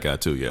was the bad guy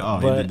too, yeah. Oh,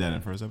 he did that in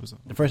the first episode.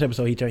 The first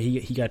episode,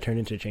 he got turned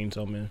into a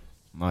chainsaw man.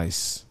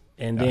 Nice.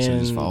 And then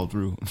just followed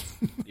through.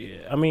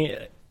 Yeah, I mean,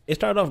 it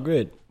started off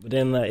good, but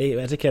then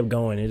as it kept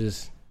going,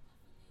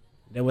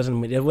 there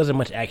wasn't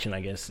much action.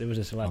 I guess it was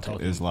just a lot of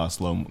talking. It's a lot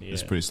slow. Yeah.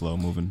 It's pretty slow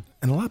moving.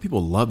 And a lot of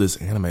people love this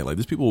anime. Like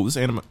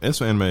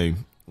this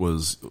anime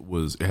was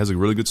it has a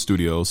really good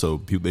studio, so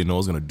people they know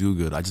it's gonna do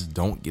good. I just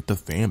don't get the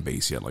fan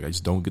base yet. Like I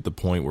just don't get the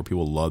point where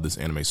people love this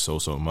anime so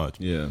much.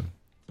 Yeah,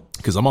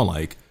 because I'm on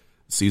like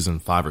season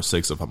 5 or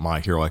 6 of My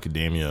Hero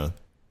Academia,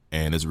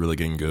 and it's really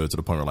getting good to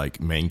the point where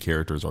like main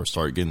characters are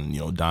start getting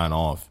dying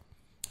off,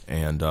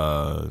 and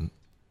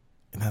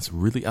that's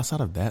really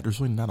outside of that.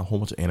 There's really not a whole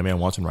bunch of anime I'm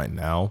watching right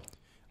now.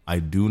 I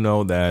do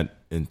know that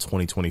in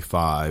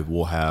 2025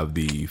 we'll have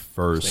the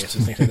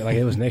first. Like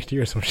it was next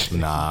year or some shit.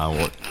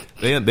 Nah,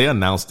 they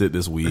announced it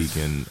this week,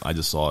 and I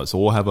just saw it. So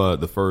we'll have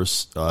the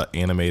first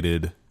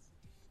animated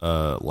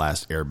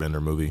Last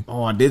Airbender movie.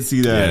 Oh, I did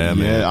see that. Yeah,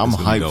 man, I'm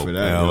hyped for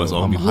that. Yeah,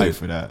 I'm hyped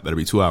for that. That'll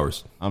be 2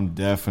 hours. I'm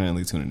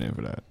definitely tuning in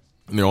for that.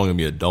 And they're only gonna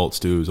be adults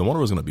too. So I wonder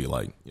what it's gonna be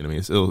like. You know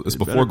what I mean? It's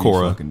before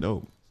Korra. Fucking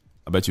dope.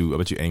 I bet you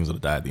Aang's gonna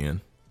die at the end.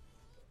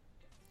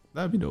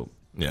 That'd be dope.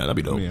 Yeah, that'd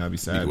be dope. I mean, I'd be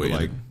sad, but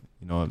like.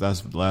 If that's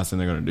the last thing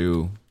they're gonna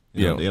do,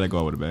 they like go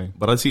out with a bang.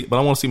 But I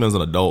want to see him as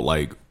an adult,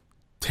 like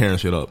tearing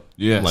shit up.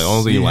 Yeah, like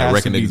honestly, like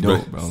wrecking niggas,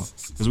 dope, bro.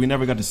 Because we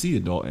never got to see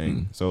adult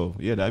Aang, so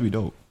yeah, that'd be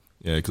dope.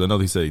 Yeah, because I know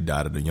he said he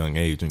died at a young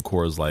age, and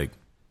Korra's like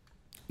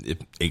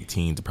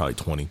 18 to probably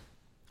 20.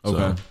 Okay.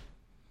 So,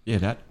 yeah,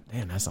 that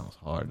sounds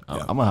hard.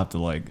 Yeah. I'm gonna have to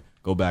like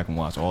go back and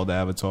watch all the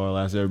Avatar,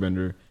 Last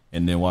Airbender,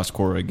 and then watch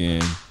Korra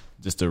again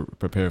just to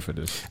prepare for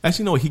this.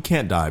 Actually, no, he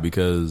can't die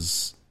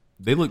because.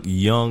 They look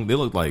young. They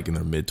look like in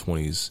their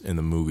mid-20s in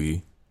the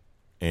movie,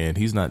 and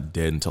he's not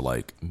dead until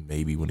like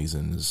maybe when he's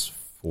in his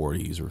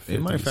 40s or 50s. They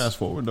might fast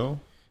forward though.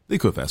 They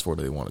could fast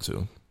forward if they wanted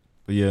to.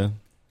 But yeah,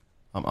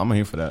 I'm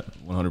here for that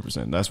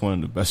 100%. That's one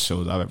of the best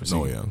shows I've ever seen.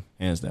 Oh yeah,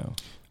 hands down.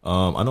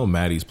 I know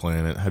Maddie's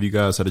playing it. Have you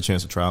guys had a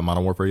chance to try out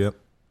Modern Warfare yet?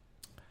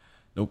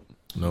 Nope.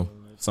 No.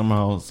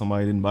 Somehow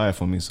somebody didn't buy it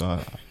for me, so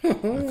I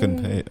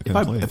couldn't pay it.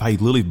 If I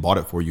literally bought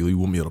it for you, you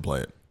wouldn't be able to play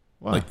it.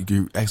 Why? Like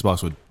your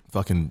Xbox would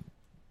fucking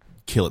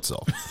kill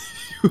itself.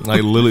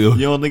 Like literally,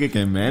 you don't think it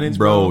can manage,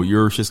 bro?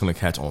 Your shit's gonna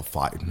catch on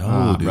fire.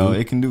 No, dude, bro,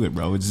 it can do it,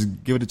 bro.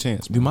 Just give it a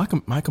chance, bro.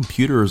 Dude. My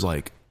computer is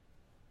like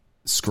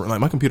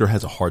my computer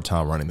has a hard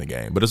time running the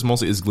game, but it's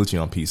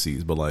glitchy on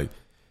PCs. But like,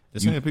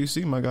 this ain't a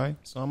PC, my guy,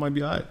 so I might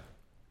be alright.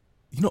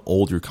 You know how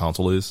old your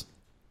console is?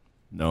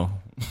 No,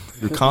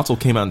 your console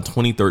came out in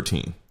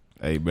 2013.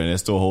 Hey, man,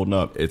 it's still holding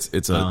up. I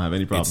don't have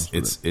any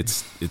problems.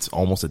 It's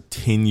almost a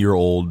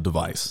 10-year-old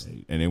device,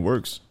 and it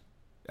works.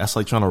 That's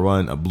like trying to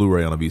run a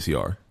Blu-ray on a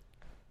VCR.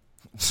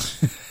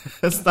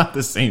 That's not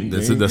the same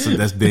thing.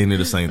 That's damn near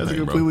the same thing, bro. That's a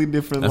completely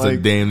different a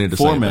damn near the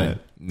format. Same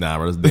thing. Nah,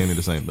 bro, that's damn near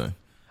the same thing.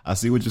 I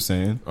see what you're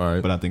saying, all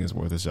right, but I think it's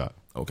worth a shot.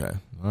 Okay.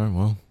 All right.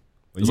 Well,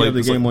 But you have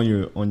the game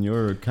on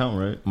your account,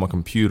 right? My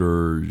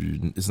computer.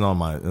 It's not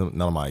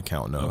on my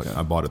account. No, okay.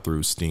 I bought it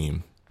through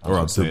Steam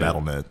or through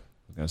Battle.net. I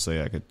was gonna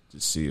say I could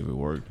just see if it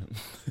worked.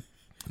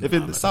 If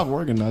it stopped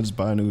working, I'll just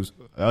buy a new.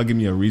 I'll give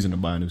me a reason to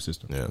buy a new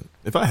system. Yeah.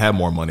 If I had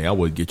more money, I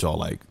would get y'all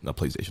like a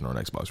PlayStation or an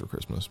Xbox for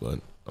Christmas. But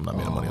I'm not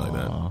making money like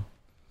that.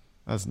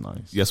 That's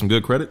nice. You got some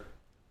good credit?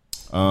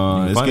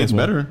 This game's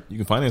better. You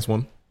can finance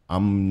one.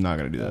 I'm not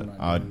gonna do that.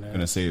 I'm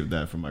gonna save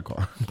that for my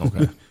car.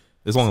 Okay.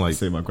 It's only like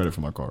save my credit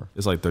for my car.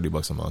 It's like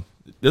 $30 a month.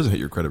 It doesn't hit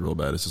your credit real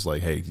bad. It's just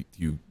like, hey,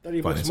 you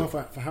 $30 a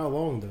month for how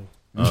long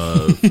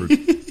though? For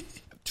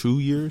 2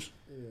 years.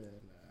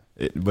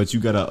 But you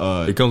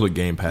gotta. It comes with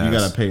Game Pass. You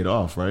gotta pay it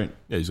off, right?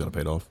 Yeah, you gotta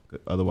pay it off.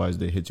 Otherwise,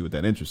 they hit you with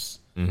that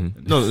interest.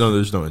 Mm-hmm. No,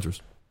 there's no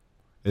interest.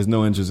 There's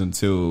no interest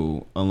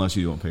unless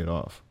you don't pay it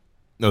off.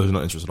 No, there's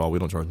no interest at all. We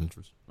don't charge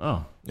interest.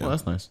 Oh, yeah. Well,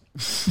 that's nice.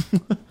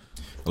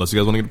 Unless you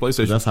guys want to get a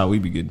PlayStation. That's how we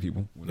be getting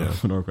people with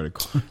our credit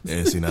card.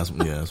 Yeah, see, that's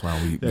why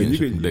we get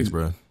shit from dicks,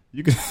 bro.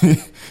 You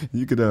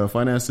could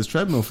finance this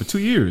treadmill for 2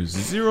 years,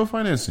 0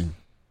 financing,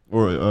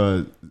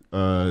 or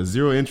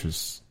 0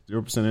 interest.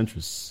 0%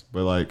 interest,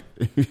 but like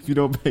if you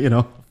don't pay it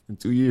off in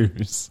 2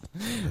 years,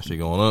 that shit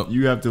going up.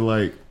 You have to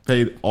like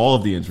pay all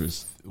of the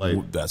interest. Like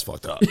ooh, that's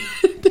fucked up.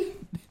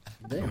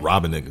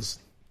 Robbing niggas.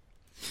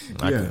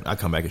 I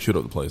come back and shoot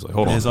up the place. Like,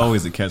 hold on. There's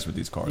always a catch with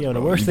these cards. Yeah, the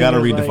worst you thing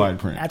gotta read like, the fine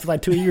print. After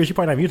like 2 years, you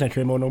probably not using that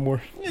treadmill no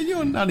more. Yeah,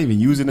 you're not even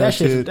using that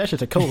shit. That's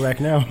just a coat rack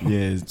now.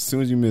 Yeah, as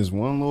soon as you miss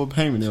one little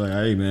payment, they're like,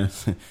 "Hey, man,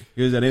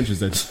 here's that interest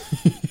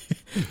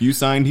that you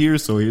signed here,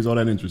 so here's all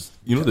that interest."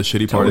 You know the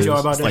shitty part is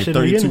it's like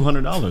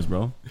 $3,200,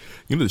 bro.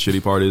 You know the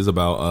shitty part is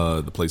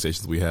about the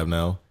PlayStations we have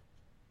now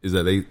is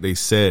that they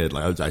said,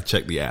 like, I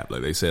checked the app,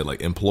 like they said,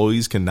 like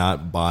employees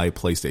cannot buy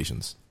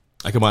PlayStations.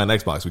 I can buy an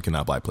Xbox, we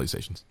cannot buy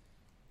PlayStations.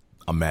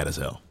 I'm mad as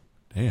hell.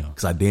 Damn,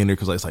 because I damn near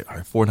because it's like all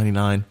right,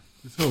 $4.99.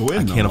 So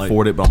I can't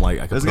afford it, but I'm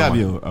like, there's gotta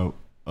be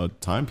a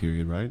time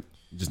period, right?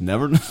 You just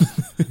never,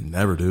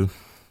 never do.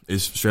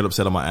 It's straight up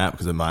set on my app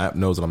because my app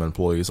knows that I'm an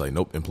employee. It's like,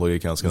 nope, employee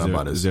accounts cannot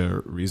buy this. Is there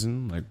a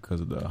reason, like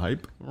because of the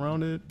hype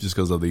around it? Just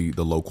because of the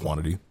low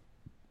quantity.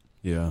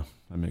 Yeah,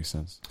 that makes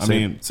sense.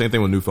 Same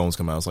thing when new phones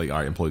come out. It's like, all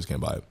right, employees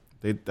can't buy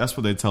it. That's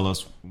what they tell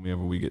us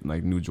whenever we get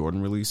like new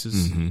Jordan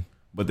releases. Mm-hmm.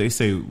 But they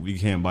say we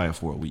can't buy it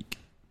for a week.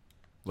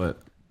 But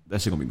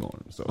that shit gonna be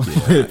gone. So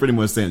yeah. Pretty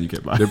much saying you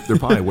can't buy it. They're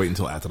probably waiting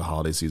until after the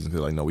holiday season. They're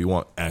like, no, we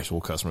want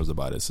actual customers to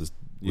buy this.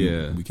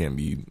 We can't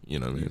be, you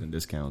know, using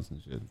discounts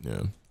and shit.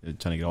 Yeah, they're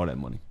trying to get all that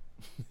money.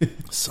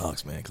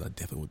 Sucks, man. Because I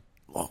definitely would.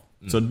 Oh.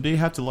 So do they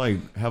have to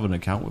like have an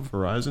account with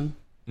Verizon?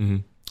 Mm-hmm.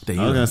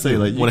 I was gonna say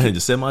like, went ahead and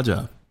just said my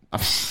job.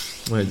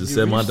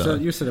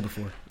 You said it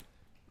before.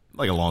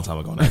 Like a long time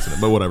ago, on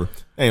accident, but whatever.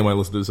 Anyway,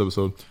 listen to this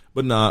episode.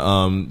 But you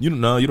don't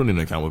need an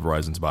account with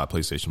Verizon to buy a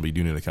PlayStation, but you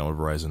do need an account with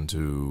Verizon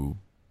to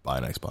buy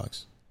an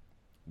Xbox.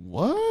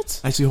 What?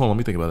 Actually, hold on. Let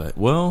me think about that.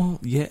 Well,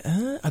 yeah,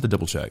 I have to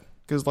double check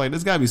because like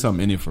there's got to be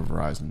something in it for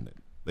Verizon.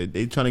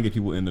 They trying to get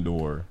people in the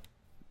door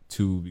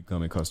to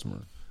become a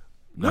customer.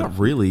 Not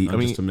really. I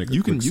mean,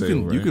 you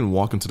can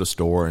walk into the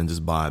store and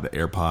just buy the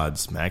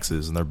AirPods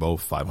Maxes, and they're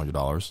both $500. You know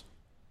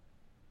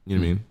what I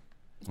mean?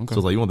 Okay.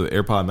 So like, you want the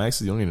AirPod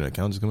Maxes? You don't need an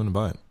account. Just come in and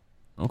buy it.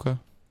 Okay.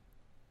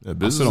 Yeah,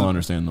 I still don't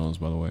understand those,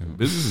 by the way.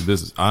 Business is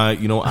business. I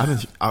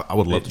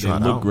would love to try it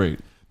out. They look great.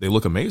 They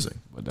look amazing.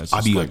 But that's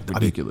just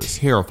ridiculous. I'd be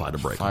terrified to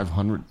break them.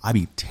 500. I'd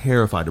be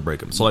terrified to break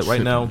them. So like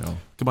right now,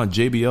 come on,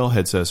 JBL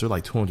headsets, they're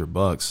like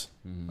 $200.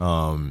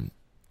 Mm-hmm.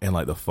 And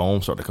like the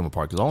foam started to come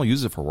apart because I only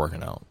use it for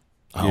working out.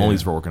 I only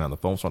use it for working out. The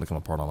foam started to come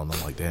apart on them.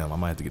 I'm like, damn, I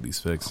might have to get these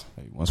fixed.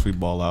 Hey, once we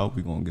ball out,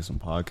 we're going to get some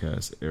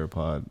podcasts,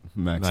 AirPod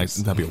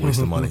Maxes. That'd be a waste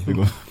of money.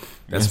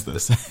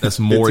 That's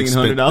more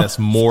expensive. That's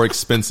more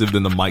expensive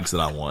than the mics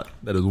that I want.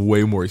 That is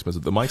way more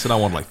expensive. The mics that I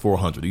want are like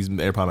 $400. These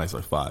AirPod Maxes are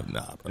like $5.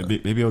 Nah, bro.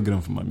 Maybe I'll get them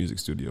from my music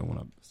studio when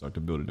I start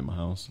to build it in my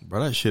house.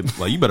 Bro, that shit,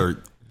 like, you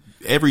better,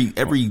 every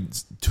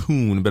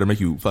tune better make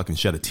you fucking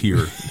shed a tear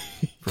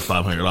for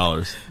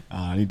 $500.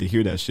 I need to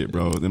hear that shit,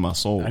 bro, in my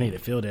soul. I need to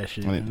feel that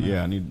shit.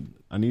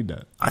 I need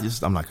that.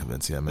 I'm not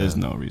convinced yet, man. There's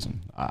no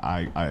reason.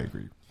 I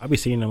agree. I be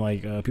seeing them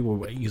like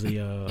people usually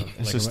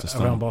like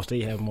around Ball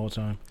State have them all the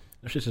time.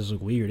 Those shit just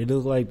look weird. They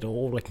look like the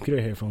old like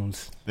computer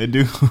headphones. They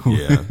do.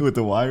 Yeah. With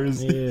the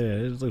wires. Yeah,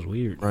 it just looks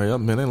weird. Right,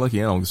 man, they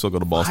lucky I don't still go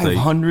to Ball State.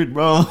 500,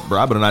 bro. Bro,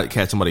 I better not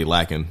catch somebody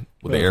lacking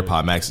with the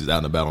AirPod Maxes out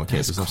in the battle on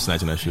campus. I'm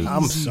snatching that shit.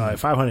 I'm sorry,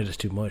 500 is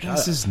too much.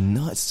 This is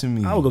nuts to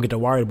me. I would go get the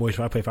Wired Boys if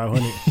I pay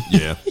 500.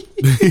 Yeah.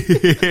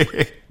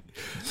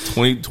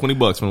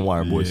 $20 from the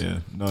Wire Boys. Yeah,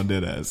 no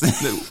dead ass.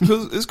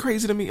 Because it's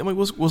crazy to me. I mean,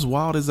 what's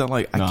wild is that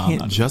like I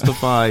can't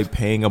justify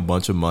paying a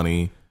bunch of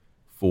money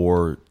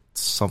for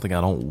something I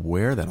don't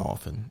wear that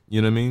often.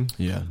 You know what I mean?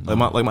 Yeah.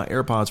 Like my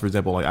AirPods, for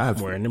example. Like I have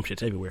wearing them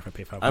shits everywhere if I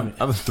pay 500.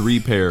 I have 3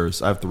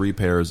 pairs. I have 3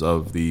 pairs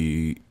of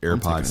the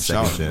AirPods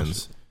second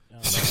gens.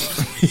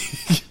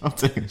 I'm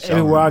taking a shower.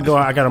 Everywhere I go,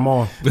 I got them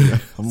on. Yeah,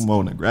 I'm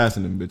mowing the grass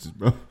in them bitches,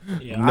 bro.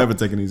 Yeah, I'm never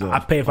taking these off. I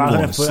pay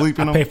 500 for.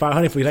 I pay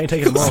 500 for these. I ain't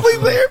taking them off.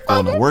 Sleep there.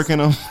 Going to work in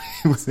them.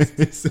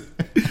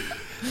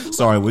 So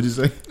sorry, what'd you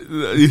say?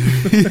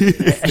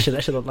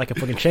 that shit look like a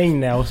fucking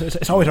chain now.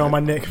 It's always on my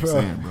neck,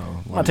 bro.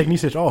 I'll take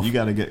these shit off. You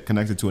gotta get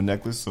connected to a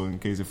necklace so in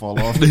case it fall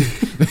off,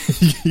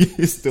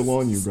 it's still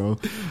on you, bro.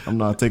 I'm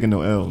not taking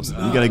no L's.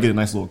 You gotta get a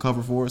nice little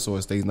cover for it so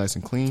it stays nice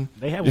and clean.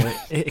 They have one.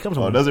 It comes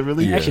on. Oh, does it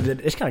really?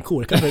 Actually, it's kind of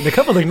cool. The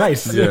cover look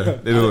nice. Yeah,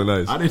 they do look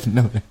nice. I didn't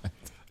know that.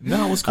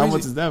 No, what's crazy? How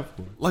much is that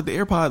for? Like the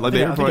AirPod, I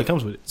think it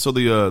comes with it. So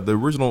the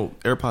original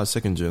AirPod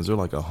second gens, they're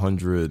like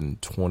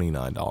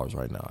 $129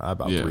 right now. I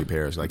bought 3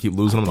 pairs. I keep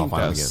losing them, and I'll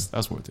find them again.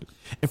 That's worth it.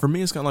 And for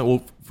me, it's kind of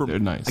like, they're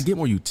nice. I get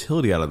more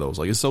utility out of those.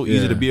 Like it's so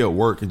easy to be at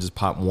work and just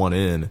pop one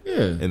in. Yeah,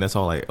 and that's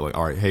all. Like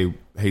all right,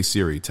 hey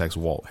Siri, text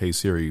Walt. Hey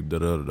Siri, da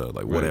da da.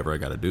 Like whatever I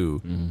got to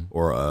do.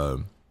 Or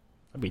I'll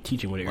be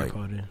teaching with an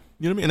AirPod in.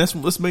 You know what I mean? And that's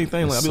the main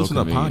thing. Like I'll be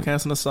listening to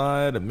podcasts on the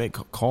side and make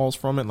calls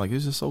from it. Like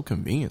it's just so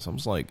convenient. So I'm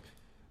just like,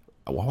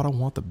 why would I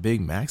want the big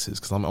maxes?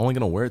 Because I'm only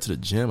going to wear it to the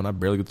gym, and I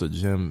barely go to the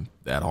gym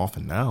that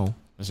often now.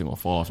 That shit going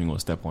to fall off. You're going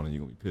to step on it. You're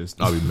going to be pissed.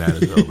 I'll be mad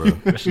as hell, bro.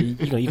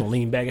 You're going to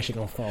lean back, and shit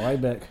going to fall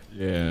right back.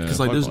 Yeah.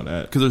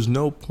 Because there's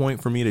no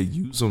point for me to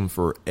use them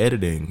for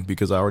editing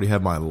because I already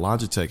have my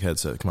Logitech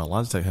headset. My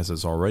Logitech headset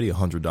is already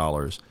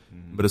 $100,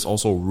 but it's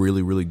also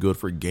really, really good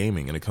for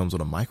gaming, and it comes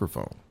with a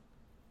microphone.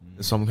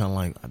 And so I'm kind of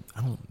like,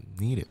 I don't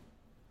need it.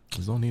 I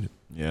just don't need it.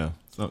 Yeah.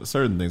 So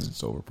certain things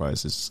it's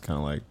overpriced. It's kind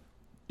of like,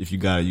 if you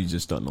got it, you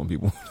just stunting on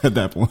people at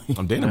that point.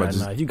 I'm damn about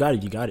if you got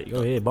it, you got it.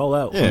 Go ahead, ball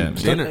out. Yeah,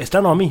 it's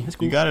done on me. It's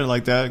cool. You got it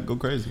like that, go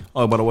crazy.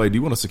 Oh, by the way, do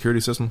you want a security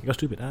system? Go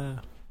stupid.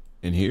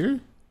 In here?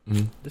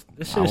 This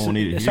shit I won't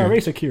need it. It's here.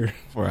 already secure.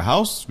 For a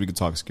house, we could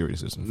talk security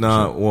system.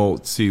 Nah,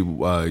 well, see,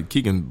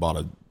 Keegan bought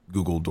a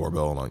Google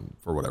doorbell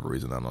for whatever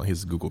reason. I don't know.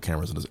 His Google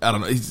cameras in his. I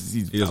don't know.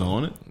 He doesn't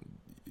own it.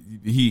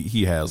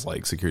 He has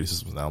like security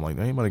systems now. I'm like,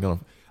 anybody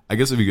gonna? I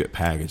guess if you get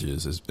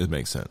packages, it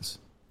makes sense.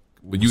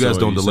 But you guys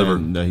don't deliver.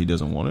 That he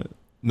doesn't want it.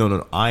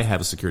 No. I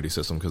have a security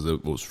system because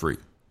it was free.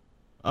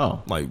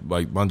 Oh, like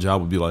my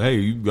job would be like, hey,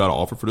 you got an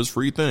offer for this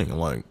free thing. I'm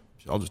like,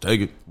 I'll just take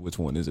it. Which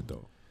one is it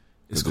though?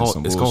 It's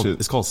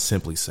called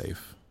Simply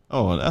Safe.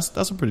 Oh,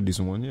 that's a pretty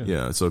decent one. Yeah.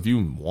 Yeah. So if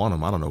you want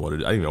them, I don't know what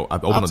it is.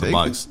 I've opened up the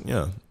box.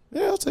 Yeah.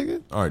 Yeah, I'll take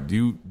it. All right.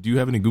 Do you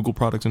have any Google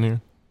products in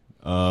here?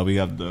 We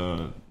have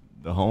the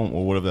home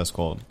or whatever that's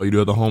called. Oh, you do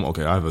have the home?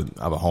 Okay, I have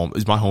a home.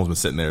 My home's been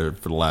sitting there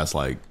for the last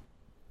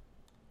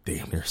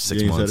damn near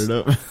 6 months. Set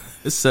it up.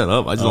 It's set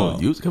up. I just don't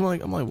use it. I'm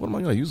like, what am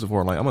I gonna use it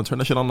for? Like, I'm gonna turn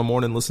that shit on in the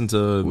morning, listen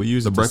to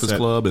the Breakfast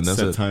Club, and that's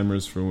set it.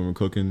 Timers for when we're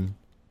cooking.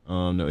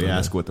 We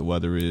ask what the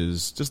weather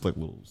is, just like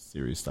little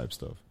serious type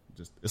stuff.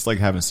 It's like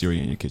having Siri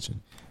in your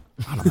kitchen.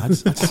 I don't know. I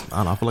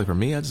don't know. I feel like for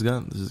me, I just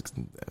got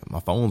my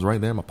phone's right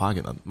there in my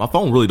pocket. My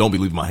phone really don't be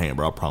leaving my hand,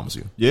 bro. I promise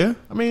you. Yeah,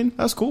 I mean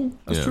that's cool.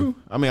 That's true.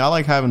 I mean, I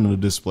like having the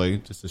display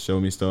just to show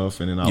me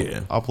stuff, and then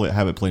I'll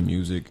have it play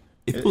music.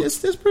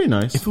 It's pretty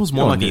nice. If it was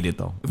more like it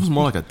though. If it was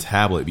more like a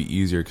tablet, it'd be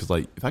easier because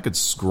like if I could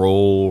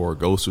scroll or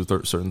go through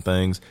certain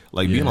things,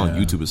 like being on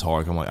YouTube is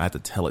hard. I'm like I have to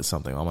tell it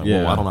something. I'm like,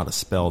 well, I don't know how to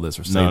spell this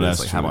or say this.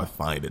 Like, how do I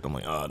find it? I'm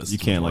like, this. You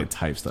can't like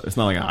type stuff. It's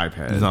not like an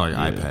iPad. It's not like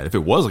an iPad. If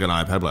it was like an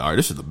iPad, I'd be like, all right,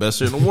 this is the best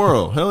shit in the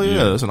world. Hell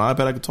yeah, that's an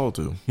iPad I could talk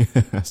to.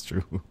 That's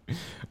true.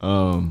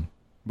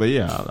 But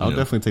yeah, I'll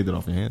definitely take that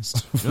off your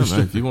hands. Yeah,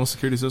 man. If you want a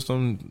security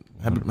system,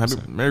 happy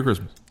Merry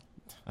Christmas.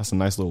 That's a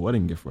nice little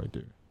wedding gift right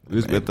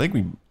there. I think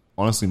we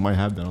honestly might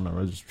have that on our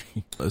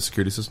registry. A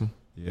secsure system?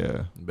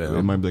 Yeah.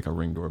 It might be like a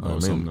Ring doorbell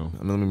or something.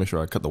 Let me make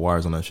sure I cut the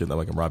wires on that shit that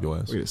way I can rob your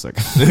ass. Wait a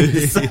second.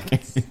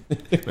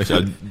 Make sure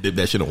I dip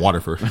that shit in water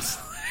first.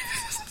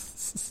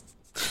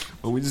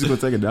 Well, we just gonna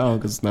take it down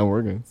because it's not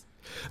working.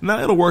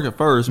 Nah, it'll work at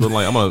first, but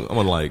like I'm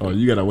gonna like. Oh,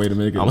 you got a way to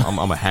make it. I'm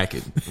gonna hack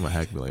it. I'm gonna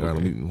hack it. Be like, all right,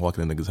 let me walk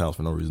in a nigga's house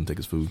for no reason, take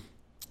his food.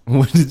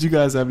 Did you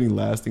guys have any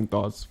lasting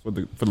thoughts for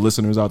the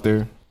listeners out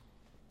there?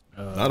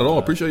 Not at all.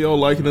 Appreciate y'all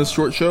liking this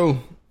short show.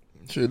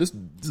 Shit, this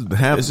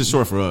is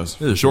short for us.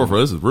 This is short for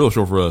us. This is real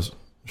short for us.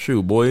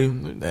 Shoot, boy,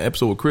 the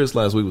episode with Chris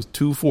last week was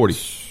 240.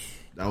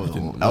 That was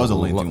a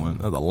lengthy one.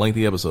 That was a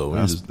lengthy episode.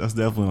 That's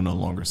definitely on the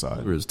longer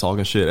side. We were just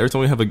talking shit. Every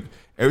time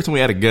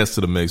we add a guest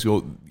to the mix,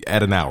 we'll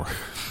add an hour.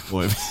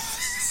 Boy.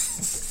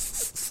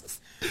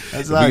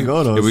 That's how it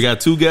go though. If we got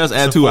 2 guests,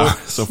 add 2 hours.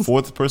 It's a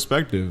fourth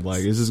perspective.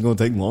 Like it's just gonna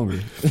take longer.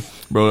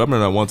 Bro, I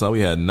remember that one time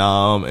we had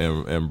Nam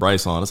and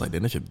Bryce on. It's like,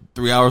 damn, that shit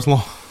 3 hours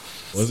long.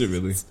 Was it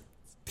really?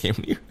 Damn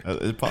near.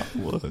 It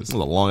probably was. It was a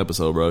long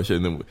episode, bro. Shit,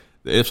 and then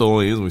the episode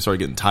only is when we start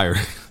getting tired.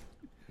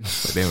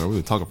 Like, damn, we've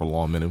been talking for a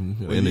long minute.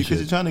 Because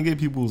you're trying to get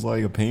people's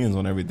like opinions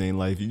on everything.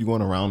 Like if you're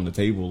going around the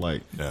table,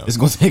 like it's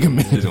gonna take a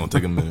minute. It's gonna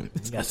take a minute.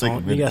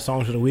 You got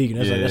songs for the week,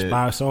 and that's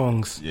 5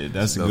 songs. Yeah,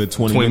 that's a good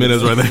 20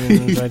 minutes right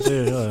there. Right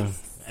there.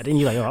 And then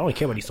you're like, I don't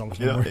care about these songs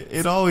anymore.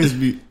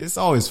 It's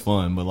always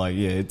fun, but like,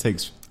 it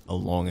takes a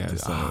long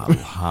ass time. A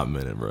hot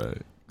minute, bro.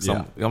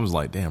 So I'm just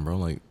like, damn, bro.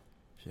 Like,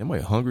 am I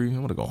hungry? I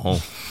want to go home.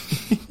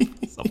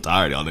 I'm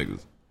tired, y'all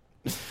niggas.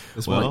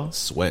 It's like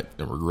sweat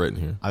and regret in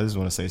here. I just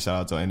want to say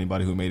shout out to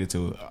anybody who made it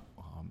to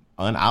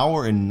an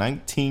hour and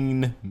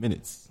 19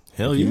 minutes.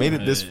 Hell yeah. You made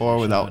it this far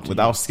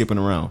without skipping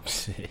around.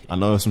 I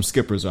know there's some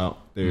skippers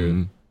out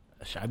there.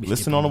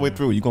 Listen all the way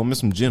through. You're going to miss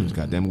some gems,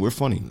 goddamn it. We're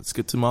funny. Let's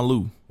get to my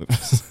Lou.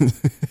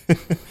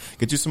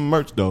 Get you some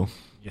merch, though.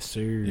 Yes,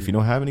 sir. If you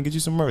don't have any, get you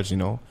some merch,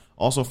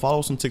 Also, follow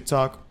us on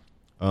TikTok.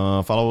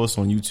 Follow us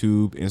on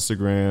YouTube,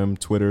 Instagram,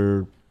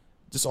 Twitter,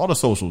 just all the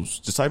socials.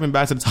 Just type in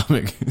Back to the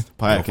Topic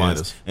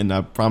podcast. And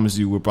I promise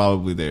you, we're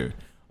probably there.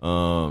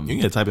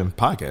 You can type in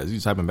podcast. You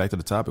type in Back to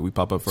the Topic. We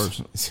pop up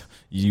first.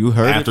 You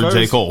heard after it first?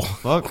 J. Cole.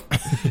 Fuck.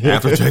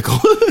 After J. Cole.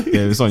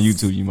 Yeah, if it's on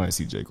YouTube, you might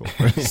see J. Cole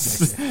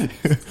first.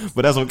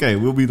 But that's okay.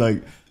 We'll be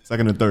like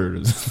second or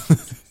third.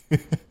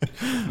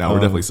 Now we're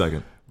definitely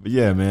second. But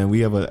yeah, man,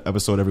 we have an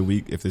episode every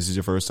week. If this is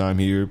your first time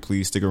here,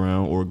 please stick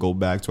around or go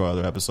back to our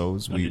other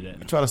episodes. We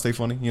try to stay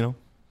funny,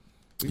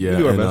 Yeah,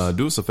 and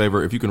do us a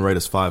favor. If you can rate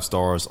us 5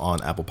 stars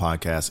on Apple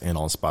Podcasts and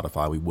on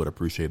Spotify, we would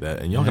appreciate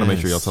that. And y'all gotta make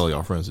sure y'all tell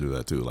y'all friends to do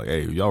that too. Like,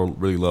 hey, y'all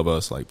really love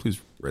us. Like, please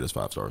rate us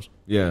 5 stars.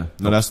 Yeah,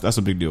 no, that's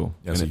a big deal.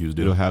 That's a huge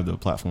deal. It'll have the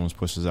platforms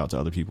push us out to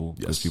other people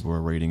because people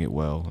are rating it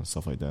well and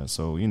stuff like that.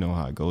 So you know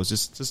how it goes.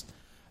 Just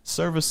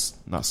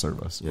not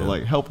serve us, but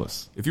like help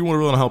us. If you want to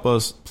really help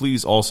us,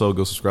 please also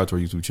go subscribe to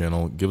our YouTube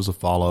channel. Give us a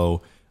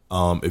follow.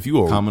 If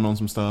you comment on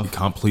some stuff,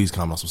 please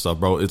comment on some stuff,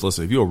 bro.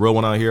 Listen, if you're a real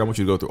one out here, I want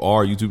you to go through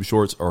our YouTube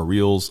shorts, our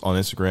reels on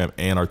Instagram,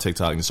 and our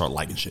TikTok, and start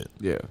liking shit.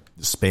 Yeah,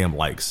 just spam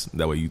likes.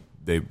 That way,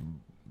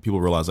 people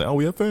realize like, oh,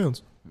 we have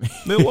fans.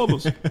 They love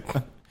us.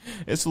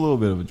 It's a little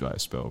bit of a dry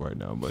spell right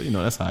now, but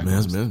that's how it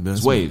goes.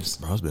 It's waves,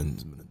 bro. It's been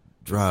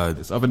dry.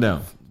 It's up and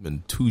down. It's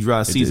been 2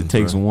 dry seasons. It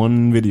takes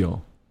one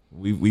video.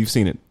 We've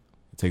seen it.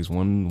 It takes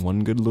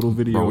one good little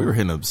video. Bro, we were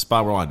hitting a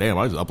spot where damn,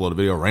 I just upload a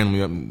video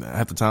randomly up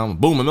half the time,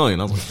 boom, 1 million.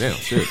 I was like, damn,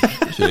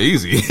 shit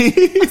easy.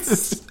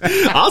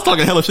 I was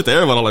talking hella shit to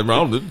everyone. I'm like,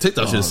 bro,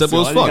 TikTok shit is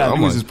simple as fuck. I'm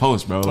like, just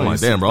post, bro. I'm like,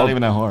 damn, bro, not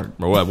even that hard,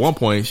 bro. At one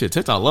point, shit,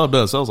 TikTok loved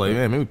us. So I was like,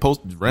 man, maybe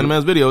post random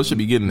ass videos. Should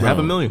be getting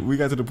 500,000. We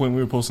got to the point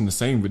we were posting the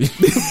same video.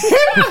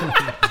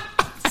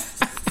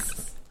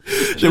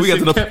 Shit, we got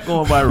to the kept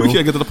going viral. We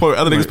can't get to the point where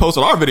other niggas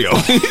posted our video.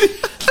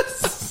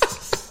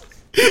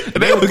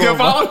 And they would get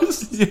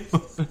followers.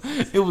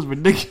 It was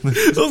ridiculous.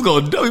 It was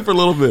going dummy for a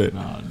little bit.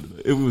 Nah,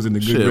 it was in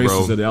the good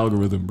graces of the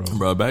algorithm, bro.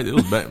 It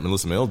was back.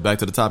 Listen, man, it was Back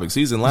to the Topic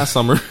season last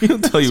summer. I'll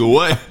tell you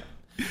what.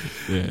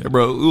 Yeah,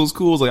 bro, it was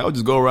cool. It was like I would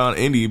just go around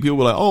Indy and people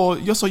were like, "Oh,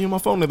 I saw you on my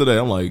phone the other day."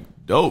 I'm like,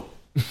 "Dope."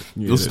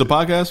 You listen to the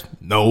podcast?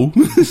 No.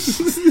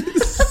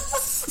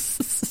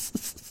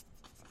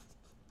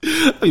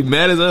 I'd be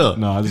mad as hell.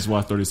 No, I just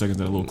watched 30 seconds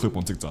of that little clip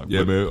on TikTok.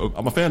 Yeah, man.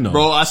 I'm a fan though.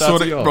 Bro, I swear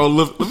to bro,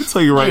 let me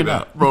tell you right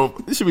now. Bro,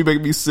 this should be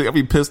making me sick. I'd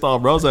be pissed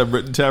off, bro. I was at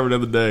Britton Tavern the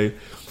other day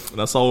and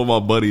I saw one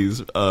of my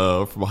buddies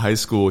from high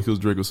school. He was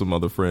drinking with some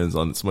other friends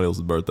on somebody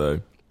else's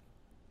birthday.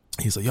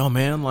 He's like, yo,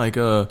 man, like,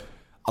 I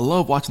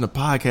love watching the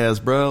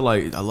podcast, bro.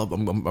 Like,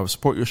 I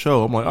support your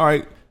show. I'm like, all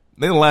right.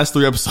 Then the last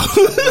 3 episodes.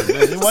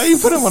 Why you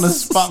put him on the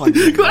spot like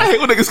that? Because I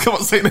hate when niggas come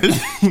up saying that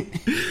shit.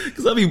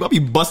 Because I be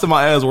busting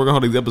my ass working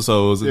on these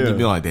episodes and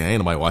be like, damn, ain't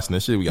nobody watching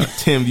that shit. We got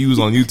 10 views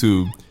on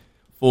YouTube,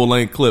 full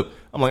length clip.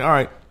 I'm like, all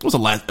right, what's the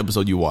last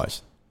episode you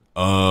watched?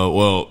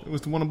 Well, it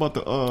was the one about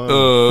the.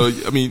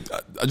 I mean,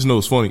 I just know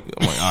it's funny.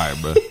 I'm like, all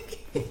right, bro.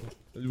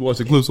 You watch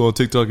the clips on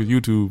TikTok and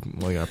YouTube. I'm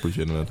like, I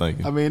appreciate it, man. Thank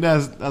you. I mean,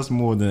 that's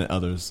more than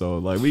others. So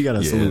like, we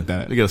gotta salute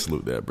that. We gotta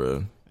salute that,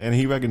 bro. And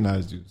he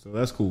recognized you, so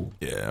that's cool.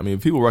 Yeah, I mean,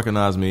 if people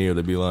recognize me or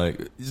they be like,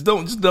 just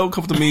don't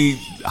come to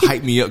me,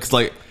 hype me up,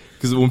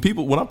 because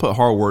when I put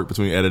hard work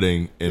between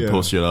editing and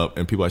post shit up,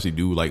 and people actually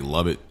do like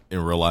love it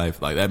in real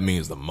life, like that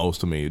means the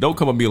most to me. Don't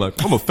come and be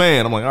like, I'm a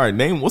fan. I'm like, all right,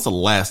 name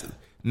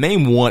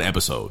one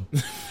episode,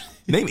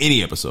 name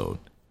any episode.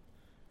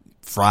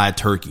 Fried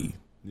turkey,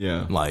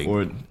 like,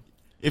 or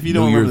if you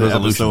don't remember the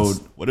episode,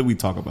 what did we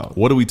talk about?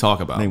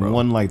 Name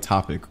one like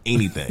topic,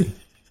 anything.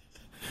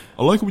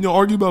 I like it when y'all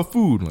argue about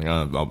food. Like,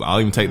 I'll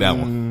even take that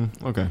one.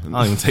 Okay.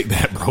 I'll even take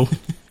that, bro.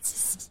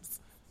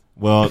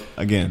 Well,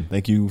 again,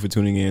 thank you for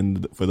tuning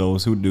in. For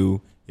those who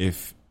do,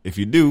 if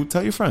you do,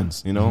 tell your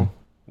friends.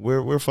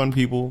 We're fun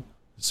people.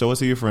 Show us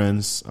to your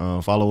friends.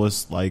 Follow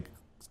us, like,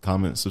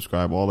 comment,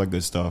 subscribe, all that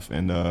good stuff.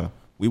 And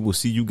we will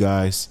see you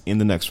guys in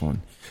the next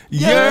one.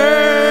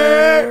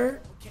 Yeah!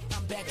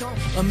 I'm back on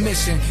a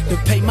mission to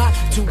pay my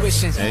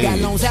tuition. Got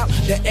loans out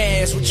the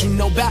ass. What you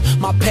know about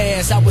my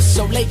past? I was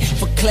so late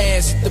for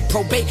class. The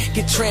probate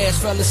get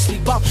trashed. Fell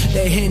asleep off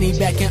that Henny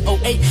back in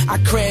 08. I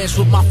crashed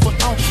with my foot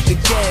on the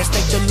gas.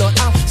 Thank the Lord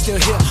I'm still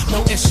here.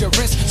 No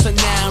insurance, so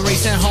now I'm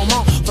racing home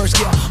on first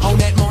gear. On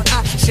that morning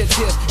I shed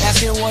tears,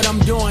 asking what I'm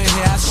doing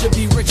here. I should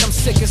be rich. I'm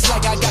sick. It's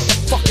like I got the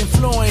fucking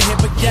flu in here,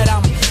 but yet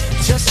I'm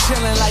just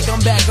chilling like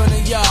I'm back on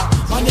the yard.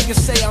 My niggas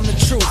say I'm the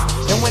truth,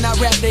 and when I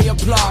rap they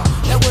applaud.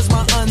 That was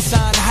my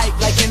unsigned hype,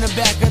 like in the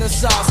back of the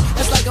sauce.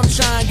 It's like I'm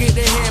trying to get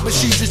ahead, but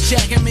she's just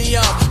jacking me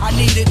up. I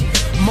needed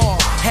more,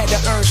 had to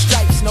earn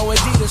stripes, no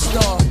Adidas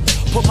store.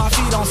 Put my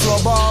feet on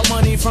floor, borrow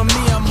money from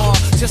me or more.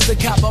 Just to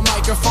cop a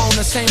microphone,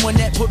 the same one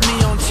that put me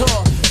on tour.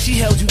 She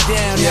held you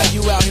down, now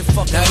you out here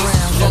fucking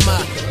around. For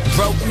my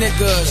broke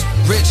niggas,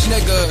 rich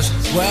niggas,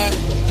 what?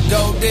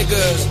 Gold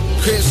diggers,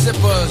 crib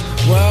sippers,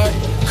 what?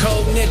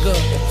 Cold nigga,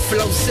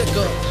 flow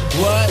sicker,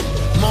 what?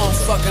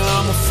 Motherfucker,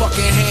 I'm a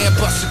fucking hand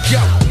buster,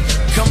 go!